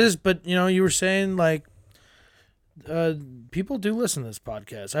 So this is. But you were saying like, people do listen to this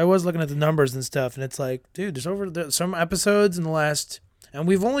podcast. I was looking at the numbers and stuff, and it's like, dude, there's some episodes in the last, and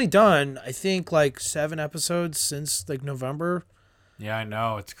we've only done I think like 7 episodes since like November. Yeah, I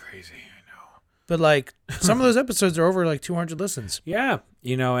know, it's crazy. I know, But like some of those episodes are over like 200 listens. yeah,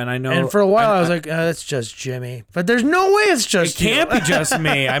 and I know. And for a while, I was like, "It's just Jimmy," but there's no way it's it just can't you. be just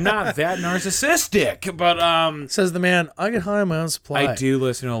me. I'm not that narcissistic, but Says the man. I get high on my own supply. I do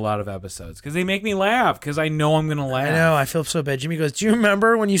listen to a lot of episodes because they make me laugh because I know I'm gonna laugh. I know. I feel so bad. Jimmy goes, "Do you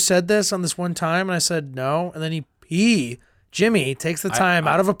remember when you said this on this one time?" And I said, "No." And then Jimmy takes the time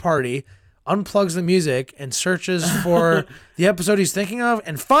out of a party, unplugs the music, and searches for the episode he's thinking of,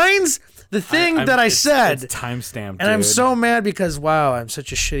 and finds the thing that I said. It's timestamped, and I'm dude. so mad because wow, I'm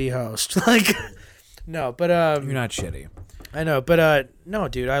such a shitty host. Like, no, but You're not shitty. I know, but no,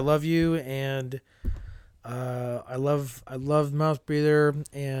 dude, I love you, and I love Mouth Breather,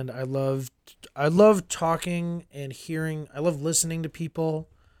 and I love talking and hearing. I love listening to people.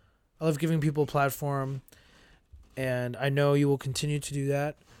 I love giving people a platform, and I know you will continue to do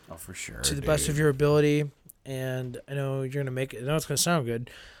that. Oh, for sure. To the best of your ability, and I know you're gonna make it. I know it's gonna sound good,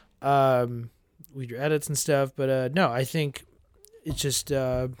 with your edits and stuff. But no, I think it's just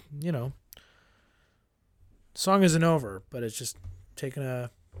song isn't over, but it's just taking a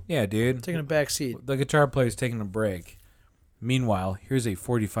back seat. The guitar player's taking a break. Meanwhile, here's a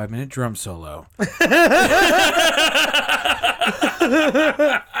 45-minute drum solo. But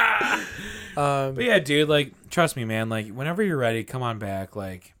yeah, dude, like, trust me, man. Like, whenever you're ready, come on back.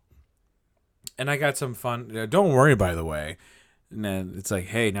 Like, and I got some fun. Don't worry, by the way. And then it's like,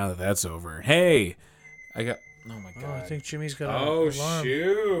 hey, now that that's over, hey, I got. Oh my god. Oh, I think Jimmy's got. Oh an alarm.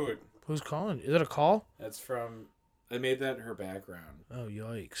 shoot. Who's calling? Is it a call? That's from. I made that her background. Oh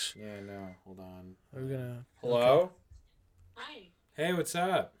yikes! Yeah, I know. Hold on. Are we gonna? Hello. Hi. Hey, what's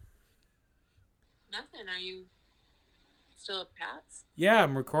up? Nothing. Are you still at Pat's? Yeah,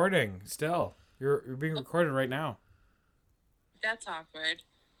 I'm recording still. You're being recorded right now. That's awkward.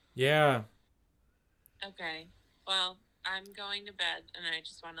 Yeah. Okay. Well, I'm going to bed, and I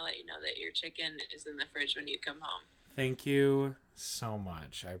just want to let you know that your chicken is in the fridge when you come home. Thank you so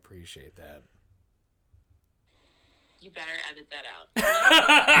much. I appreciate that. You better edit that out.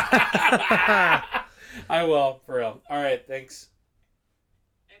 I will, for real. All right, thanks.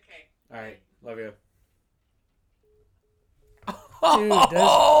 Okay. All right, love you. Dude,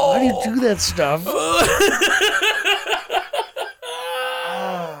 why do you do that stuff?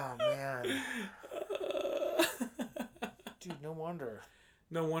 Oh man, dude, no wonder.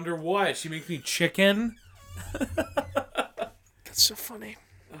 No wonder what. She makes me chicken. That's so funny.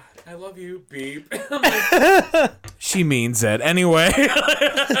 I love you, beep. She means it anyway.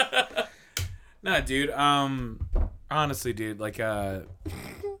 Nah, dude. Honestly, dude. Like,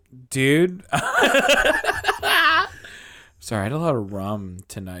 dude. Sorry, I had a lot of rum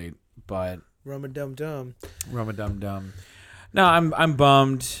tonight, but Rum a dum dum. rum a dum dum. No, I'm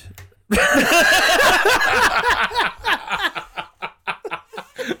bummed.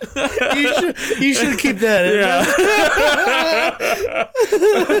 You should keep that in.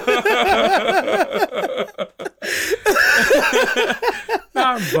 No,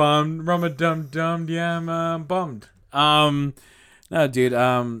 I'm bummed. Rum a dum dum. Yeah, I'm bummed. No, dude.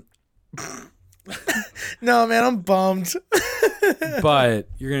 No, man, I'm bummed. But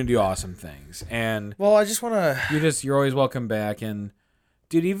you're gonna do awesome things, and Well, I just want to. you're always welcome back. And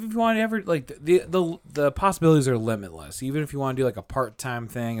dude, even if you want to ever like the possibilities are limitless. Even if you want to do like a part-time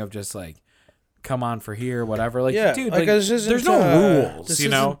thing of just like come on for here, whatever. Like, Yeah, dude, like, this isn't, there's no rules,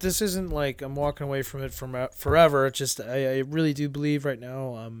 This isn't like I'm walking away from it forever. It's just I really do believe right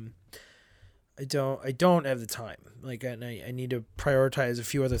now. I don't have the time. Like, I need to prioritize a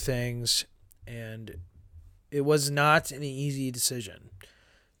few other things, and it was not an easy decision.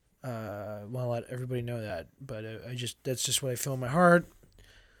 I want to let everybody know that, but that's just what I feel in my heart,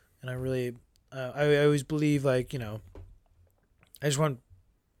 and I really, I always believe, like, I just want,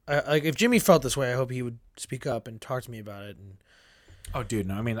 like, if Jimmy felt this way, I hope he would speak up and talk to me about it. And Oh, dude,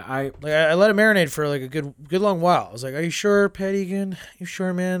 no. I mean, I let it marinate for like a good long while. I was like, "Are you sure, Pat Egan? You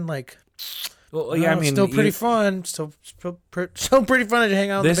sure, man?" Like, well, yeah, I mean, still pretty fun. Still pretty fun to hang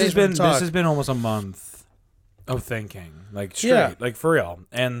out. This in the has been basement and talk. this has been almost a month of thinking, like straight, like for real.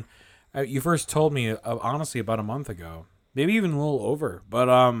 And you first told me honestly about a month ago, maybe even a little over. But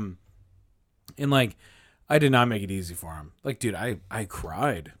and like, I did not make it easy for him. Like, dude, I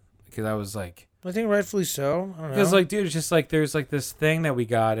cried because I was like, I think rightfully so. I don't know. because like, dude, it's just like there's like this thing that we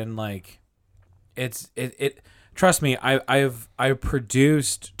got, and like, it. Trust me, I've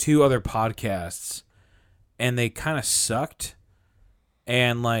produced 2 other podcasts, and they kind of sucked,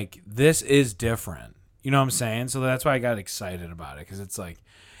 and like this is different. You know what I'm saying? So that's why I got excited about it, because it's like,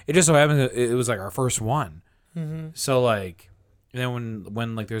 it just so happens it was like our first one. Mm-hmm. So like, and then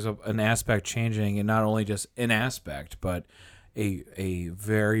when like there's an aspect changing, and not only just an aspect, but a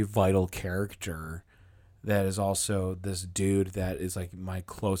very vital character that is also this dude that is like my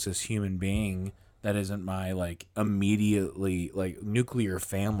closest human being, that isn't my like immediately like nuclear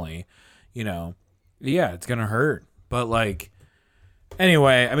family, yeah, it's gonna hurt. But like,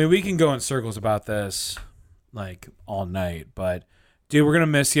 anyway, I mean, we can go in circles about this like all night, but dude, we're gonna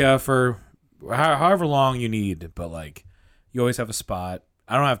miss you for however long you need. But like, you always have a spot.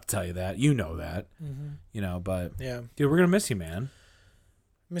 I don't have to tell you that. You know that. Mm-hmm. But yeah, dude, we're gonna miss you, man.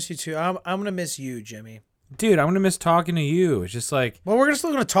 Miss you too. I'm gonna miss you, Jimmy. Dude, I'm gonna miss talking to you. It's just like, well, we're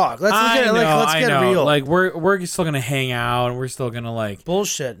still gonna talk. Let's I get know. real. Like, we're still gonna hang out, and we're still gonna like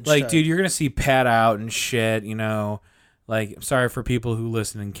bullshit. And like, shit. dude, you're gonna see Pat out and shit. Like, I'm sorry for people who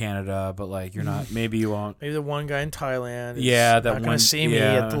listen in Canada, but like, you're not. Maybe you won't. Maybe the one guy in Thailand. Is Yeah, that not one. Gonna see me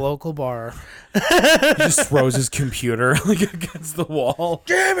at the local bar. He just throws his computer like against the wall.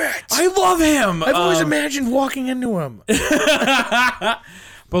 Damn it! I love him. I've always imagined walking into him.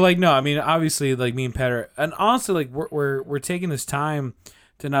 But like, no, I mean, obviously, like, me and Pat are, and honestly, like, we're taking this time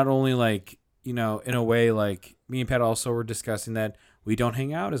to not only like, in a way, like, me and Pat also were discussing that we don't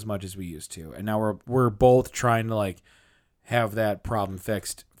hang out as much as we used to, and now we're both trying to like have that problem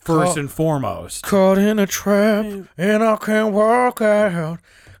fixed first and foremost. Caught in a trap and I can't walk out,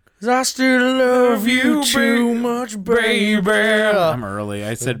 'cause I still love you too much, baby. I'm early.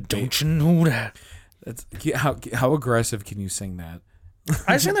 I said, don't you know that? That's how aggressive can you sing that?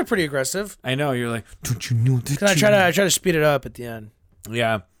 I think they're pretty aggressive. I know, you're like, don't you know that? I try to speed it up at the end.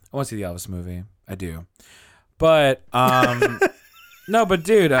 Yeah, I want to see the Elvis movie. I do, but no, but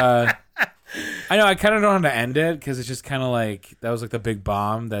dude, I know I kind of don't know how to end it, because it's just kind of like that was like the big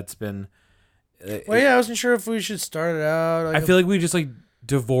bomb that's been. Yeah, I wasn't sure if we should start it out. Like, I feel like we just like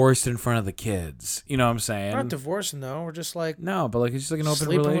divorced in front of the kids. You know what I'm saying? we're not divorcing though. We're just like No, but like, it's just like an open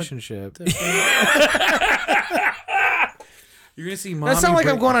Sleeping with relationship. You're gonna see mommy. That sounds like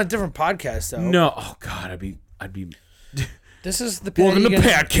I'm going on a different podcast though. No, oh god, I'd be. This is the Welcome to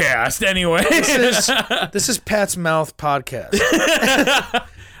Patcast. Anyway, this is Pat's Mouth podcast.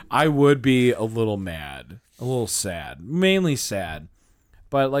 I would be a little mad, a little sad, mainly sad.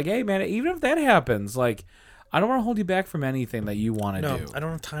 But like, hey man, even if that happens, like, I don't want to hold you back from anything that you want to No, do. I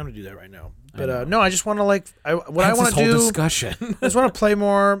don't have time to do that right now. But no, I just want to like I want to do do. Discussion. I just want to play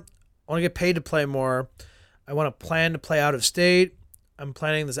more. I want to get paid to play more. I want to plan to play out of state. I'm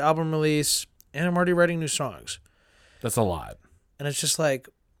planning this album release, and I'm already writing new songs. That's a lot. And it's just like,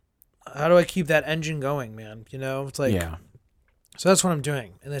 how do I keep that engine going, man? It's like, Yeah. So that's what I'm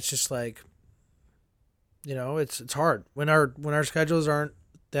doing, and it's just like, it's hard when our schedules aren't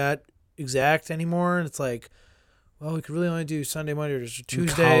that exact anymore, and it's like, well, we could really only do Sunday, Monday, or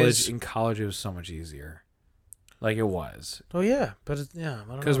Tuesdays. In college, it was so much easier. Like, it was. Oh yeah, but I don't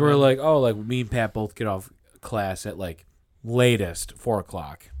know. Because we're like, me and Pat both get off class at like latest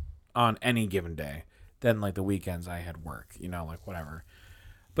 4:00 on any given day. Then like the weekends I had work, like whatever.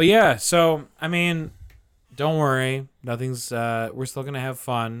 But yeah, so I mean, don't worry, nothing's. We're still gonna have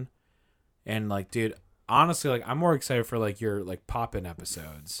fun, and like, dude, honestly, like, I'm more excited for like your like pop-in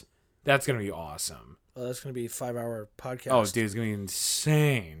episodes. That's gonna be awesome. Well, that's gonna be a 5-hour podcast. Oh, dude, it's gonna be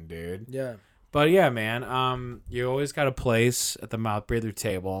insane, dude. Yeah. But yeah, man, you always got a place at the Mouth Breather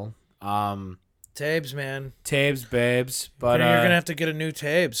table. Tabes, man. Tabes, babes. But You're gonna have to get a new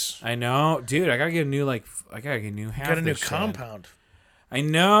Tabes. I know, dude. I gotta get a new half. Got a new this shit. compound. I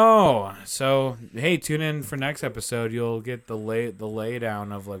know. So hey, tune in for next episode. You'll get the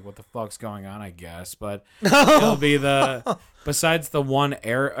laydown of like what the fuck's going on, I guess. But it'll be besides the one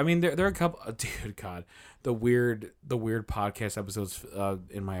air. I mean, there are a couple. Dude, God, the weird podcast episodes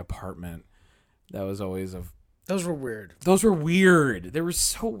in my apartment. That was always Those were weird. Those were weird. They were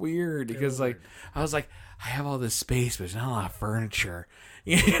so weird because like I was like, I have all this space, but there's not a lot of furniture.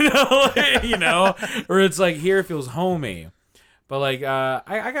 You know, or it's like here feels homey. But like,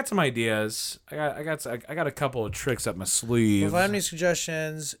 I got some ideas. I got a couple of tricks up my sleeve. If I have any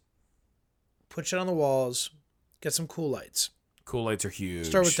suggestions, put shit on the walls. Get some cool lights. Cool lights are huge.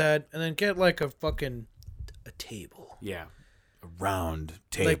 Start with that, and then get like a table. Yeah, a round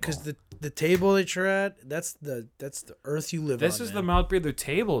table. Like, cause the table that you're at, that's the earth you live on. This is the mouth breather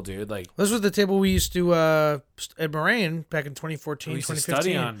table, dude. Like this was the table we used to at Moraine back in 2014, we used to 2015.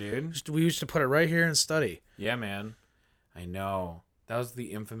 study on, dude. We used to put it right here and study. Yeah, man. I know. That was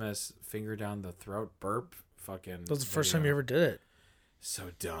the infamous finger down the throat burp fucking. That was the first time you ever did it.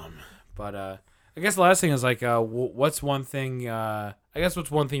 So dumb. But I guess the last thing is like, what's one thing? I guess what's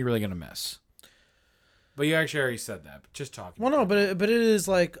one thing you're really gonna miss? But you actually already said that. But just talking. Well, no, but it is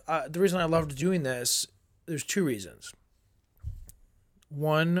like the reason I loved doing this. There's two reasons.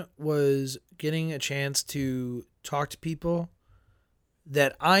 One was getting a chance to talk to people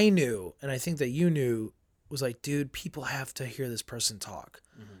that I knew, and I think that you knew. Was like, dude, people have to hear this person talk.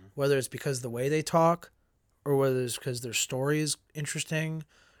 Mm-hmm. Whether it's because of the way they talk, or whether it's because their story is interesting,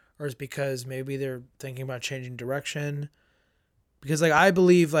 or it's because maybe they're thinking about changing direction. Because like I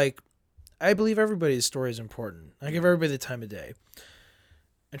believe everybody's story is important. I give everybody the time of day.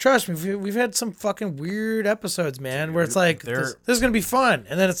 And trust me, we've had some fucking weird episodes, man, dude, where it's like this is gonna be fun,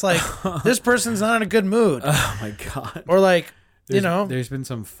 and then it's like this person's not in a good mood. Oh my god. Or like there's been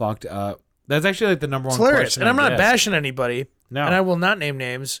some fucked up. That's actually like the number one hilarious. question. And I'm not bashing anybody. No. And I will not name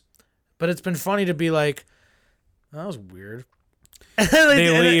names. But it's been funny to be like, oh, that was weird. They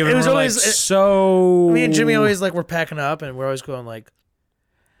leave and it was always like, so. Me and Jimmy always like we're packing up and we're always going like,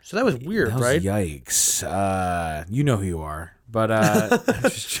 so that was weird, that was right? Yikes. You know who you are. But I'm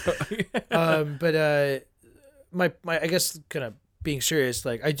just joking. My I guess kind of being serious,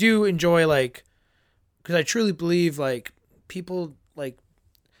 like I do enjoy like, because I truly believe like people like,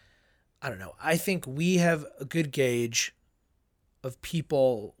 I don't know. I think we have a good gauge of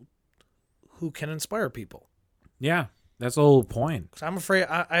people who can inspire people. Yeah, that's the whole point. 'Cause I'm afraid.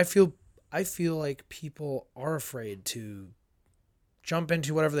 I feel like people are afraid to jump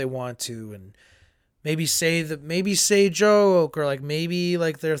into whatever they want to, and maybe say joke, or like maybe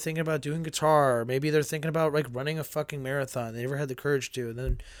like they're thinking about doing guitar, or maybe they're thinking about like running a fucking marathon. They never had the courage to, and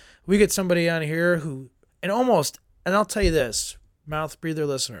then we get somebody on here who and I'll tell you this, mouth breather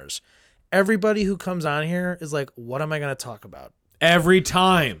listeners. Everybody who comes on here is like, what am I going to talk about? Every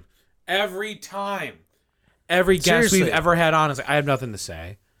time. Every guest Seriously. we've ever had on is like, I have nothing to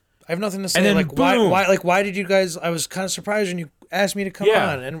say. I have nothing to say. And then like, boom. why did you guys, I was kind of surprised when you asked me to come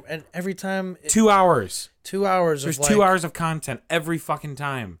on. And every time. 2 hours. 2 hours. There's of 2 like, hours of content every fucking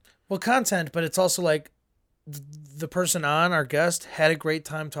time. Well, content, but it's also like the person on, our guest, had a great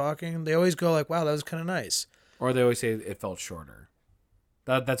time talking. They always go like, wow, that was kind of nice. Or they always say it felt shorter.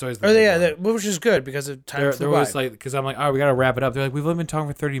 That's always the which is good because of time. They're always like, because I'm like, oh, we gotta wrap it up. They're like, we've only been talking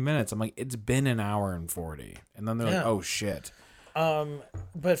for 30 minutes. I'm like, it's been an hour and 40, and then they're like, oh shit.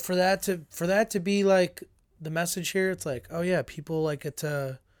 But for that to be like the message here, it's like, oh yeah, people like get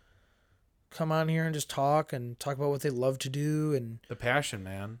to come on here and just talk about what they love to do, and The passion,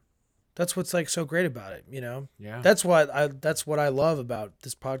 man. that's what's like so great about it, you know. Yeah. That's what I love about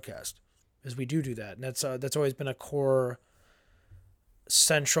this podcast, is we do that, and that's always been a core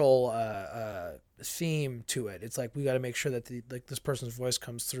central theme to it. It's like we got to make sure that this person's voice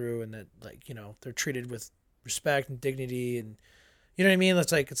comes through, and that like, you know, they're treated with respect and dignity, and you know what I mean.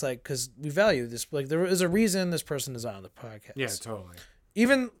 It's like because we value this. Like there is a reason this person is on the podcast. Yeah, totally.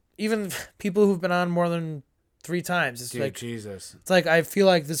 Even people who've been on more than 3 times. It's Dude, like Jesus. It's like I feel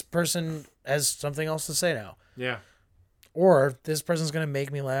like this person has something else to say now. Yeah. Or this person's gonna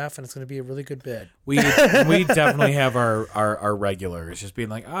make me laugh, and it's gonna be a really good bit. We definitely have our regulars just being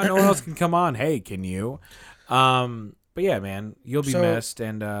like, oh, no one else can come on. Hey, can you? But yeah, man, you'll be missed.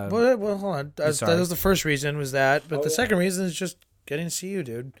 And well, hold on. That was the first reason, was that, but the second reason is just getting to see you,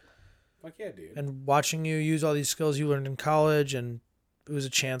 dude. Fuck yeah, dude. And watching you use all these skills you learned in college, and it was a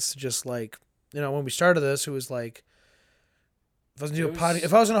chance to just like, you know, when we started this, it was like, if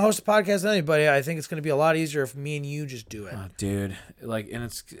I was going to host a podcast with anybody, I think it's going to be a lot easier if me and you just do it. Oh, dude, like, and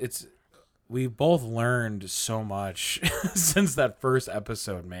it's we both learned so much since that first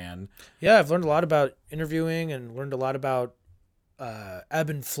episode, man. Yeah, I've learned a lot about interviewing and learned a lot about ebb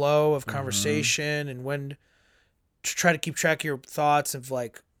and flow of conversation and when to try to keep track of your thoughts of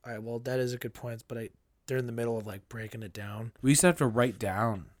like, all right, well, that is a good point, but they're in the middle of like breaking it down. We used to have to write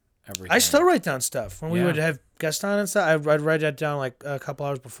down everything. I still write down stuff when we Yeah. would have guests on and stuff. I'd write that down like a couple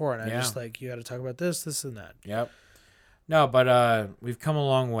hours before, and I Yeah. just like, you got to talk about this, and that. Yep. No, but we've come a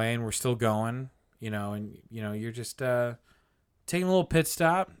long way, and we're still going. And you're just taking a little pit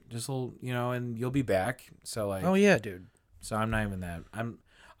stop, just a little, and you'll be back. So like, Oh yeah, dude. so I'm not even that. I'm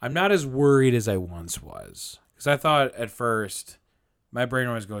not as worried as I once was, because I thought at first, my brain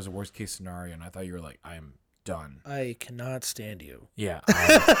always goes the worst case scenario, and I thought you were like, I'm done. I cannot stand you. Yeah,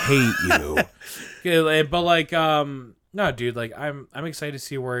 I hate you. Okay, but like, no, dude, like I'm excited to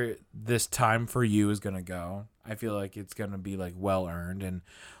see where this time for you is gonna go. I feel like it's gonna be like well earned and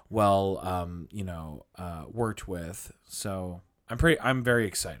well, worked with. So I'm very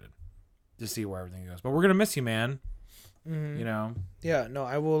excited to see where everything goes. But we're gonna miss you, man. Mm-hmm. Yeah, no,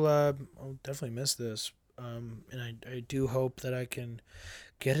 I will. I'll definitely miss this. And I do hope that I can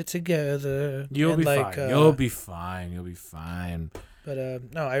get it together. You'll and be like, fine. You'll be fine. You'll be fine. But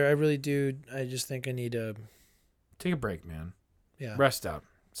no, I really do. I just think I need to Take a break, man. Yeah. Rest up.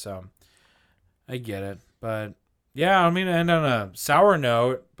 So I get it. But yeah, I mean, to end on a sour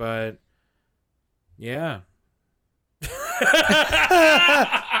note, but yeah.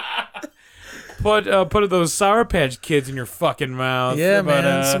 Put those Sour Patch Kids in your fucking mouth. Yeah, but,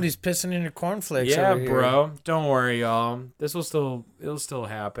 man. Somebody's pissing in your cornflakes. Yeah, over here. bro. Don't worry, y'all. It'll still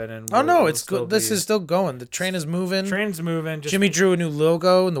happen. And Oh no, we'll it's still good. This be- is still going. The train is moving. Train's moving. Just Jimmy drew a new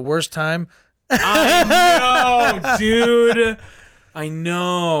logo in the worst time. I know, dude. I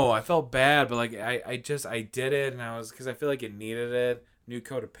know. I felt bad, but like I did it, and because I feel like it needed it. New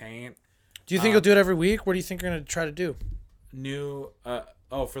coat of paint. Do you think you'll do it every week? What do you think you're gonna try to do? New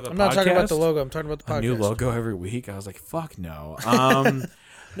for the I'm not talking about the podcast? logo. I'm talking about the podcast. A new logo every week. I was like, fuck no.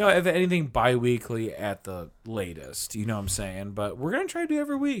 No, if anything, bi-weekly at the latest. You know what I'm saying? But we're gonna try to do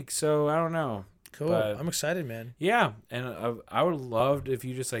every week. So I don't know. Cool. But- I'm excited, man. Yeah, and I would love if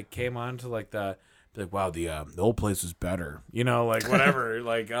you just like came on to like be like, wow, the old place was better. Like whatever.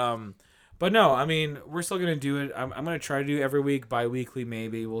 But no, I mean, we're still gonna do it. I'm gonna try to do every week, bi-weekly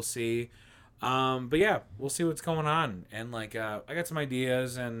maybe. We'll see. But yeah, we'll see what's going on. And like, I got some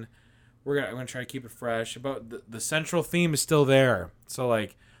ideas, and I'm gonna try to keep it fresh. But the central theme is still there. So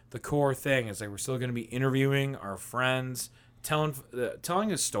like, the core thing is like we're still gonna be interviewing our friends,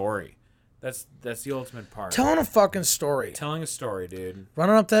 telling a story. That's the ultimate part. Telling a fucking story. Telling a story, dude.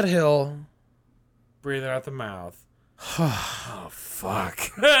 Running up that hill. Breathe it out the mouth. Oh fuck.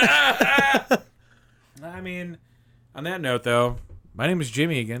 I mean, on that note though, my name is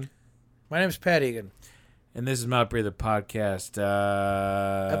Jimmy Egan. My name's Pat Egan. And this is Mount Breather Podcast.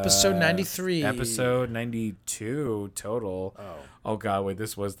 Episode 93. Episode 92 total. Oh God, wait,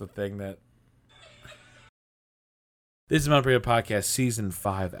 this was the thing that... This is Mount Breather Podcast, Season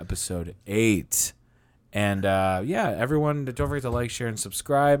 5, Episode 8. And yeah, everyone, don't forget to like, share, and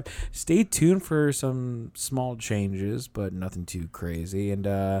subscribe. Stay tuned for some small changes, but nothing too crazy.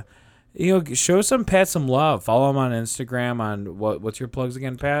 And, show Pat some love. Follow him on Instagram on... What's your plugs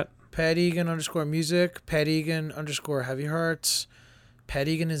again, Pat? Pat Egan _music. Pat Egan _heavy hearts. Pat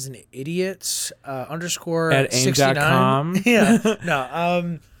Egan is an idiot. _ At 69. aim.com. Yeah.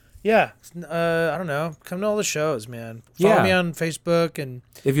 No. Yeah. I don't know. Come to all the shows, man. Follow me on Facebook. And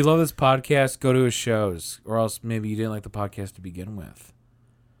if you love this podcast, go to his shows, or else maybe you didn't like the podcast to begin with.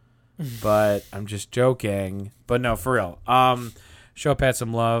 But I'm just joking. But no, for real. Show Pat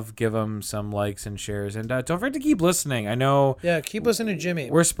some love, give him some likes and shares, and don't forget to keep listening. I know. Yeah, keep listening to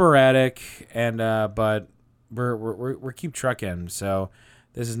Jimmy. We're sporadic, and but we're keep trucking. So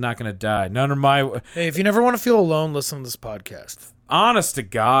this is not gonna die. None of my. Hey, if you never want to feel alone, listen to this podcast. Honest to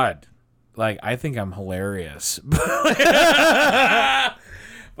God, like I think I'm hilarious. But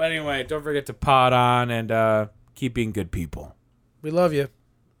anyway, don't forget to pod on and keep being good people. We love you.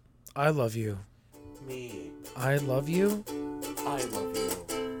 I love you. Me. I love you. I love you.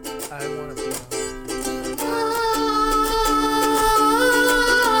 I want to be